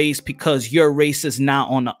another race because your race is now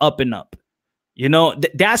on the up and up. You know,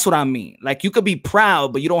 that's what I mean. Like, you could be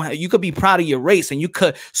proud, but you could be proud of your race and you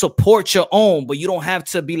could support your own, but you don't have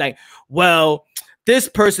to be like, well, this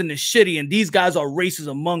person is shitty and these guys are racist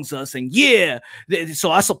amongst us. And yeah,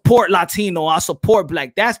 so I support Latino, I support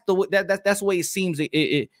black. That's the way it seems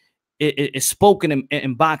it's spoken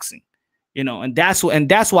in boxing, you know, and that's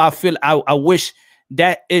why I feel I wish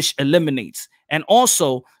that ish eliminates. And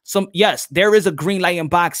also yes, there is a green light in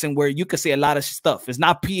boxing where you could say a lot of stuff. It's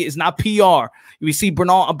not PR. We see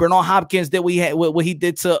Bernard Hopkins did what he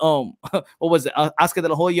did to what was it, Oscar de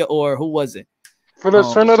la Hoya, or who was it? For the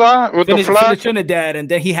Trinidad with the flag, Trinidad, and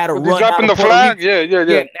then he had to run dropping the flag. Yeah.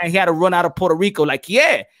 And he had to run out of Puerto Rico. Like,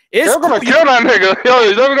 they're gonna kill that nigga.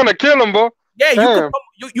 Yo, they're gonna kill him, bro. Yeah,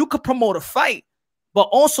 you could promote a fight, but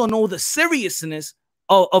also know the seriousness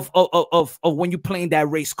of when you're playing that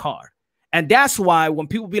race card. And that's why when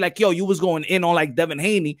people be like, yo, you was going in on like Devin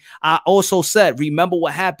Haney, I also said, remember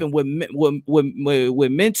what happened with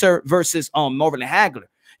Minter versus Marvin Hagler.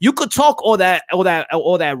 You could talk all that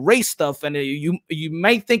race stuff, and you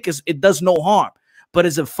might think it does no harm, but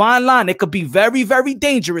it's a fine line. It could be very, very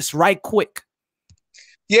dangerous right quick.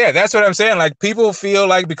 Yeah, that's what I'm saying. Like, people feel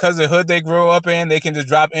like because the hood they grow up in, they can just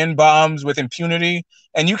drop N-bombs with impunity,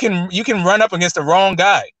 and you can run up against the wrong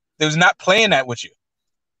guy who's not playing that with you.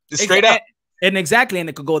 Just straight up. And exactly, and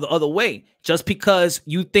it could go the other way. Just because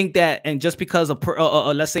you think that, and just because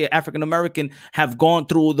let's say African American have gone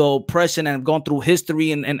through the oppression and have gone through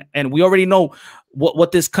history, and we already know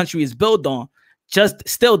what this country is built on, just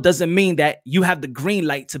still doesn't mean that you have the green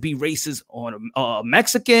light to be racist on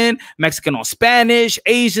Mexican on Spanish,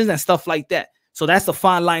 Asians, and stuff like that. So that's the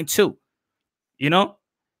fine line too, you know.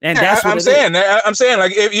 And that's what I'm saying,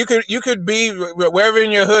 like, if you could be wherever in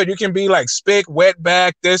your hood, you can be like spick,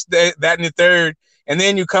 wetback, this, that, and the third, and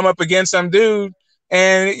then you come up against some dude,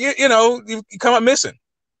 and you know you come up missing.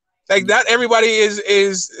 Like, not everybody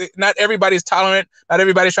is not everybody's tolerant. Not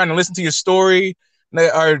everybody's trying to listen to your story,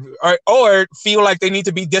 or feel like they need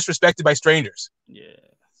to be disrespected by strangers.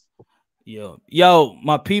 Yeah, yo,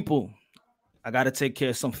 my people, I gotta take care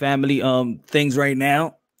of some family things right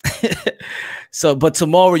now. So, but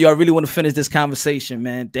tomorrow, y'all really want to finish this conversation,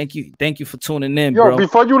 man. Thank you for tuning in, bro.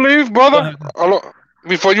 Before you leave, brother,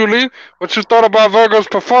 before you leave, what you thought about Virgo's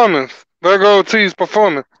performance? Virgo T's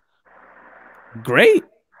performance? Great.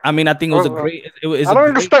 I mean, I think it was a great. I don't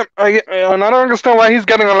understand. I don't understand why he's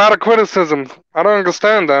getting a lot of criticism. I don't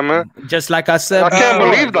understand that, man. Just like I said, I can't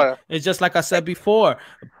believe that. It's just like I said before.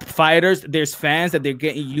 Fighters, there's fans that they're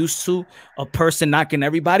getting used to a person knocking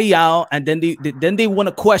everybody out, and then they want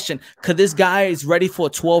to question: could this guy is ready for a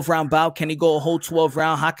 12-round bout? Can he go a whole 12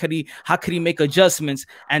 round? How could he make adjustments?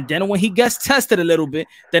 And then when he gets tested a little bit,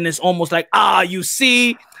 then it's almost like, you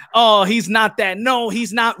see, he's not that. No,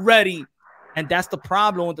 he's not ready. And that's the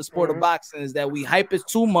problem with the sport of boxing, is that we hype it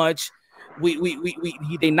too much.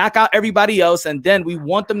 They knock out everybody else, and then we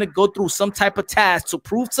want them to go through some type of task to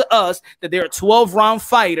prove to us that they're a 12-round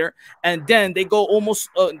fighter, and then they go almost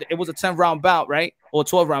it was a 10-round bout, right? Or a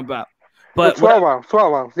 12-round bout. But 12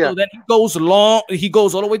 rounds, yeah. So then he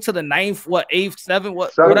goes all the way to the 9th, 8th,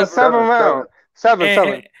 7th, seven round.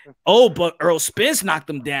 Seven. Oh, but Earl Spence knocked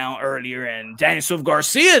him down earlier, and Daniel Swift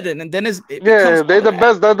Garcia they're the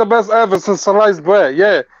best. They're the best ever since sliced bread.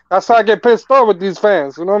 Yeah, that's why I get pissed off with these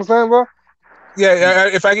fans. You know what I'm saying, bro? Yeah,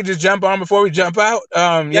 if I could just jump on before we jump out.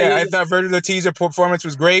 I thought Virgil Ortiz's performance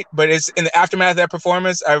was great, but it's in the aftermath of that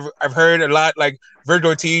performance, I've heard a lot like Virgil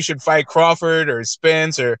Ortiz should fight Crawford or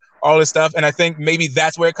Spence or all this stuff, and I think maybe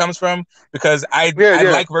that's where it comes from, because I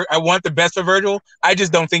want the best for Virgil. I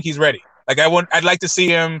just don't think he's ready. Like, I'd like to see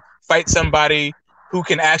him fight somebody who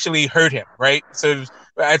can actually hurt him, right? So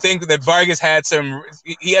I think that Vargas had some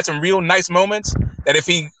real nice moments that if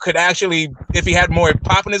he had more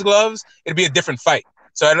pop in his gloves, it'd be a different fight.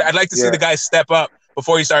 So I'd like to see the guy step up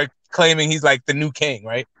before he starts claiming he's like the new king,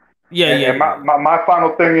 right? And my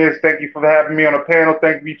final thing is, thank you for having me on the panel.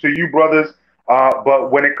 Thank you to you, brothers.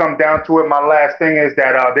 But when it comes down to it, my last thing is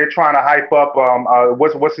that they're trying to hype up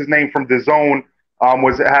what's his name from DAZN.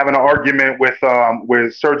 Was having an argument with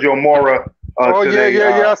Sergio Mora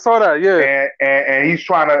today. I saw that. Yeah, and he's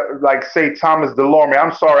trying to like say Thomas Delorme.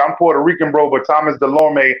 I'm sorry, I'm Puerto Rican, bro, but Thomas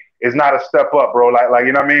Delorme is not a step up, bro. Like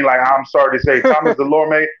you know what I mean? Like, I'm sorry to say, Thomas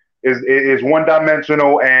Delorme is one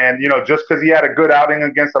dimensional, and you know, just because he had a good outing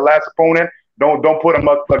against the last opponent, don't put him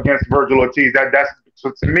up against Virgil Ortiz.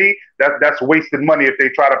 So to me, that's wasted money if they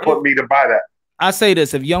try to put me to buy that. I say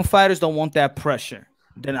this: if young fighters don't want that pressure,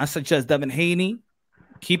 then I suggest Devin Haney.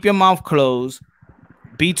 Keep your mouth closed.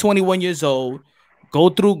 Be 21 years old.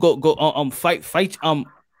 Go fight.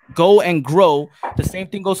 Go and grow. The same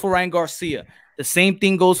thing goes for Ryan Garcia. The same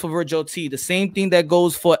thing goes for Virgil T. The same thing that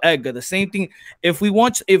goes for Edgar. The same thing. If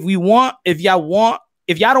y'all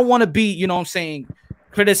don't want to be, you know what I'm saying,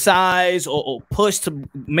 criticized or pushed to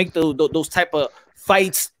make those type of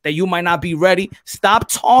fights that you might not be ready, stop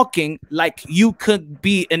talking like you could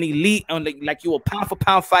be an elite and like you a pound for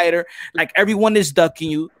pound fighter, like everyone is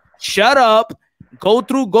ducking you. Shut up. Go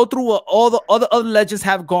through what all the other legends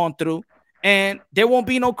have gone through, and there won't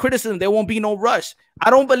be no criticism. There won't be no rush.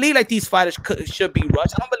 I don't believe like these fighters should be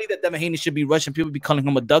rushed. I don't believe that Devin Haney should be rushed and people be calling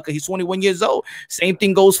him a ducker. He's 21 years old. Same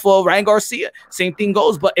thing goes for Ryan Garcia. Same thing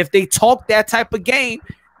goes. But if they talk that type of game,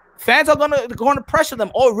 fans are gonna pressure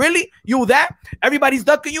them. Oh, really? You that? Everybody's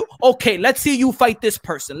ducking you? Okay, let's see you fight this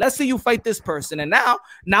person. Let's see you fight this person. And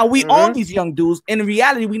now we on these young dudes. In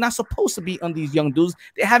reality, we're not supposed to be on these young dudes.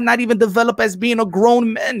 They have not even developed as being a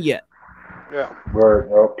grown man yet. Yeah. Word.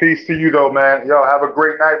 Well, peace to you though, man. Yo, have a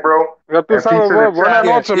great night, bro. Peace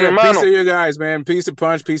to you guys, man. Peace to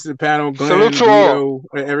Punch. Peace to the panel. Glenn, salute to all.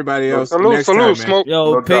 Everybody else. Salute, Next time, Smoke.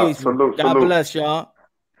 Yo, peace. God bless y'all.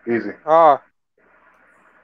 Easy.